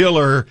a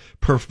killer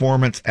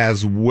performance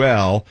as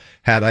well,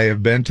 had I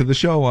have been to the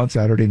show on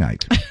Saturday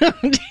night.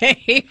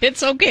 Dave,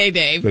 it's okay,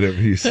 Dave. But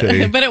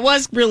it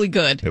was really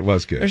good. It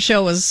was good. Their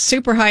show was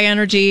super high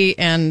energy,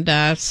 and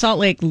Salt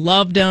Lake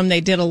loved them.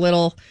 They did a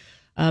little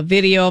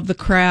video of the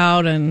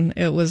crowd, and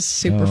it was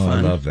super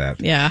fun. I love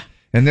that. Yeah.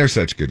 And they're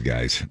such good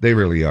guys. They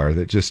really are.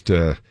 They're just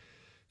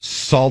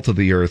salt of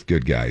the earth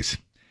good guys.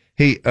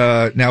 Hey,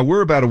 now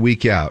we're about a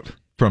week out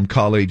from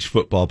college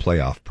football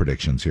playoff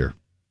predictions here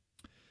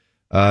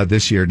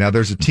this year. Now,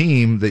 there's a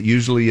team that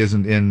usually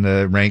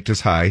isn't ranked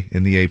as high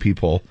in the AP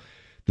poll.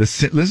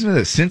 Listen to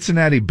this.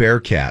 Cincinnati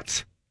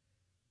Bearcats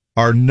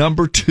are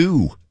number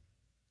 2.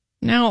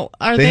 Now,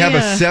 they have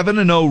a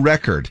 7-0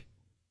 record.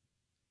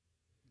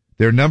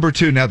 They're number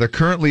 2. Now, they're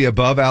currently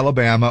above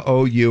Alabama,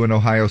 OU, and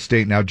Ohio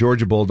State. Now,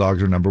 Georgia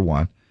Bulldogs are number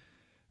 1.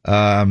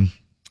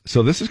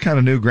 So this is kind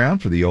of new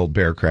ground for the old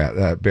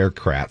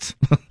Bearcats.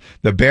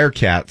 The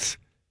Bearcats.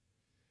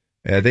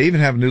 They even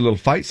have a new little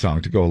fight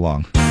song to go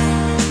along.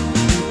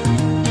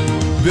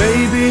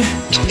 Baby,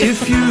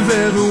 if you've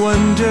ever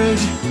wondered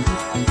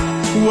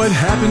what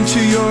happened to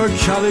your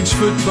college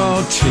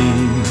football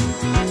team,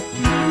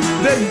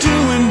 they're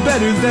doing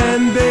better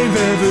than they've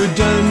ever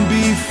done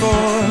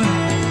before.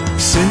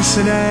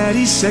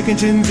 Cincinnati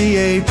second in the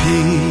AP.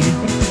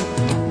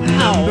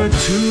 Number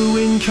 2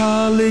 in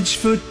college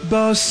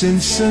football,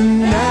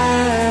 Cincinnati.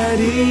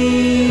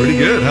 Pretty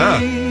good, huh?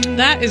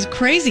 That is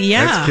crazy,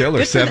 yeah. That's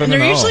killer, 7-0. And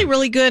they're usually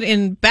really good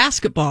in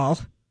basketball,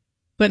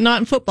 but not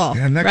in football.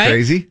 Isn't that right?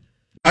 crazy?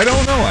 I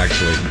don't know,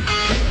 actually.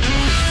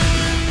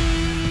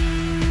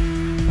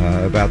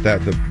 About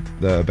that,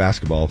 the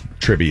basketball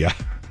trivia.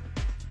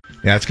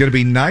 Yeah, it's going to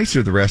be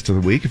nicer the rest of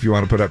the week if you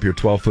want to put up your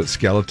 12-foot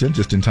skeleton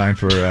just in time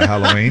for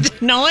Halloween.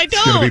 No, I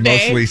don't. It's going to be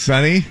mostly Dave.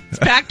 sunny. It's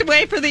packed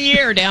away for the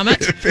year, damn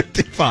it.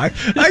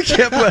 55. I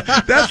can't believe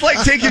that's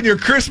like taking your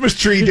Christmas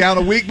tree down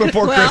a week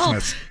before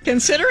Christmas.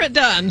 Consider it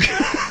done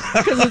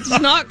because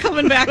it's not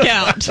coming back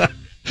out.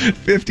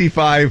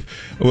 55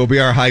 will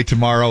be our high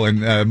tomorrow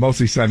and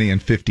mostly sunny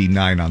and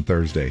 59 on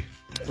Thursday.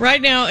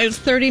 Right now it's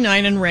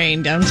 39 and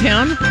rain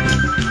downtown.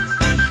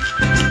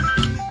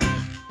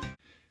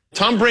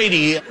 Tom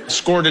Brady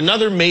scored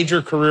another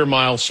major career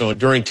milestone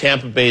during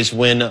Tampa Bay's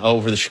win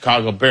over the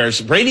Chicago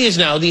Bears. Brady is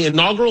now the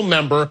inaugural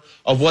member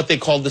of what they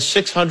call the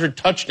 600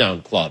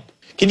 Touchdown Club.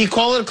 Can you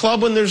call it a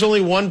club when there's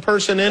only one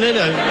person in it?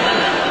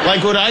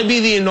 Like, would I be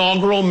the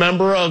inaugural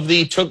member of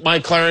the Took My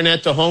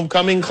Clarinet to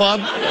Homecoming Club?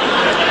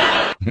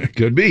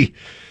 Could be.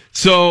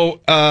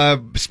 So,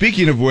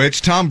 speaking of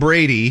which, Tom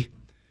Brady,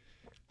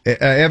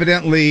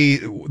 evidently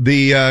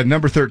the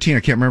number 13,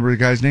 I can't remember the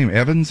guy's name,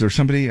 Evans or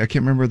somebody, I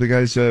can't remember the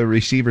guy's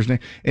receiver's name.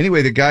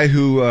 Anyway, the guy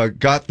who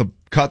caught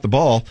the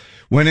ball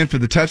went in for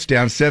the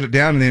touchdown, set it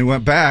down, and then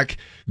went back,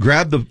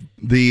 grabbed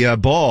the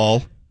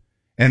ball,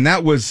 and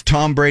that was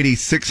Tom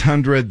Brady's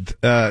 600th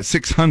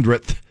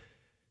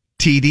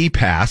TD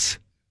pass.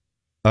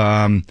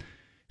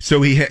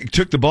 So he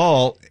took the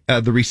ball,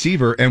 the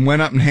receiver, and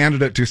went up and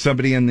handed it to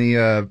somebody in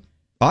the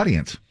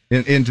audience,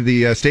 into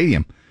the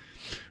stadium,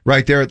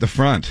 right there at the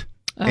front.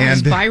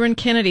 And Byron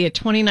Kennedy, a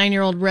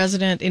 29-year-old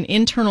resident in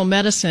internal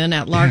medicine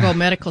at Largo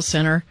Medical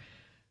Center.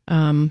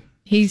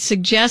 He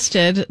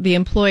suggested the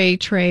employee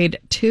trade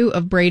 2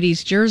 of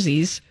Brady's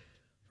jerseys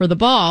for the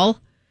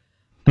ball.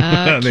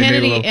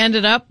 Kennedy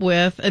ended up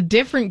with a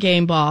different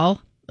game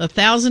ball, a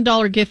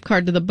 $1,000 gift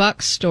card to the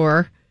Bucks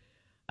store.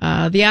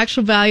 The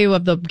actual value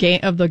of the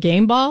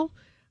game ball,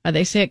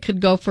 they say it could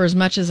go for as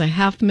much as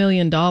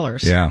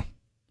 $500,000. Yeah.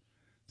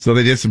 So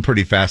they did some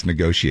pretty fast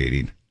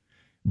negotiating.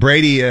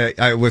 Brady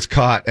was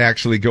caught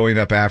actually going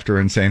up after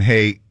and saying,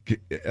 "Hey,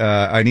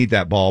 I need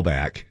that ball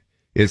back.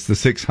 It's the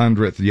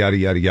 600th, yada,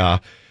 yada,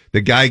 yada."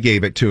 The guy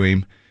gave it to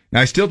him.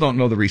 Now, I still don't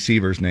know the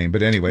receiver's name,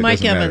 but anyway,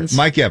 Mike Evans.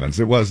 Mike Evans.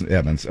 It wasn't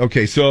Evans.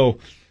 Okay, so,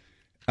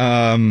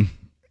 and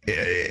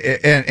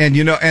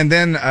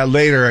then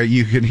later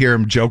you can hear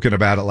him joking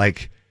about it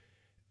like,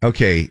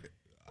 okay,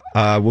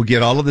 we'll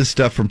get all of this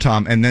stuff from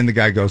Tom. And then the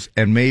guy goes,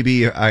 and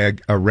maybe a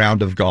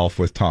round of golf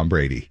with Tom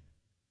Brady,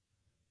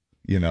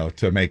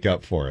 to make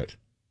up for it.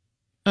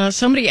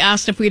 Somebody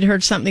asked if we'd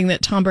heard something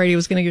that Tom Brady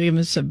was going to give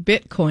us a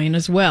Bitcoin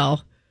as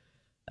well.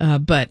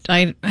 But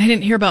I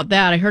didn't hear about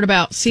that. I heard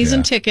about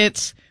season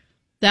tickets,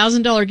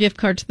 $1,000 gift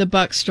card to the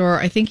Bucks store.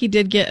 I think he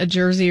did get a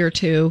jersey or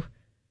 2.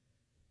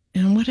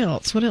 And what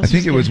else? I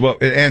think it was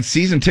and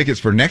season tickets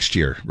for next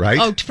year, right?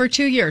 Oh, for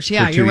 2 years.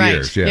 Yeah, for 2 you're right.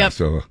 years, yeah. Yep.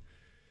 So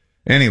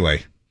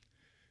anyway,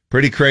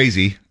 pretty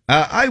crazy.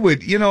 I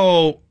would,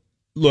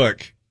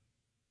 look,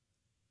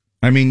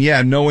 I mean,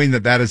 yeah, knowing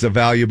that is a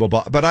valuable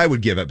ball, but I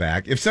would give it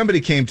back. If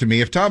somebody came to me,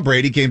 if Tom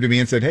Brady came to me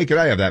and said, "Hey, could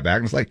I have that back?"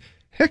 And it's like,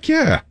 heck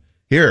yeah,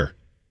 here.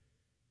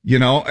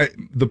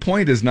 The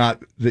point is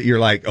not that you're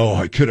like, "Oh,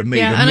 I could have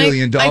made $1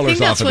 million off of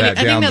that down the road."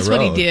 I think that's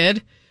what he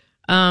did.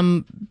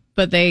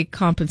 But they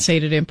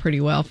compensated him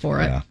pretty well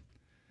for it. Yeah.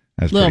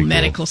 That's little pretty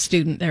medical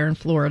student there in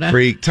Florida.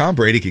 Freak. Tom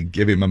Brady could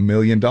give him $1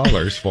 million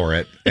for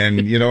it.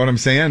 And you know what I'm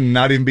saying?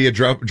 Not even be a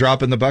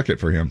drop in the bucket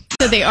for him.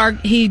 So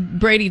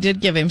Brady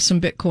did give him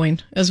some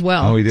Bitcoin as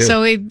well. Oh, he did.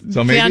 So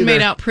Van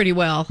made out pretty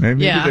well.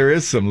 Maybe there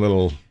is some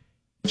little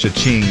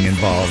cha-ching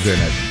involved in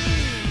it.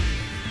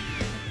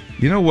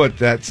 You know what?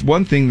 That's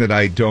one thing that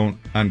I don't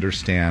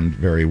understand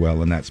very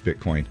well, and that's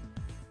Bitcoin.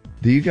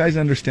 Do you guys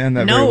understand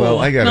that very well?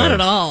 Not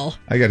at all.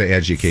 I got to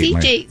educate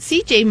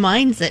CJ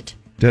mines it.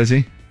 Does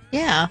he?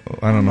 Yeah.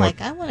 I don't know.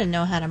 I want to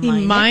know how to mine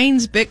He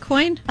mines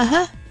Bitcoin?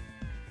 Uh-huh.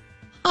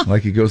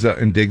 Like he goes out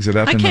and digs it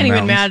up in the mountains?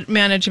 I can't even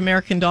manage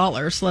American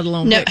dollars, let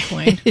alone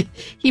Bitcoin.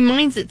 He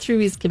mines it through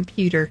his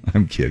computer.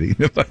 I'm kidding.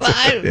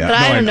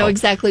 I don't know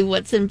exactly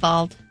what's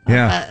involved.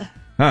 Yeah.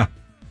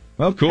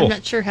 Well, cool. I'm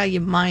not sure how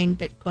you mine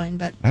Bitcoin,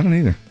 but... I don't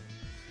either.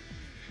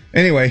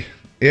 Anyway,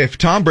 if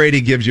Tom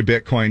Brady gives you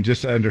Bitcoin,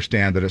 just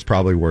understand that it's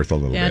probably worth a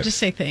little bit. Yeah, just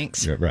say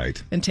thanks. Yeah,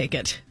 right. And take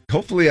it.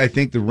 Hopefully, I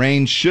think the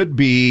rain should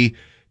be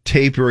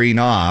tapering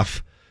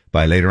off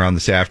by later on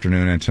this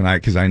afternoon and tonight,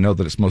 because I know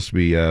that it's supposed to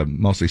be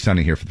mostly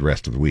sunny here for the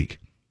rest of the week.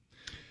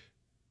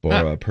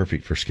 Or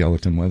perfect for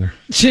skeleton weather.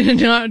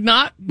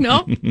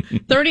 No.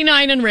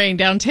 39 and rain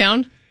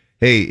downtown.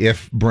 Hey,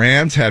 if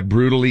brands had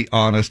brutally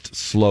honest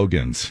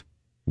slogans,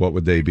 what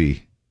would they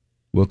be?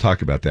 We'll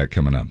talk about that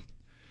coming up.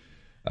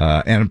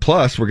 And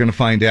plus, we're going to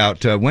find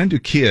out, when do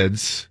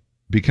kids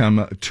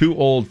become too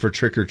old for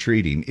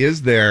trick-or-treating?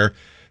 Is there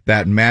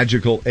that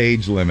magical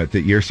age limit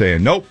that you're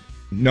saying, nope,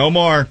 no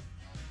more?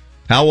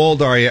 How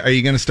old are you? Are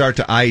you going to start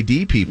to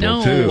ID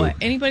people, too? No,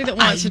 anybody that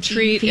wants a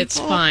treat, it's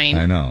fine.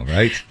 I know,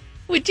 right?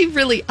 Would you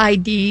really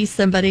ID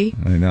somebody?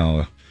 I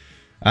know.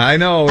 I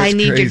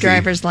need crazy. Your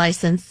driver's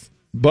license.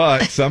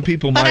 But some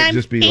people might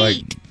just be 8.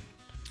 Like...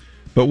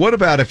 But what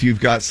about if you've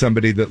got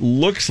somebody that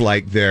looks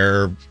like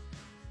they're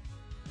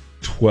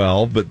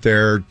 12, but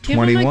they're Give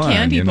them a 21.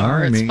 candy you know?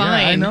 bar. It's Yeah,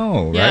 fine. I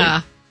know, right?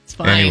 Yeah, it's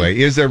fine. Anyway,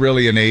 is there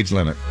really an age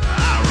limit?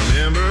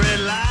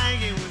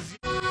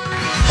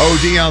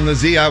 OD on the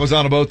Z. I was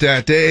on a boat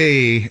that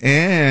day.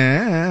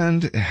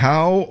 And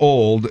how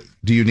old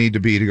do you need to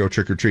be to go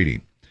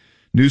trick-or-treating?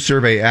 New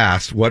survey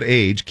asked what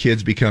age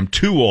kids become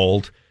too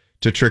old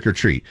to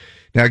trick-or-treat.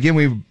 Now,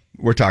 again,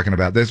 we're talking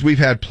about this. We've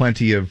had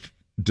plenty of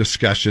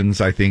discussions,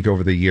 I think,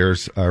 over the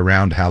years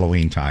around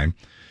Halloween time.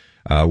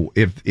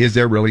 Is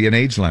there really an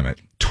age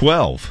limit?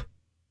 12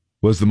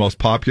 was the most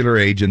popular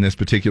age in this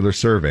particular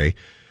survey,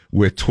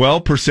 with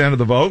 12% of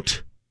the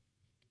vote.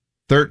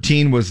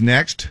 13 was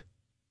next,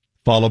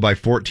 followed by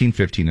 14,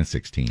 15, and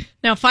 16.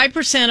 Now,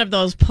 5% of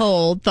those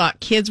polled thought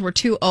kids were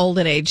too old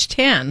at age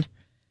 10,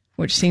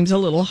 which seems a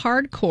little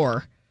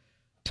hardcore.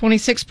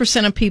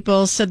 26% of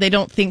people said they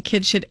don't think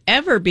kids should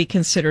ever be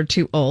considered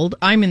too old.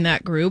 I'm in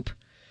that group,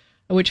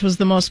 which was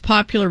the most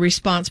popular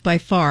response by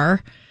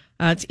far.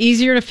 It's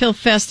easier to feel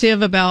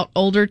festive about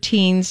older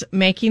teens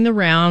making the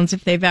rounds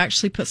if they've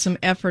actually put some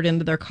effort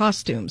into their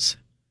costumes.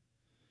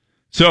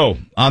 So,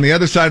 on the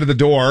other side of the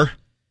door,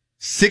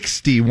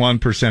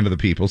 61% of the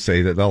people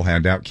say that they'll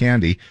hand out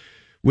candy,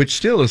 which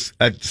still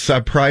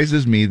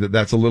surprises me that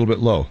that's a little bit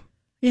low.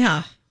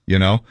 Yeah. You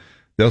know,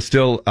 they'll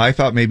still, I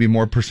thought maybe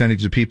more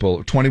percentage of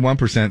people,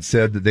 21%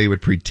 said that they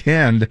would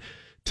pretend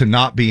to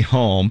not be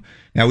home.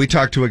 Now, we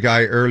talked to a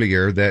guy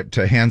earlier that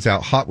hands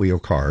out Hot Wheel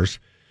cars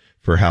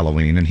for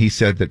Halloween, and he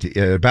said that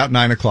about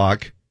 9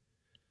 o'clock,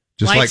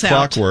 just lights like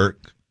out.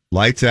 clockwork,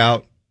 lights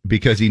out,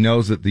 because he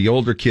knows that the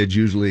older kids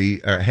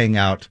usually hang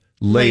out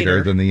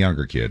later than the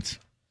younger kids.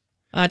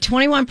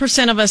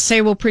 21% of us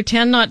say we'll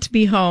pretend not to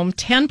be home.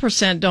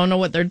 10% don't know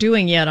what they're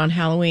doing yet on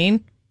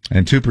Halloween.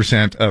 And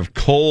 2% of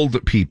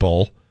cold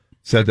people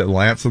said that they'll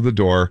answer the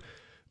door,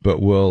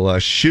 but will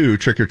shoo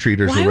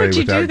trick-or-treaters Why away would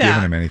you without do that?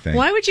 giving them anything.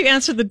 Why would you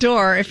answer the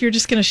door if you're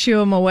just going to shoo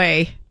them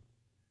away?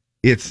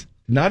 It's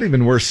not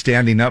even worth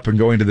standing up and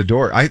going to the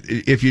door.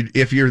 If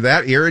you're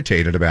that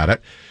irritated about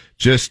it,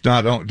 just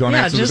don't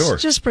answer the door.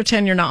 Just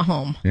pretend you're not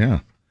home.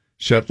 Yeah,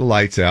 shut the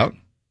lights out,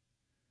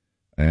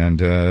 and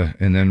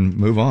then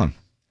move on.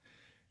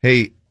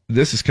 Hey,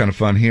 this is kind of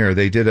fun here.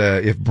 They did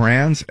if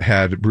brands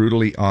had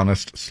brutally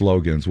honest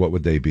slogans, what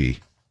would they be?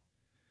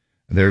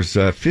 There's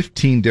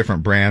 15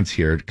 different brands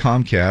here.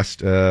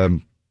 Comcast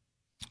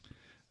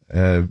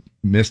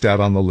missed out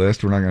on the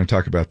list. We're not going to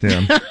talk about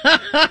them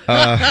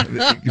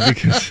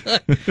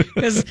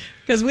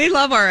because we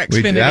love our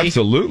Xfinity.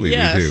 Absolutely,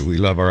 yes. We do. We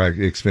love our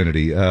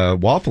Xfinity.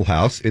 Waffle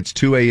House. It's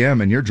 2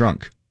 a.m. and you're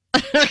drunk.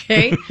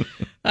 Okay.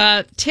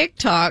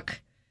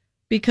 TikTok,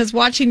 because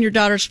watching your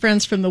daughter's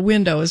friends from the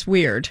window is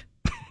weird.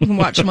 You can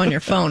watch them on your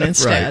phone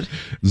instead.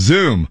 Right.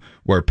 Zoom,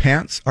 where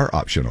pants are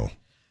optional.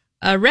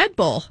 Red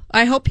Bull.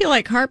 I hope you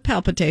like heart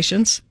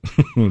palpitations.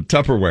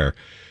 Tupperware.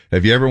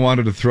 Have you ever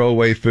wanted to throw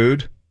away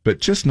food? But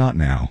just not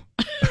now.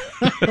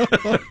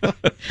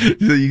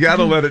 You got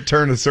to let it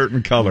turn a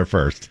certain color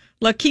first.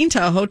 La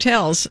Quinta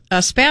Hotels,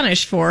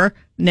 Spanish for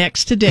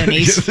next to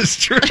Denny's. That's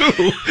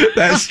true.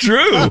 That's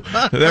true.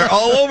 They're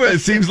all over.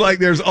 It seems like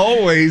there's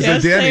always a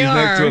Denny's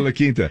next to a La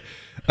Quinta.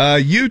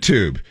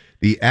 YouTube.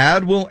 The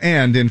ad will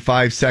end in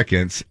 5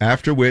 seconds,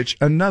 after which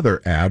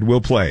another ad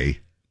will play.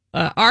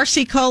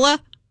 RC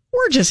Cola.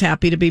 We're just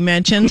happy to be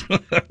mentioned.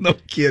 No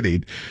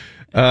kidding.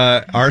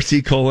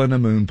 RC Cola and a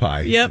moon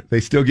pie. Yep. They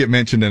still get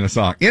mentioned in a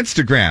song.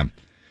 Instagram.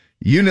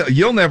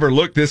 You'll never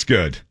look this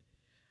good.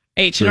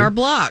 H&R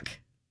Block.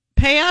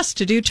 Pay us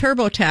to do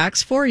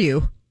TurboTax for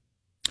you.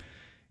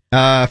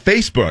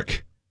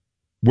 Facebook.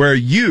 Where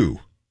you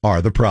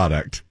are the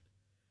product.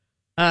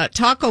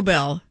 Taco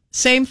Bell.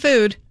 Same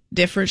food,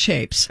 different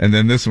shapes. And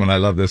then this one, I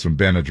love this one,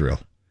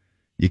 Benadryl.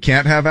 You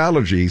can't have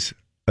allergies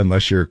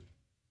unless you're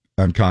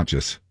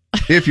unconscious.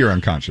 If you're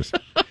unconscious.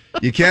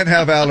 You can't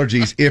have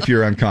allergies if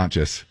you're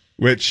unconscious,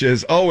 which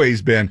has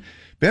always been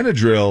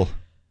Benadryl.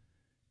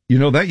 You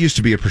know, that used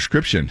to be a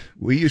prescription.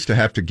 We used to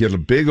have to get a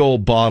big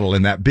old bottle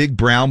in that big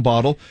brown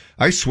bottle.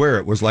 I swear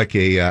it was like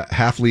a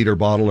half-liter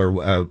bottle or,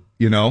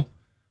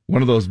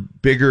 one of those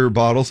bigger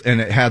bottles, and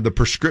it had the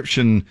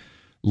prescription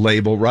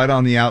label right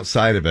on the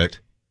outside of it.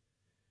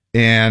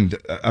 And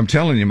I'm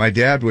telling you, my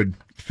dad would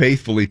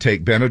faithfully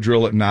take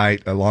Benadryl at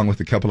night along with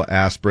a couple of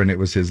aspirin. It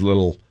was his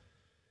little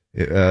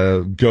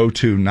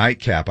go-to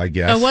nightcap, I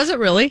guess. Oh, was it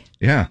really?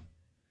 Yeah.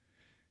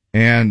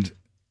 And,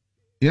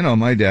 you know,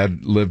 my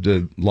dad lived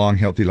a long,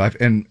 healthy life.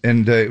 And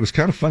it was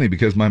kind of funny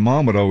because my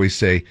mom would always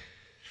say,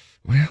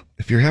 well,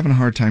 if you're having a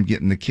hard time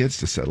getting the kids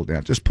to settle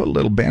down, just put a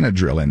little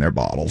Benadryl in their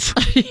bottles.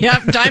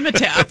 Yep,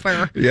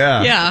 Dimetap.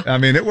 Yeah. Yeah. I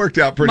mean, it worked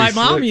out pretty My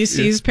mom slick. used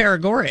to use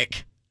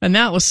Paregoric, and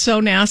that was so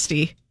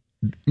nasty.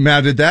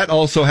 Now, did that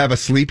also have a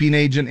sleeping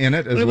agent in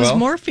it as well? It was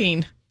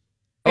morphine.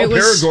 Oh,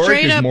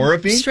 Paregoric is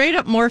morphine? Straight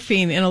up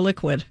morphine in a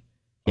liquid.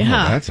 Oh,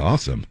 Yeah. that's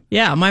awesome.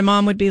 Yeah, my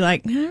mom would be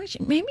like,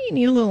 maybe you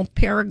need a little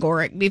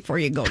Paregoric before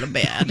you go to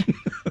bed.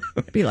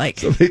 I'd be like,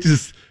 So they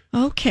just...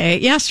 okay.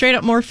 Yeah, straight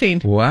up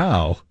morphine.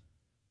 Wow.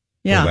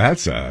 Yeah. Well,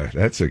 that's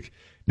a...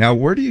 Now,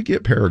 where do you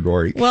get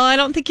paregoric? Well, I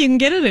don't think you can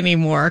get it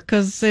anymore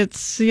because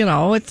it's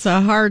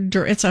a hard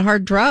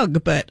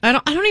drug. But I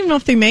don't even know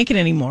if they make it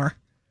anymore.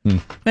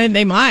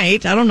 They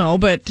might. I don't know,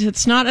 but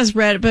it's not as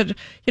red. But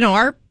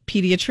our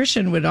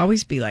pediatrician would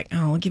always be like,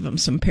 "Oh, I'll give them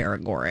some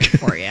paregoric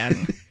for you,"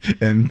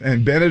 and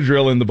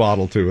Benadryl in the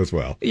bottle too as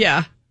well.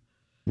 Yeah,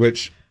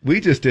 which we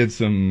just did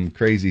some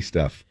crazy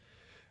stuff.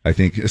 I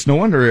think it's no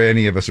wonder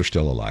any of us are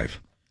still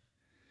alive.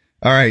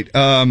 All right,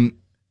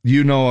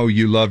 you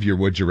love your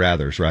Would You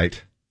Rathers,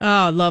 right? Oh,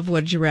 I love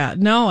Would You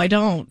Rather. No, I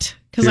don't,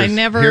 because I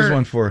never. Here's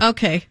one for.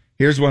 Okay.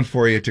 Here's one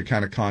for you to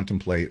kind of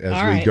contemplate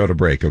as we go to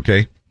break.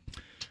 Okay.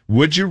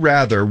 Would you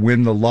rather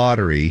win the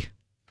lottery,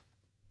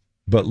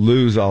 but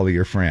lose all of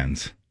your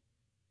friends?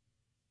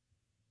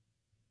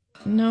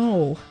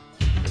 No.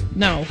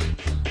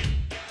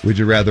 Would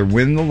you rather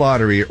win the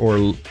lottery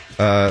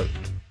but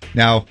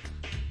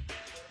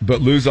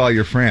lose all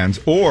your friends,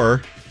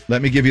 or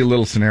let me give you a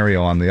little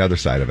scenario on the other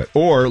side of it,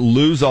 or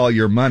lose all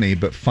your money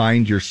but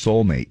find your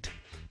soulmate?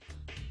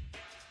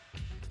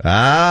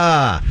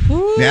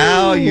 Ooh.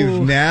 Now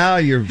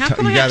you're How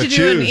come you I got have to to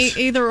choose do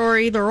an either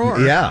or?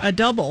 Yeah, a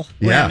double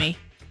yeah. whammy.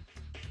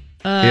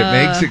 It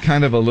makes it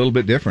kind of a little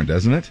bit different,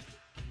 doesn't it?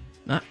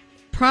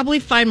 Probably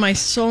find my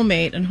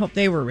soulmate and hope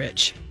they were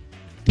rich.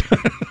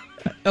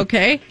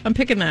 Okay, I'm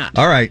picking that.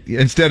 All right.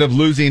 Instead of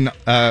winning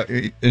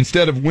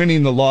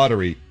the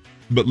lottery,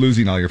 but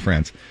losing all your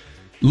friends.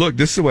 Look,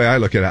 this is the way I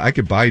look at it. I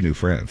could buy new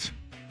friends.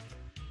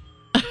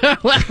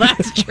 Well,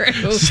 that's true.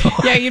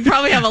 Yeah, you'd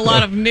probably have a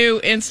lot of new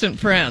instant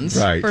friends,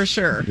 right? For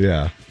sure.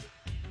 Yeah.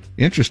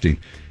 Interesting.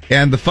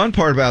 And the fun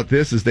part about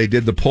this is they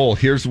did the poll.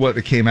 Here's what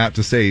it came out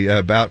to say.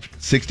 About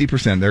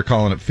 60%, they're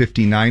calling it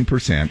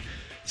 59%,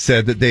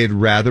 said that they'd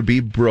rather be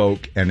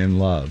broke and in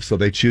love. So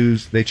they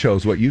chose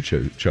what you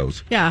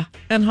chose. Yeah,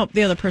 and hope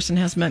the other person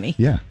has money.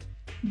 Yeah.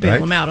 Bail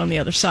them out on the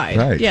other side.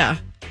 Right. Yeah,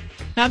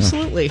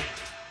 absolutely. Huh.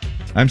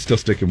 I'm still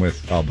sticking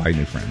with I'll buy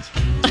new friends.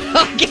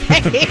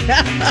 Okay.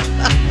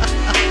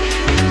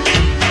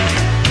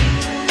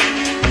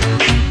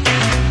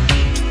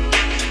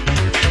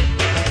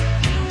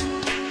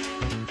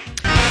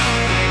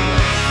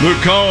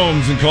 Luke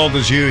Combs and Cold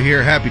as You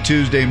here. Happy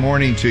Tuesday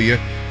morning to you.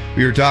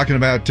 We were talking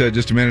about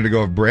just a minute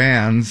ago,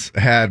 brands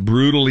had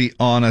brutally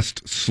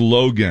honest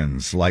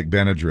slogans like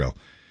Benadryl.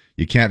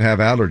 You can't have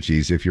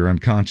allergies if you're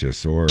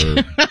unconscious, or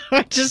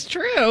which is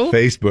true.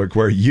 Facebook,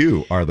 where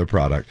you are the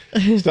product.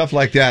 Stuff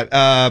like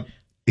that.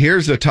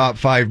 Here's a top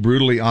 5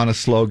 brutally honest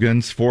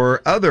slogans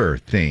for other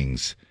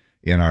things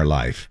in our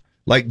life,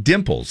 like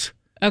dimples.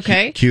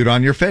 Okay. Cute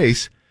on your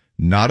face,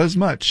 not as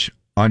much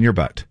on your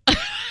butt.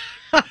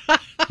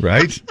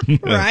 Right?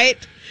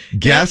 Right.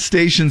 Gas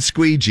station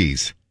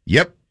squeegees.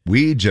 Yep.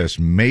 We just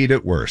made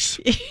it worse.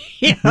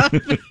 Yeah.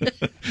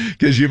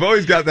 Because you've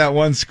always got that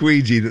one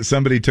squeegee that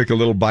somebody took a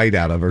little bite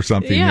out of or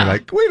something. Yeah. You're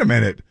like, wait a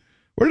minute.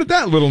 Where did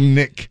that little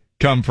nick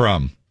come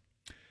from?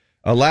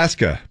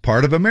 Alaska,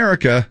 part of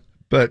America,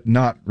 but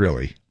not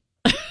really.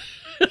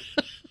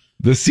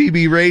 The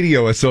CB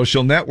radio, a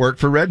social network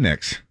for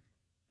rednecks.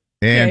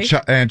 And,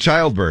 Okay. and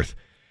childbirth.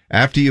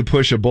 After you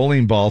push a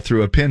bowling ball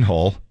through a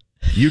pinhole,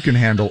 you can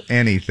handle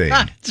anything.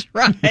 That's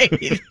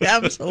right.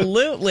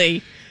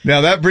 Absolutely. Now,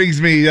 that brings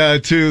me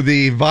to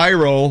the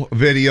viral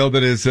video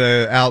that is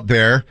out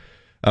there.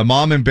 A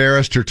mom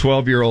embarrassed her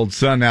 12-year-old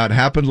son. Now, it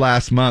happened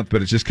last month,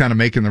 but it's just kind of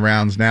making the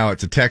rounds now.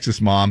 It's a Texas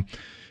mom.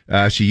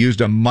 She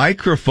used a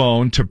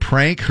microphone to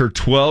prank her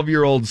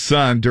 12-year-old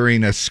son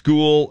during a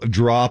school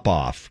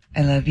drop-off.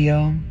 I love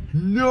you.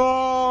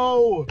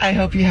 No! I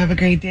hope you have a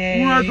great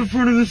day. We're at the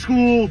front of the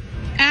school.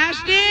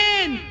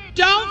 Ashton,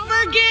 don't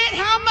forget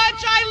how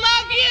much I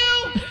love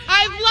you.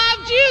 I've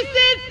loved you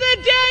since the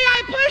day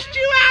I pushed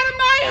you out of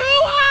my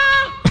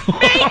hoo-ha.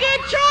 Make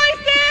good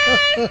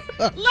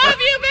choices. Love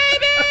you,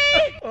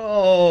 baby.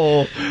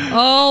 Oh.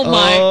 Oh,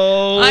 my.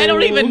 Oh. I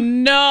don't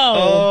even know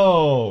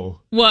Oh.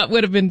 what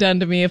would have been done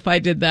to me if I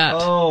did that.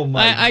 Oh,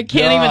 my I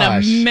can't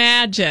gosh. even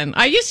imagine.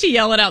 I used to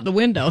yell it out the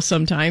window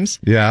sometimes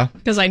Yeah.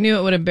 because I knew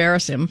it would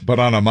embarrass him. But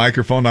on a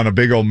microphone, on a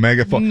big old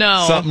megaphone.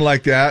 No. Something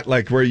like that,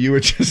 like where you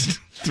would just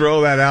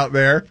throw that out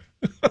there.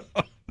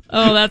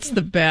 Oh, that's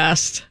the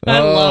best. I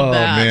love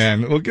that. Oh,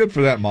 man. Well, good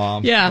for that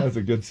mom. Yeah. Has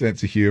a good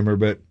sense of humor.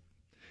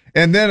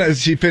 And then as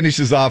she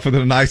finishes off with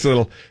a nice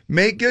little,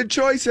 make good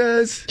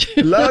choices.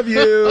 Love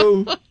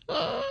you.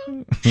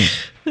 That's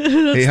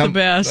Hey, the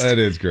best. That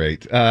is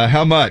great.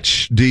 How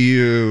much do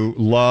you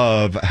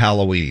love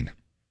Halloween?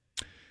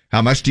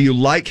 How much do you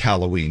like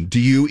Halloween? Do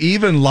you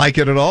even like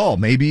it at all?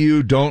 Maybe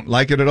you don't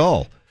like it at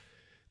all.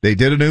 They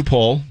did a new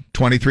poll.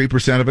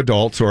 23% of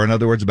adults, or in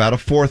other words, about a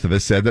fourth of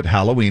us, said that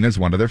Halloween is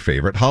one of their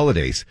favorite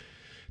holidays.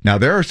 Now,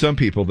 there are some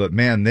people that,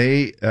 man,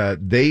 they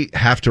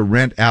have to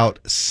rent out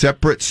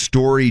separate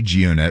storage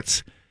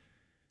units,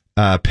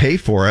 pay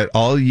for it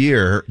all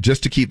year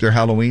just to keep their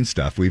Halloween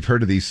stuff. We've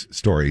heard of these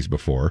stories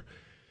before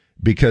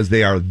because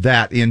they are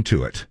that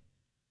into it,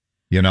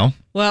 you know?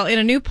 Well, in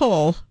a new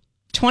poll,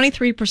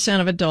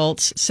 23% of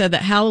adults said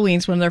that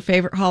Halloween's one of their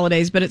favorite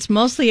holidays, but it's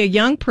mostly a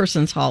young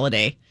person's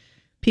holiday.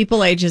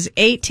 People ages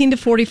 18 to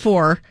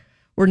 44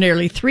 were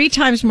nearly 3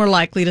 times more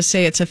likely to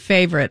say it's a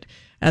favorite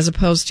as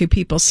opposed to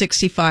people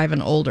 65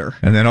 and older.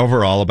 And then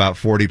overall, about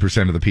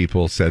 40% of the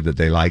people said that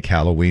they like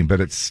Halloween, but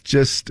it's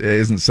just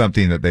isn't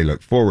something that they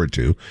look forward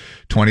to.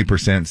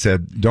 20%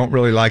 said don't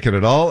really like it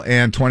at all,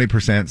 and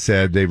 20%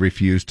 said they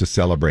refuse to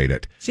celebrate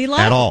it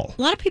at all.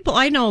 A lot of people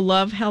I know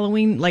love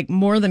Halloween like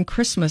more than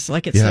Christmas,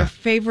 like it's their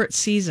favorite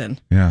season.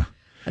 Yeah.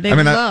 They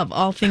love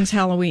all things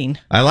Halloween.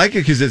 I like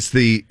it because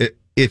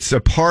it's a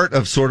part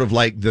of sort of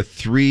like the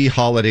 3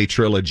 holiday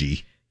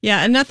trilogy.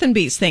 Yeah, and nothing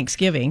beats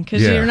Thanksgiving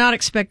because you're not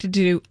expected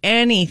to do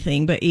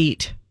anything but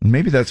eat.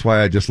 Maybe that's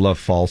why I just love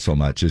fall so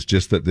much. It's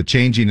just that the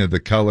changing of the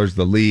colors,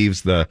 the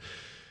leaves,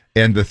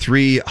 and the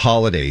 3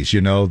 holidays.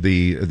 You know,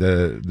 the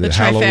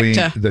Halloween,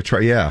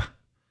 trifecta.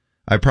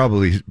 I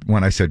probably,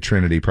 when I said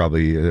Trinity,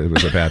 probably it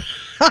was a bad,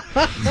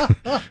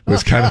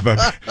 was kind of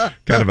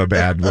a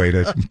bad way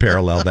to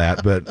parallel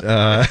that. But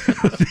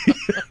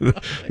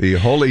the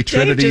Holy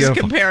Trinity Dave just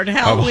compared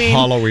Halloween,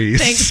 Halloween,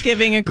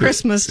 Thanksgiving, and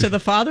Christmas to the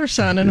Father,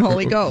 Son, and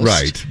Holy Ghost.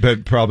 Right,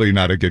 but probably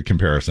not a good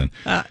comparison.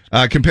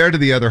 Compared to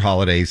the other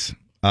holidays,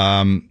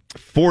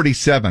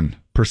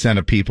 47%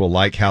 of people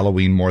like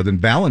Halloween more than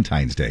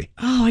Valentine's Day.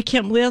 Oh, I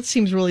can't believe that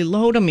seems really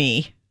low to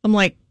me. I'm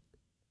like,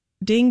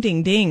 ding,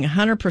 ding, ding,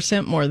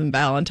 100% more than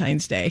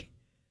Valentine's Day.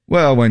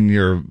 Well, when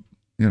you're,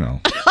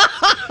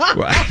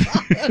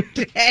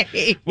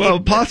 well,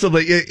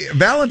 possibly.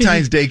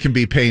 Valentine's Day can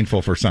be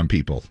painful for some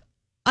people.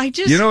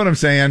 You know what I'm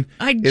saying?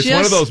 It's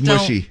one of those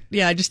mushy.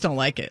 Yeah, I just don't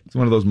like it. It's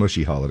one of those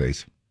mushy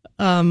holidays.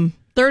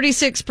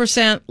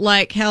 36%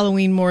 like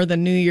Halloween more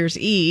than New Year's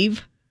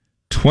Eve.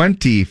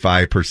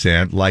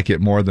 25% like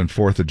it more than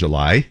 4th of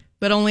July.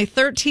 But only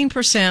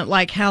 13%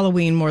 like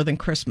Halloween more than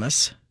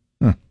Christmas.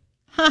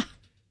 Huh.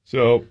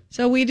 So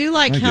we do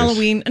like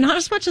Halloween, not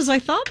as much as I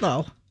thought,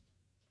 though.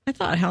 I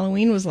thought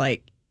Halloween was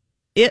like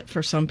it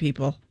for some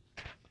people,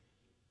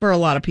 for a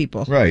lot of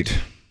people. Right.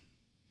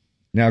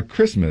 Now,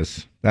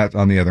 Christmas, that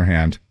on the other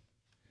hand,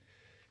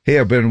 hey,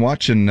 I've been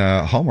watching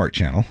Hallmark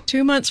Channel.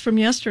 2 months from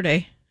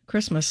yesterday,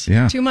 Christmas.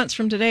 Yeah. 2 months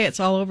from today, it's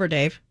all over,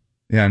 Dave.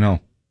 Yeah, I know.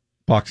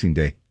 Boxing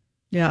Day.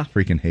 Yeah.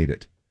 Freaking hate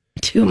it.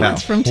 2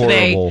 months from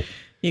today.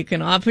 You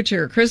can all put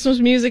your Christmas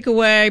music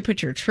away,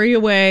 put your tree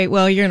away.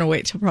 Well, you're going to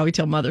wait probably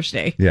till Mother's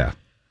Day. Yeah.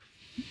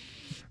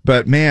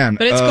 But man.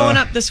 But it's going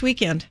up this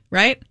weekend,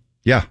 right?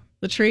 Yeah.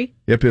 The tree?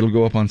 Yep, it'll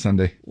go up on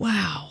Sunday.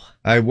 Wow.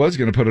 I was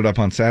going to put it up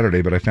on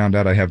Saturday, but I found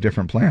out I have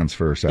different plans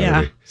for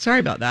Saturday. Yeah.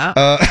 Sorry about that.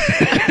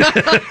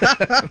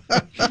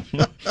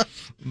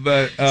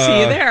 But see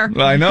you there.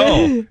 I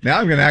know. Now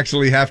I'm going to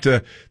actually have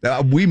to.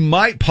 We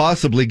might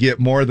possibly get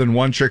more than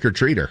one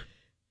trick-or-treater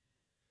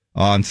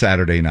on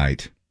Saturday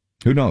night.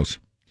 Who knows?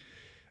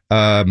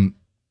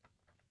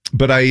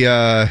 But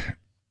I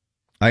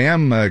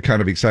am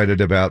kind of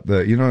excited about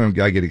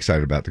I get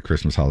excited about the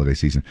Christmas holiday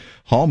season.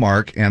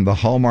 Hallmark and the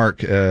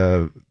Hallmark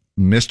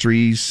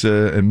Mysteries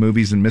and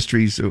Movies and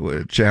Mysteries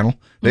channel.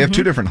 They have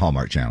 2 different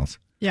Hallmark channels.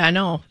 Yeah, I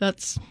know.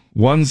 That's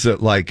one's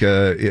at like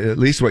at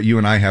least what you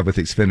and I have with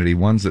Xfinity.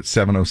 One's at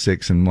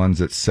 706 and one's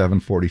at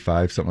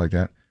 745, something like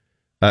that.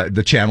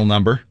 The channel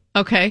number.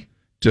 Okay.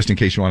 Just in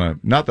case you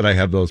want to, not that I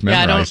have those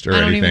memorized or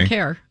anything. I don't even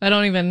care. I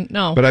don't even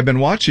know. But I've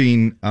been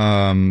watching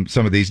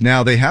some of these.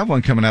 Now, they have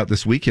one coming out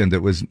this weekend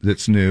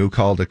that's new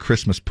called A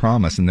Christmas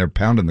Promise, and they're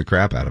pounding the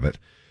crap out of it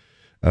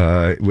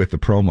with the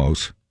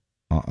promos.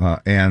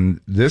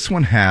 And this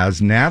one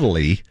has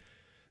Natalie,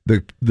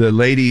 the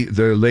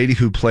lady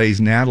who plays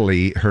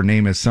Natalie. Her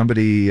name is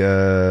somebody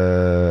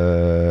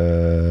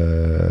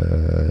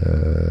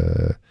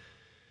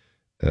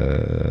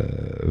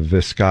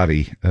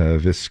Viscotti.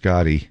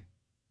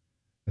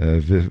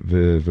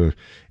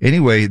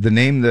 Anyway, the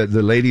name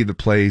the lady that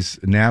plays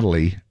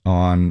Natalie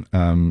on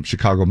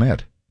Chicago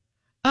Med.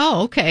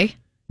 Oh, okay.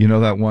 You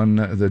know that one,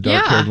 the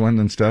dark-haired one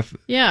and stuff?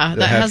 Yeah,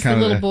 that has the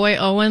little boy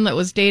Owen that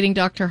was dating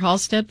Dr.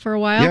 Halstead for a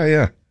while.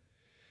 Yeah.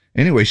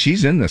 Anyway,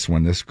 she's in this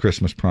one, this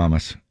Christmas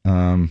Promise.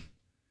 Amber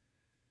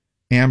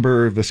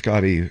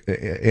Viscotti,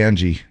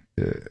 Angie,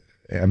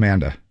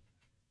 Amanda,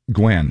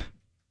 Gwen.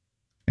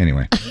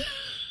 Anyway.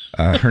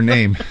 Her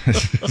name,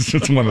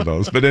 it's one of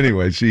those. But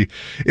anyway,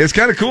 it's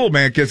kind of cool,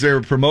 man, because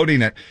they're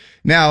promoting it.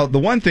 Now, the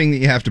one thing that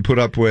you have to put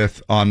up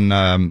with on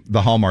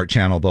the Hallmark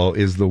Channel, though,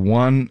 is the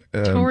one...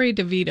 Tori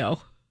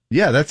DeVito.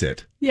 Yeah, that's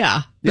it.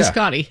 Yeah,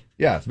 Viscotti.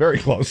 Yeah, it's very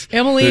close.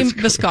 Emily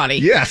Viscotti.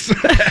 Yes.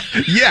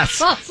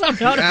 Yes. Also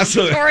known as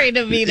Tori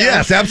DeVito.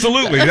 Yes,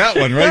 absolutely. That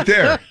one right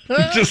there.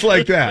 Just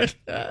like that.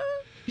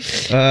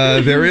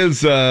 There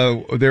is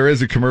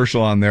a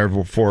commercial on there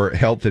for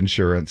health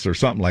insurance or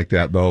something like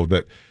that, though,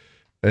 that...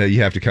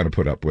 you have to kind of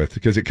put up with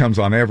because it comes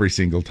on every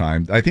single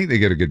time. I think they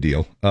get a good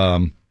deal.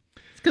 It's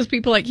because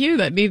people like you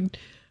that need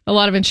a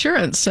lot of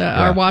insurance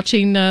are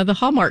watching the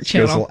Hallmark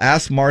Channel. Because we'll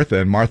ask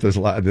Martha, and Martha's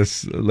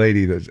this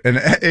lady and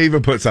it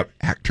even puts up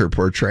actor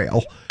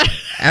portrayal.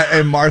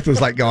 And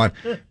Martha's like going,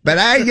 but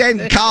I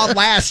didn't call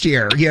last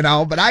year,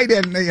 but I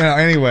didn't,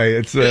 anyway,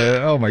 it's,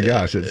 oh my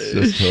gosh, it's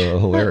just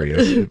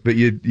hilarious. But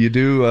you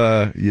do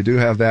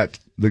have that,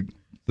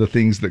 the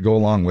things that go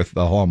along with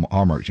the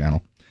Hallmark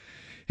Channel.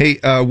 Hey,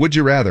 would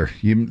you rather?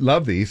 You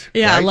love these.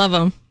 Yeah, right? I love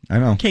them. I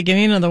know. Okay, give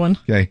me another one.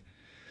 Okay.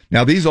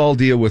 Now, these all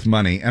deal with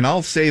money, and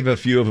I'll save a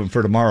few of them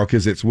for tomorrow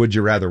because it's Would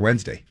You Rather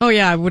Wednesday. Oh,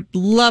 yeah, I would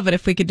love it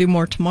if we could do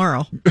more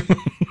tomorrow.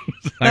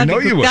 I know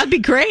you would. That'd be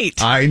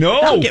great. I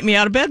know. That'll get me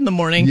out of bed in the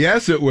morning.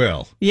 Yes, it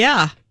will.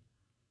 Yeah.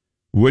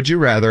 Would you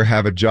rather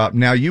have a job?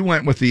 Now, you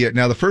went with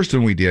the first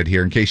one we did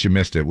here, in case you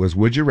missed it, was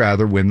would you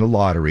rather win the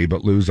lottery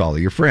but lose all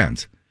of your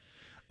friends?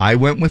 I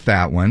went with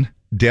that one.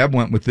 Deb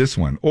went with this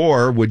one.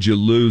 Or would you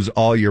lose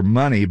all your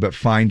money but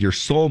find your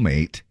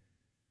soulmate?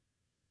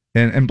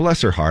 And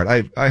bless her heart,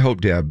 I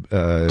hope Deb.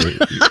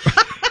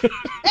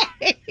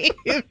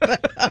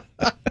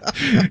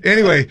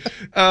 Anyway,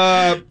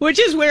 which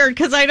is weird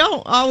because I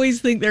don't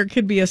always think there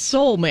could be a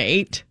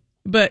soulmate,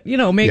 but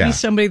maybe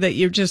somebody that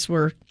you just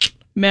were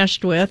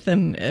meshed with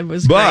and it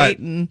was great.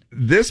 And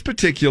this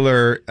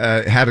particular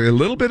had a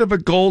little bit of a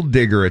gold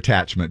digger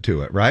attachment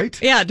to it, right?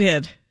 Yeah, it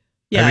did.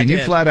 Yeah, I mean,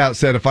 you flat out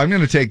said, if I'm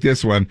going to take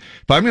this one,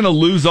 if I'm going to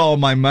lose all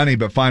my money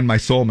but find my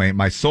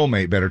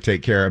soulmate better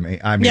take care of me.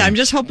 I mean, I'm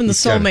just hoping the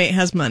soulmate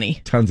has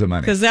money. Tons of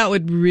money. Because that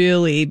would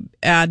really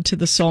add to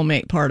the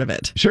soulmate part of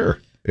it. Sure,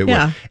 it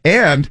would.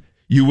 And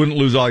you wouldn't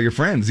lose all your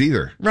friends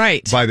either.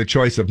 Right. By the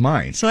choice of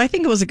mine. So I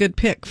think it was a good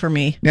pick for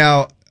me.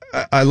 Now,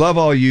 I love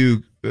all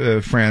you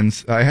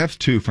friends. I have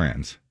two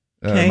friends.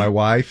 Okay. My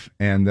wife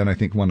and then I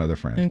think one other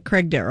friend. And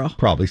Craig Darrow.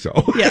 Probably so.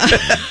 Yeah.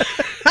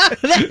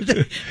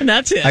 And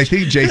that's it. I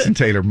think Jason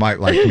Taylor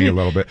might like me a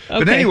little bit. Okay.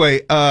 But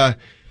anyway, I'm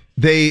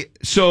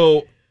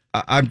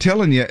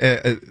telling you,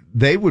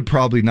 they would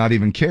probably not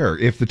even care.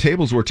 If the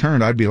tables were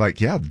turned, I'd be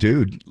like, yeah,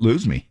 dude,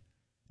 lose me.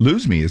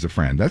 Lose me as a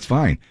friend. That's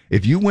fine.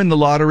 If you win the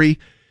lottery,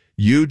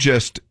 you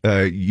just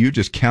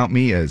count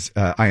me as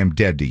I am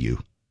dead to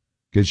you.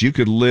 Because you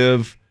could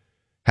live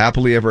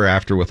happily ever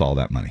after with all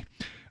that money.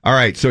 All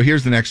right, so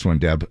here's the next one,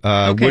 Deb.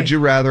 Okay. Would you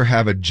rather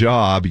have a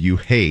job you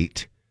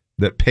hate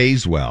that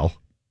pays well?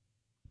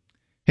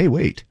 Hey,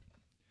 wait.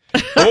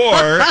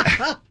 Or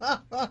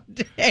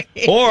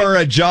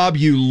a job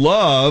you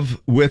love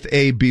with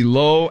a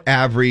below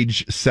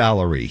average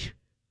salary.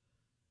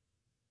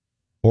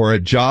 Or a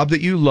job that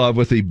you love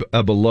with a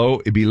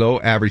below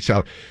average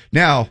salary.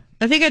 Now,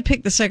 I think I'd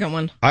pick the second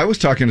one. I was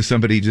talking to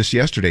somebody just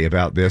yesterday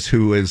about this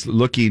who is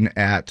looking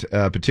at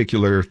a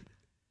particular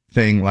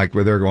thing, like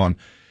where they're going,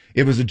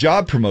 it was a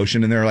job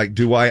promotion, and they're like,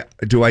 do I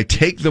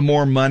take the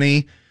more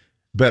money,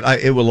 but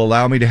it will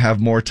allow me to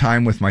have more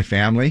time with my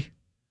family?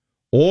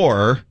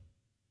 Or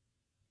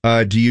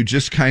do you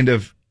just kind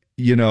of, but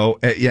you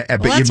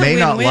may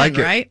not like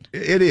it. Right?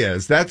 It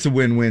is. That's a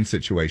win-win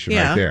situation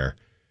right there.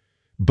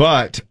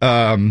 But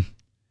in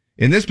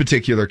this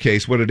particular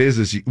case, what it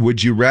is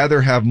would you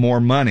rather have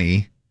more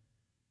money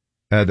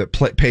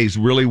that pays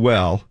really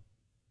well,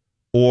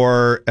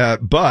 or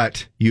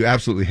but you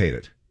absolutely hate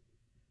it?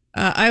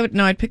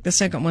 I'd pick the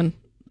second one.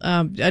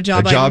 A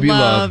job I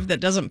love that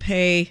doesn't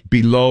pay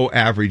below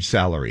average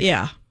salary.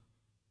 Yeah.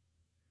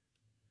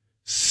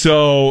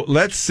 So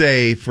let's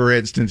say, for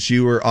instance,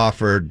 you were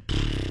offered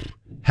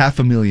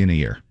 $500,000 a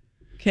year.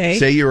 Okay.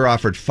 Say you were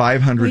offered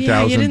 $500,000.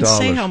 Well, you didn't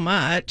say how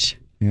much.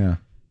 Yeah.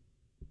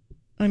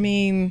 I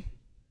mean,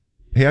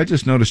 hey, I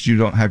just noticed you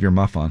don't have your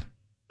muff on.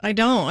 I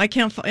don't. I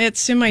can't.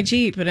 It's in my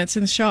Jeep, and it's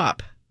in the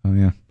shop. Oh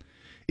yeah.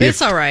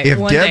 It's all right. If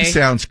one Deb day.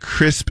 sounds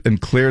crisp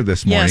and clear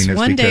this morning, yes, it's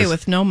one because, day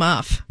with no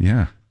muff.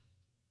 Yeah.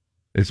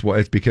 It's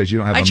because you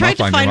don't have a muff on your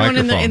microphone. I tried to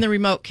find one in the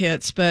remote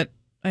kits, but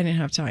I didn't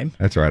have time.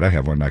 That's all right. I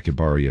have one I could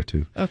borrow you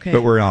too. Okay.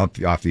 But we're off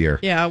the air.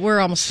 Yeah,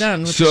 we're almost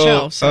done with the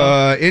show.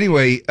 So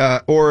anyway,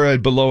 or a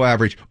below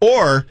average,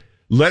 or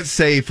let's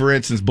say, for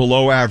instance,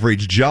 below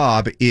average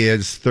job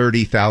is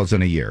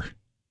 $30,000 a year.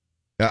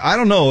 I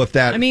don't know if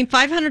that. I mean,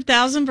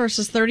 500,000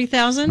 versus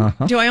 30,000.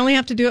 Uh-huh. Do I only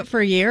have to do it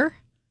for a year?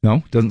 No,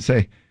 it doesn't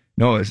say.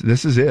 No,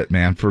 this is it,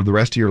 man, for the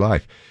rest of your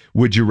life.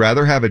 Would you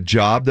rather have a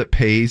job that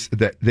pays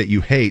that you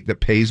hate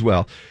that pays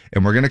well,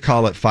 and we're going to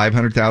call it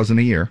 $500,000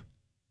 a year,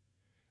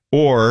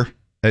 or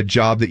a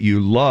job that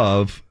you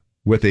love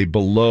with a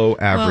below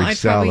average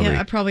salary?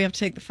 I probably have to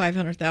take the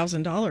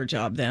 $500,000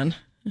 job then.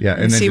 Yeah,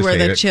 and and then see just where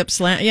hate the it. chips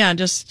land. Yeah,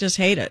 just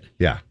hate it.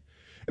 Yeah,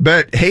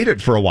 but hate it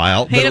for a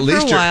while. Hate but at it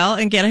least for a while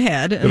and get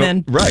ahead, and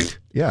then right,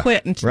 yeah,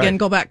 quit and right. then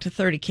go back to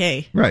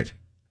 30K. Right,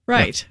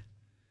 right.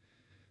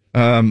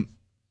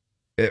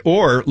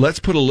 Or let's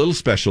put a little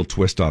special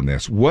twist on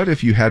this. What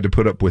if you had to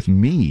put up with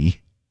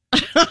me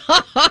Dave.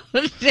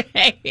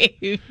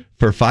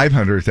 for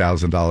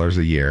 $500,000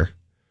 a year?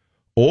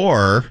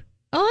 Or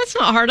that's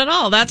not hard at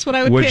all. That's what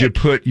I would pick. You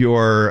put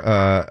your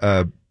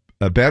a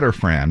better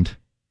friend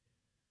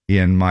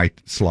in my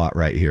slot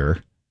right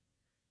here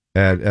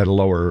at a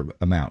lower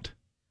amount?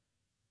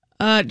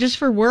 Just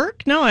for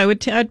work? No,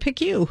 I'd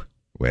pick you.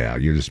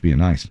 Well, you're just being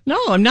nice. No,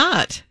 I'm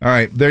not. All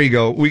right, there you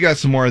go. We got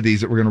some more of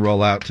these that we're going to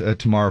roll out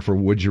tomorrow for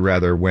Would You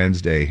Rather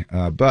Wednesday.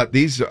 But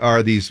these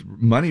are these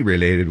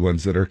money-related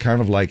ones that are kind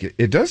of like,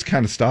 it does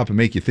kind of stop and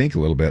make you think a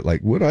little bit.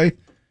 Like, would I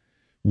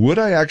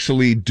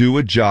actually do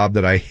a job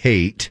that I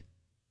hate,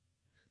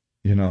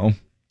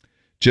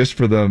 just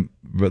for the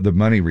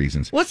money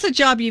reasons? What's the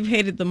job you've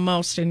hated the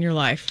most in your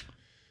life?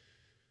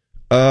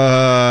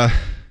 Man,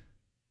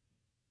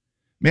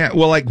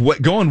 well, like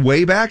what? Going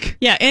way back?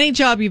 Yeah, any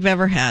job you've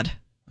ever had.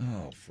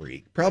 Oh,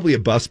 freak! Probably a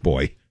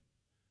busboy.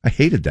 I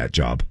hated that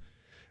job.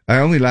 I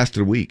only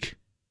lasted a week,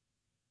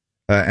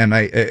 and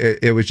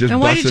it was just.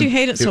 And why did you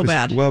hate it so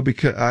bad? Well,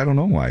 because I don't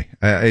know why.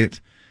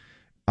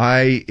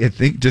 I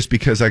think just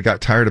because I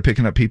got tired of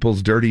picking up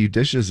people's dirty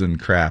dishes and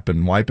crap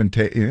and wiping.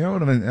 You know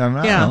what I mean? I don't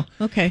know.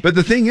 Okay. But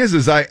the thing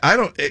is I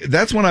don't.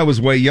 That's when I was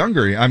way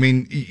younger. I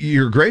mean,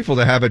 you're grateful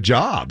to have a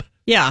job.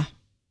 Yeah.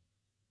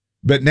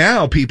 But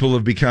now people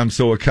have become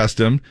so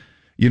accustomed.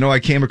 You know, I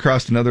came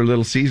across another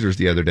Little Caesars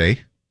the other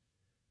day.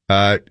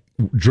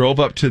 Drove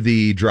up to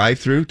the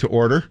drive-thru to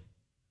order.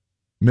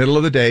 Middle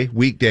of the day,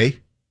 weekday.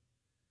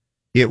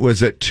 It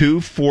was at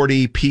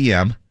 2:40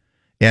 p.m.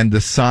 and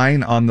the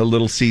sign on the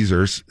Little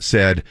Caesars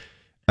said,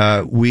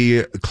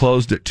 "We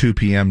closed at 2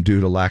 p.m.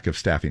 due to lack of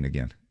staffing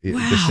again."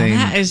 Wow, the same,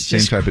 that is same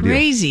just type of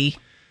crazy. deal.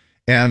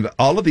 And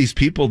all of these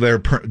people,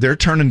 they're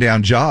turning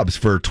down jobs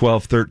for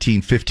 $12, $13,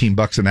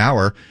 $15 an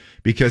hour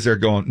because they're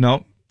going,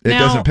 nope, it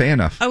doesn't pay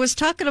enough. I was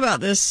talking about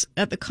this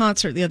at the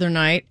concert the other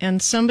night,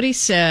 and somebody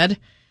said,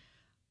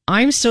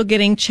 I'm still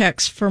getting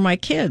checks for my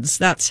kids.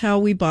 That's how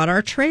we bought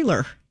our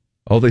trailer.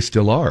 Oh, they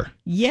still are?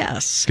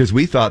 Yes. Because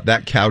we thought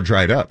that cow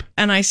dried up.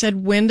 And I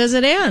said, when does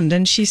it end?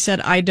 And she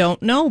said, I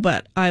don't know,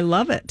 but I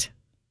love it.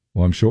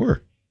 Well, I'm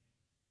sure.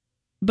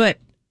 But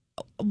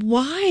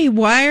why?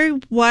 Why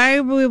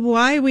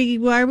are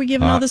we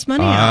giving all this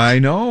money out? I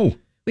know.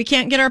 We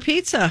can't get our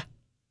pizza.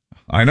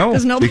 I know.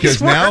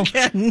 Because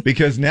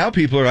now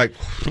people are like,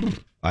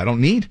 I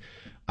don't need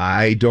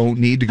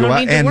to go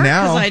out. And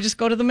now I just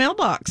go to the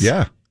mailbox.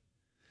 Yeah.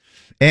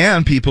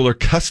 And people are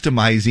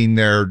customizing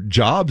their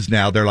jobs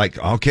now. They're like,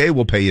 okay,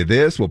 we'll pay you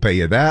this, we'll pay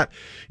you that.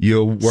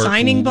 You'll work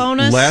signing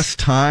bonus, less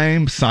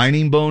time,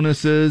 signing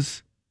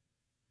bonuses.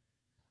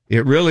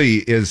 It really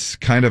is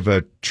kind of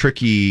a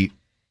tricky.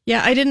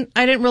 Yeah, I didn't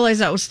realize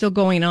that was still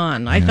going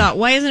on. I thought,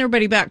 why isn't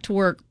everybody back to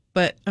work?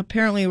 But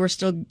apparently we're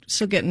still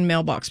getting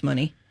mailbox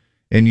money.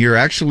 And you're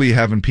actually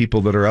having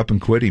people that are up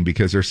and quitting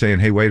because they're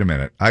saying, hey, wait a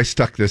minute. I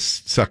stuck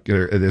this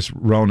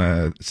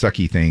Rona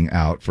sucky thing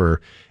out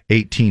for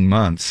 18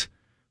 months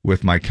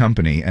with my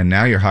company, and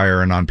now you're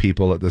hiring on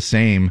people at the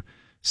same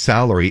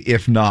salary,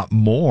 if not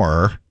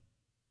more,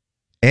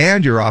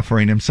 and you're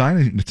offering them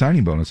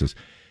signing bonuses.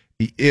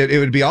 It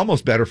would be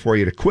almost better for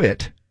you to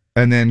quit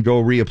and then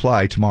go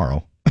reapply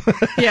tomorrow.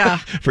 Yeah.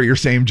 For your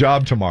same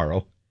job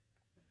tomorrow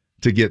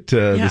to get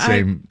the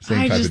same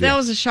type of deal. That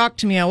was a shock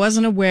to me. I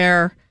wasn't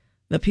aware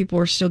that people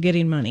were still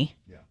getting money.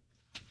 Yeah.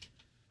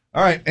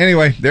 All right.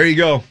 Anyway, there you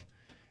go.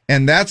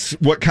 And that's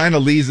what kind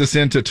of leads us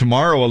into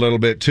tomorrow a little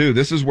bit, too.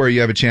 This is where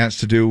you have a chance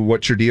to do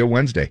What's Your Deal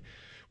Wednesday.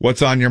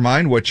 What's on your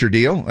mind? What's your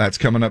deal? That's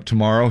coming up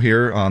tomorrow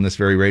here on this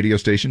very radio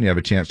station. You have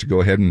a chance to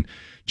go ahead and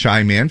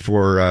chime in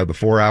for the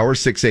 4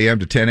 hours, 6 a.m.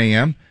 to 10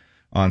 a.m.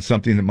 on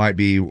something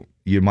that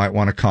you might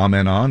want to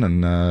comment on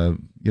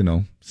and,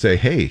 say,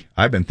 hey,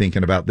 I've been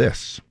thinking about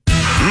this.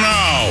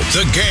 Now,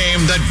 the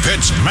game that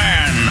pits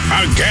man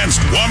against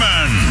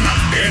woman.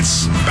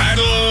 It's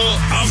Battle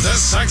of the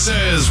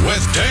Sexes with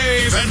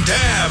Dave and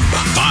Deb.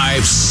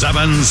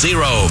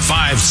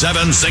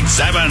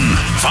 570-5767.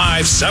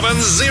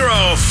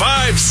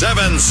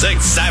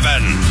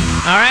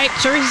 570-5767. All right,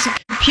 Teresa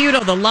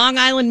Caputo, the Long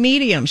Island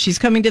Medium. She's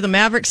coming to the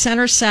Maverick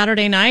Center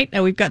Saturday night.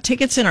 And we've got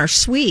tickets in our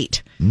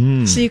suite.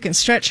 So you can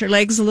stretch your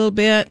legs a little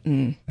bit.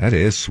 That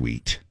is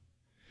sweet.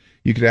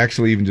 You could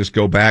actually even just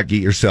go back,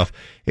 get yourself.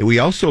 We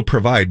also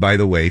provide, by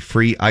the way,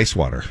 free ice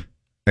water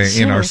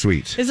in our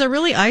suites. Is there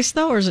really ice,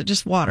 though, or is it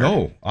just water?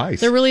 No, ice.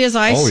 There really is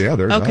ice? Oh, yeah,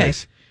 there's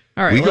ice.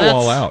 All right. We go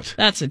all out.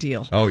 That's a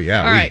deal. Oh,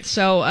 yeah. All right.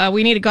 So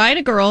we need a guy and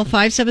a girl,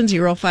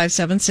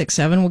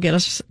 570-5767. We'll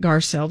get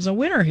ourselves a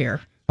winner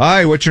here.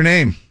 Hi, what's your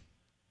name?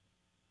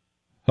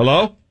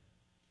 Hello?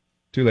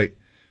 Too late.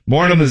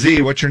 Morning on the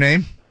Z. What's your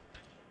name?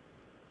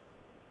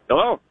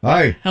 Hello.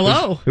 Hi.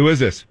 Hello. Who is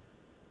this?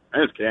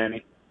 It's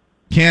Kenny.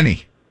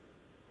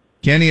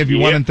 Kenny, have you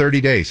won in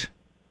 30 days?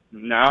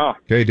 No.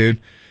 Okay,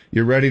 dude.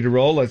 You're ready to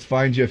roll? Let's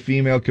find you a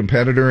female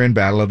competitor in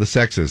Battle of the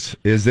Sexes.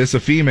 Is this a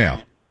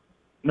female?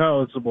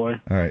 No, it's a boy.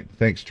 All right.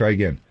 Thanks. Try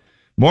again.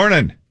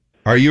 Morning.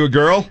 Are you a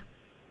girl?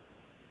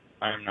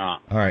 I'm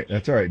not. All right.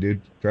 That's all right, dude.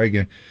 Try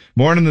again.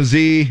 Morning, the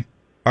Z.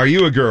 Are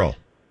you a girl?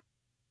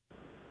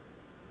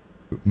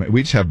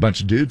 We just have a bunch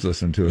of dudes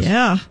listening to us.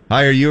 Yeah.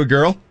 Hi, are you a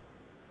girl?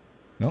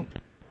 Nope.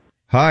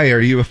 Hi, are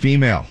you a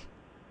female?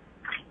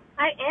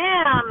 I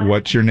am.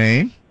 What's your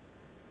name?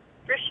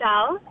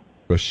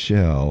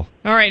 Rochelle.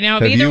 All right. Now,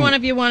 have either one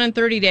of you won in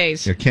 30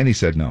 days? Yeah, Kenny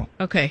said no.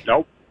 Okay.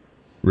 Nope.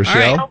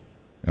 Rochelle?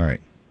 All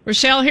right.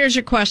 Rochelle, here's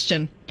your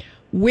question.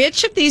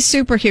 Which of these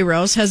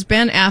superheroes has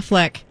Ben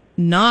Affleck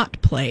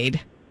not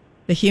played?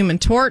 The Human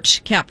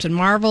Torch, Captain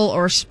Marvel,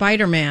 or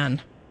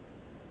Spider-Man?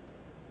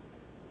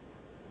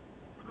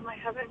 Oh, my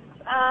heavens.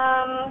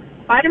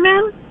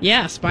 Spider-Man?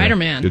 Yeah,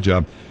 Spider-Man. Yeah, good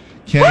job.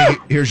 Kenny,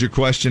 here's your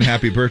question.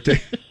 Happy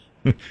birthday.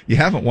 You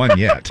haven't won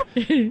yet,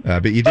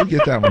 but you did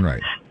get that one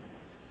right.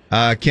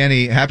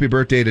 Kenny, happy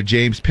birthday to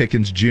James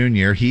Pickens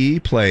Jr. He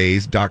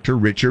plays Dr.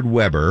 Richard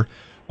Weber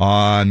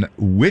on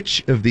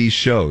which of these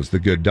shows? The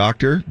Good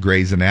Doctor,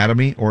 Grey's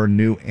Anatomy, or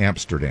New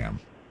Amsterdam?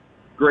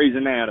 Grey's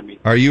Anatomy.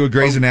 Are you a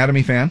Grey's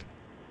Anatomy fan?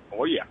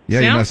 Oh, yeah. Yeah,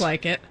 you Sounds must.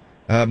 like it.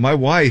 My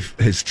wife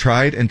has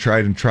tried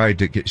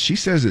to get. She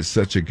says it's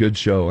such a good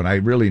show, and I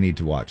really need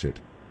to watch it.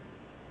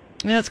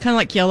 Yeah, it's kind of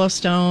like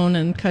Yellowstone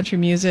and country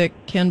music,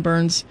 Ken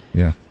Burns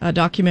Yeah,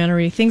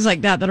 documentary, things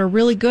like that are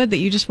really good that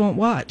you just won't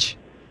watch.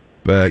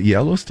 but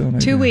Yellowstone.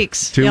 2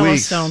 weeks. 2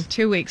 Yellowstone. weeks.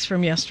 2 weeks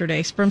from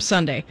yesterday, from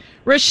Sunday.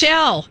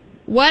 Rochelle,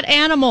 what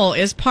animal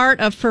is part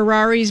of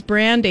Ferrari's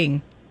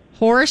branding?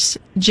 Horse,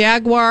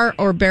 jaguar,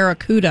 or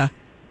barracuda?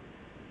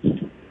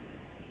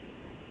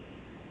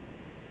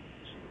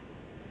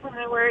 Oh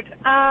my word.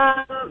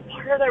 Part of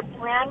their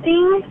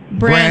branding?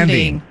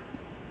 Branding.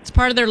 It's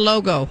part of their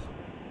logo.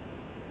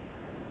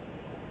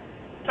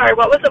 Sorry,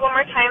 what was it one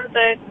more time?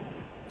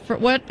 For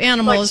what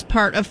animal is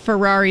part of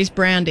Ferrari's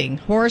branding?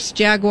 Horse,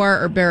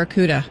 jaguar, or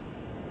barracuda?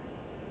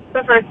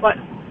 The first one.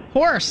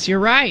 Horse, you're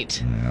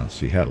right. Well,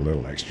 she had a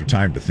little extra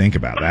time to think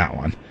about that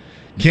one.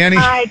 Kenny,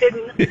 I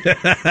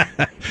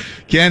didn't.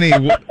 Kenny,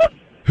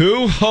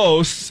 who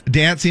hosts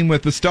Dancing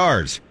with the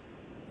Stars?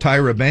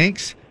 Tyra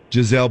Banks,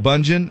 Giselle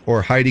Bundchen,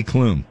 or Heidi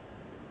Klum?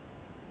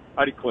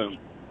 Heidi Klum.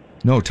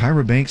 No,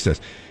 Tyra Banks does.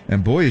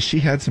 And boy, has she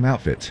had some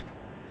outfits.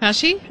 Has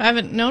she? I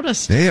haven't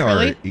noticed. They are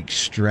Really?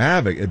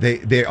 extravagant.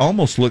 They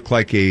almost look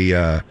like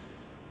a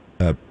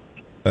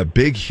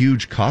big,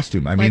 huge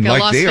costume. I mean, like a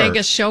like Las they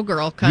Vegas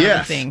showgirl kind yes.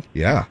 of thing.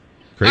 Yeah.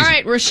 Crazy. All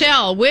right,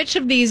 Rochelle, which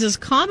of these is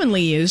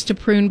commonly used to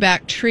prune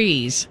back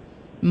trees?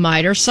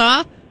 Miter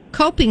saw,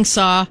 coping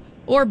saw,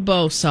 or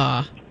bow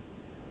saw?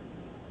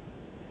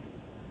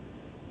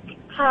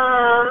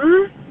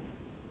 The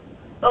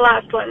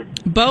last one.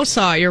 Bow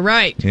saw, you're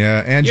right.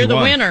 Yeah, and You're you the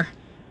won. winner.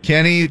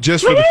 Kenny,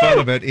 just for the fun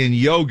of it, in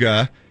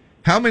yoga,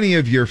 how many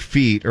of your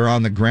feet are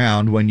on the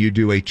ground when you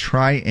do a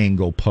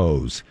triangle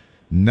pose?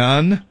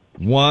 None,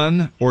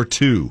 one, or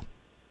two?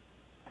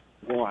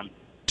 One.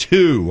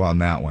 Two on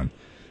that one.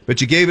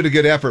 But you gave it a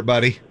good effort,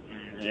 buddy.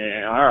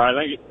 Yeah, all right,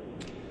 thank you.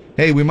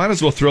 Hey, we might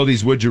as well throw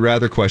these would you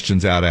rather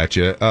questions out at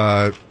you.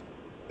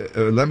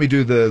 Let me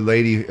do the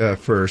lady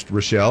first,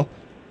 Rochelle.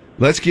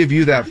 Let's give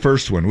you that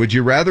first one. Would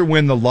you rather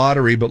win the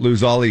lottery but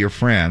lose all of your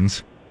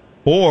friends,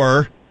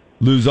 or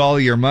lose all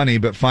of your money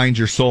but find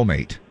your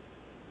soulmate?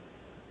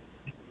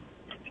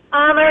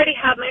 I already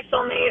have my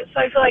soulmate, so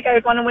I feel like I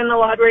would want to win the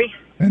lottery.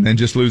 And then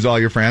just lose all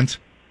your friends?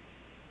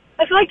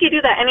 I feel like you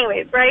do that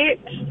anyways, right?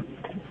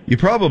 You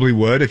probably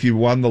would if you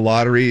won the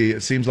lottery.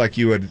 It seems like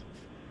you would.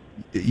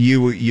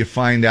 You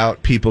find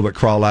out people that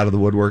crawl out of the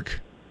woodwork.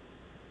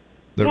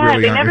 That Yeah,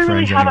 really they aren't never your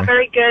really friends have anyway. a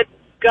very good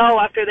go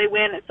after they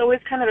win. It's always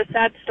kind of a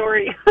sad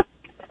story.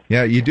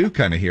 Yeah, you do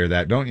kind of hear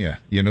that, don't you?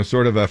 You know,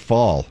 sort of a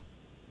fall.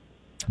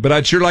 But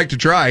I'd sure like to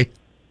try.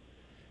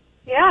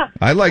 Yeah.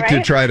 I'd like to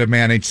right? try to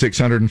manage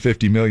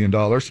 $650 million.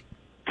 All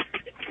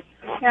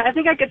Yeah, I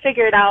think I could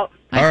figure it out.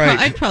 right.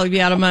 I'd probably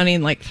be out of money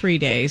in like 3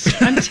 days.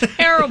 I'm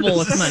terrible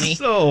with money.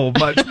 So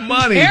much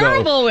money,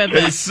 Terrible though. with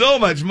it. It's so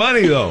much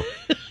money, though.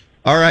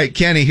 All right,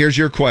 Kenny, here's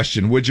your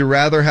question. Would you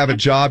rather have a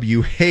job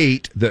you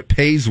hate that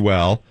pays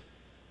well,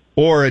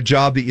 or a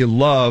job that you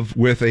love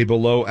with a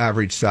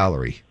below-average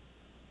salary?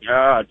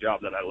 A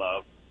job that I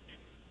love.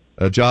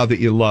 A job that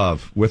you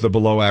love with a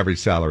below-average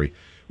salary,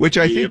 which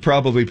I think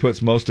probably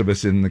puts most of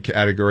us in the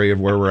category of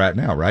where we're at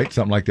now, right?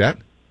 Something like that?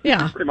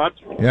 Yeah. Pretty much.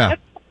 Yeah.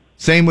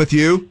 Same with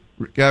you,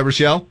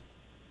 Rochelle?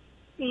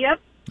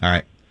 Yep. All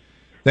right.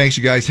 Thanks,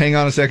 you guys. Hang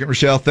on a second,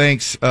 Rochelle.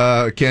 Thanks,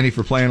 Kenny,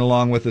 for playing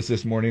along with us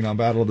this morning on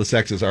Battle of the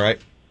Sexes. All right?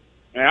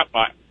 Yeah,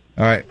 bye.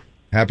 All right.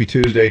 Happy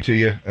Tuesday to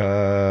you,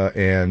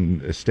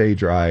 and stay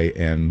dry,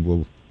 and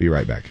we'll be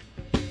right back.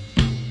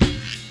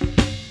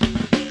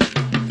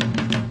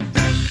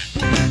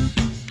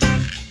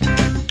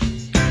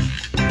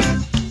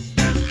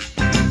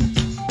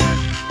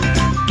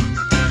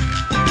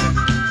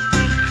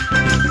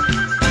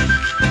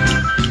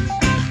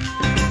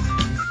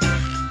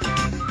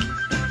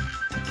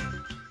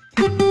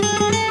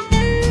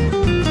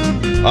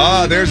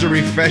 There's a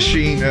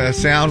refreshing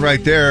sound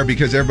right there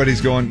because everybody's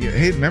going,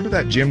 hey, remember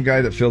that gym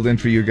guy that filled in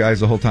for you guys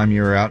the whole time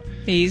you were out?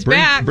 He's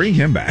back. Bring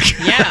him back.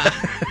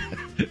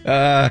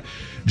 Yeah.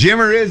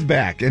 Jimmer is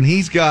back, and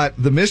he's got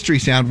the mystery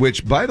sound,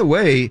 which, by the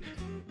way,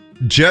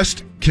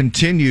 just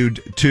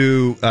continued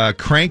to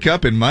crank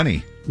up in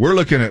money. We're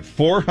looking at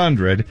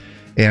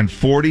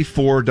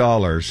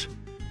 $444.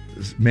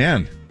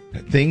 Man,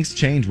 things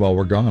change while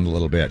we're gone a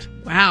little bit.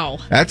 Wow.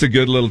 That's a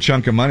good little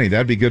chunk of money.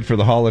 That'd be good for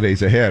the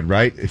holidays ahead,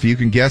 right? If you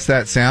can guess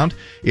that sound.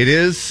 It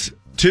is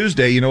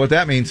Tuesday. You know what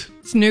that means.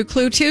 It's New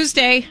Clue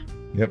Tuesday.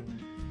 Yep.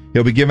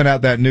 He'll be giving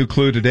out that new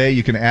clue today.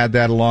 You can add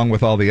that along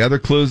with all the other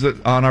clues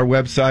on our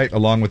website,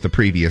 along with the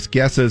previous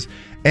guesses.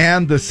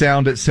 And the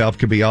sound itself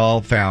can be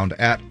all found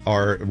at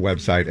our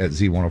website at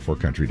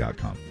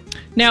z104country.com.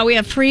 Now, we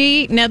have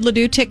free Ned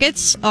Ledoux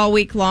tickets all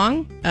week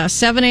long,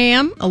 7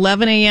 a.m.,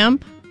 11 a.m.,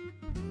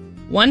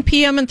 1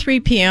 p.m., and 3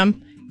 p.m.,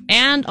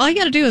 and all you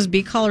got to do is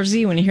be caller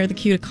Z when you hear the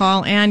cue to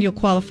call, and you'll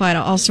qualify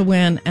to also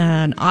win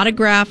an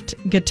autographed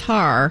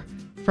guitar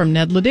from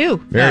Ned Ledoux.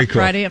 Very cool.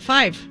 Friday at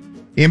 5.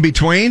 In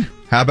between,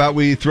 how about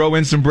we throw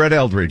in some Brett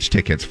Eldridge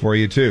tickets for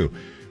you, too?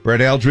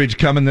 Brett Eldridge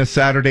coming this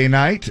Saturday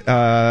night.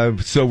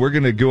 So we're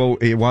going to go.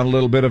 You want a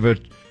little bit of a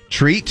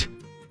treat?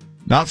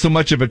 Not so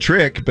much of a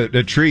trick, but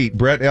a treat.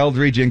 Brett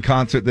Eldridge in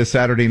concert this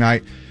Saturday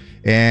night.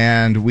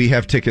 And we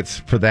have tickets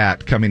for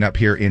that coming up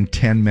here in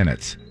 10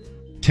 minutes.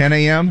 10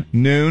 a.m.,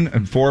 noon,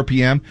 and 4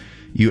 p.m.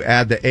 You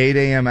add the 8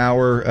 a.m.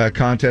 hour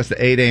contest,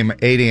 the 8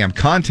 a.m.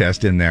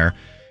 contest in there.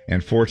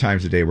 And 4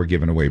 times a day, we're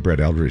giving away Brett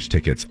Eldridge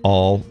tickets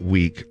all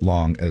week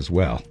long as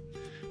well.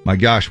 My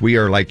gosh, we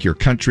are like your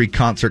country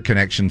concert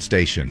connection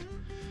station.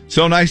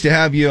 So nice to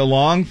have you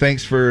along.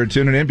 Thanks for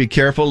tuning in. Be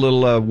careful. A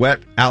little wet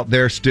out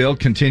there still,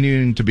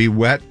 continuing to be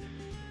wet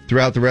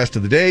throughout the rest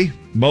of the day.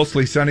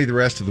 Mostly sunny the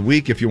rest of the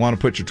week if you want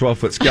to put your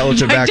 12-foot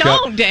skeleton back up. I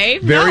don't,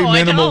 Dave. Very no,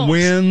 minimal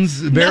winds.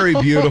 Very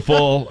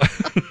beautiful.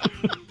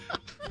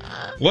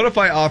 What if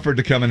I offered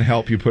to come and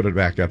help you put it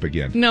back up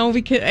again? No,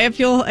 because if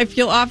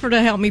you'll offer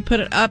to help me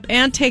put it up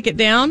and take it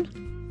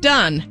down,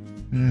 done.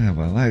 Yeah,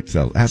 well, that's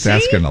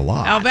asking a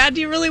lot. How bad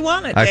do you really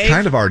want it, Dave? I've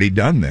kind of already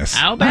done this.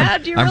 How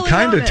bad do you really want it?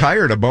 I'm kind of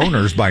tired of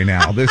boners by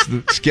now, this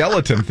the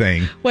skeleton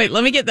thing. Wait,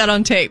 let me get that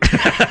on tape.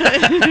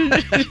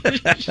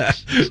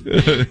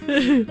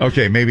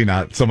 Okay, maybe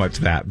not so much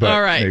that, but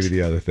all right. Maybe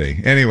the other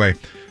thing. Anyway,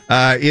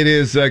 it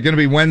is going to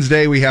be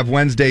Wednesday. We have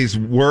Wednesday's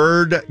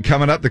Word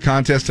coming up, the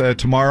contest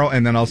tomorrow,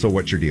 and then also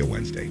What's Your Deal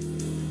Wednesday.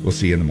 We'll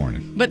see you in the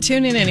morning. But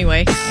tune in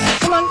anyway.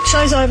 Come on,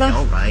 show's over.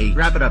 All right,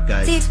 wrap it up,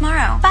 guys. See you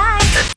tomorrow. Bye.